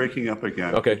audio was breaking up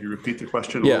again. Okay. Could you repeat the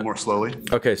question a little more slowly?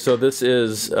 Okay, so this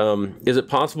is it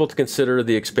possible to consider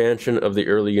the expansion of the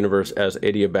early universe as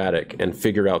adiabatic and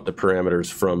figure out the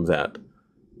parameters from that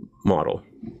model?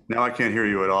 Now I can't hear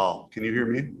you at all. Can you hear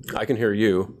me? I can hear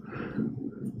you.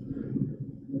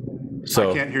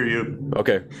 So I can't hear you.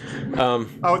 Okay. Oh,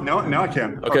 now I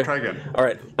can. Okay. I'll try again. All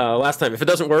right. Last time. If it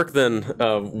doesn't work, then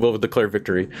we'll declare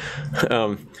victory.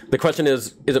 The question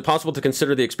is it possible to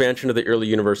consider the expansion of the early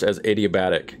universe as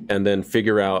adiabatic and then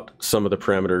figure out some of the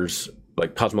parameters,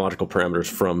 like cosmological parameters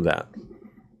from that?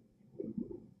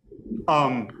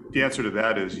 The answer to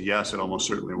that is yes, it almost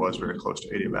certainly was very close to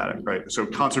adiabatic, right? So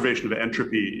conservation of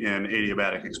entropy in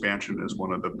adiabatic expansion is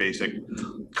one of the basic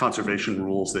conservation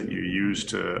rules that you use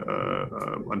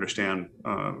to understand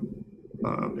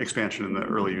expansion in the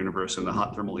early universe in the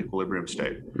hot thermal equilibrium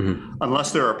state.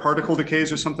 Unless there are particle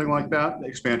decays or something like that,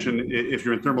 expansion, if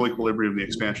you're in thermal equilibrium, the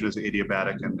expansion is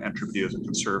adiabatic and entropy is a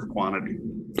conserved quantity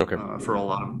for a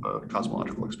lot of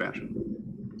cosmological expansion.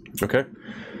 Okay.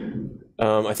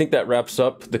 I think that wraps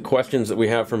up the questions that we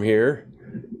have from here.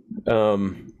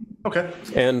 Okay.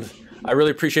 And I really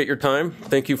appreciate your time.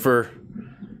 Thank you for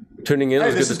tuning in. Hey,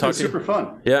 it was good to talk to you. Super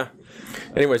fun. Yeah.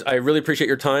 Anyways, I really appreciate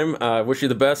your time. I wish you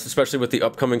the best, especially with the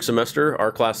upcoming semester.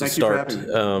 Our classes start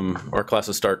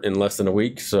in less than a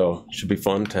week, so it should be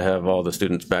fun to have all the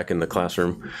students back in the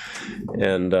classroom.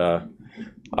 And I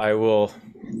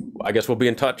guess we'll be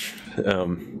in touch.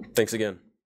 Thanks again.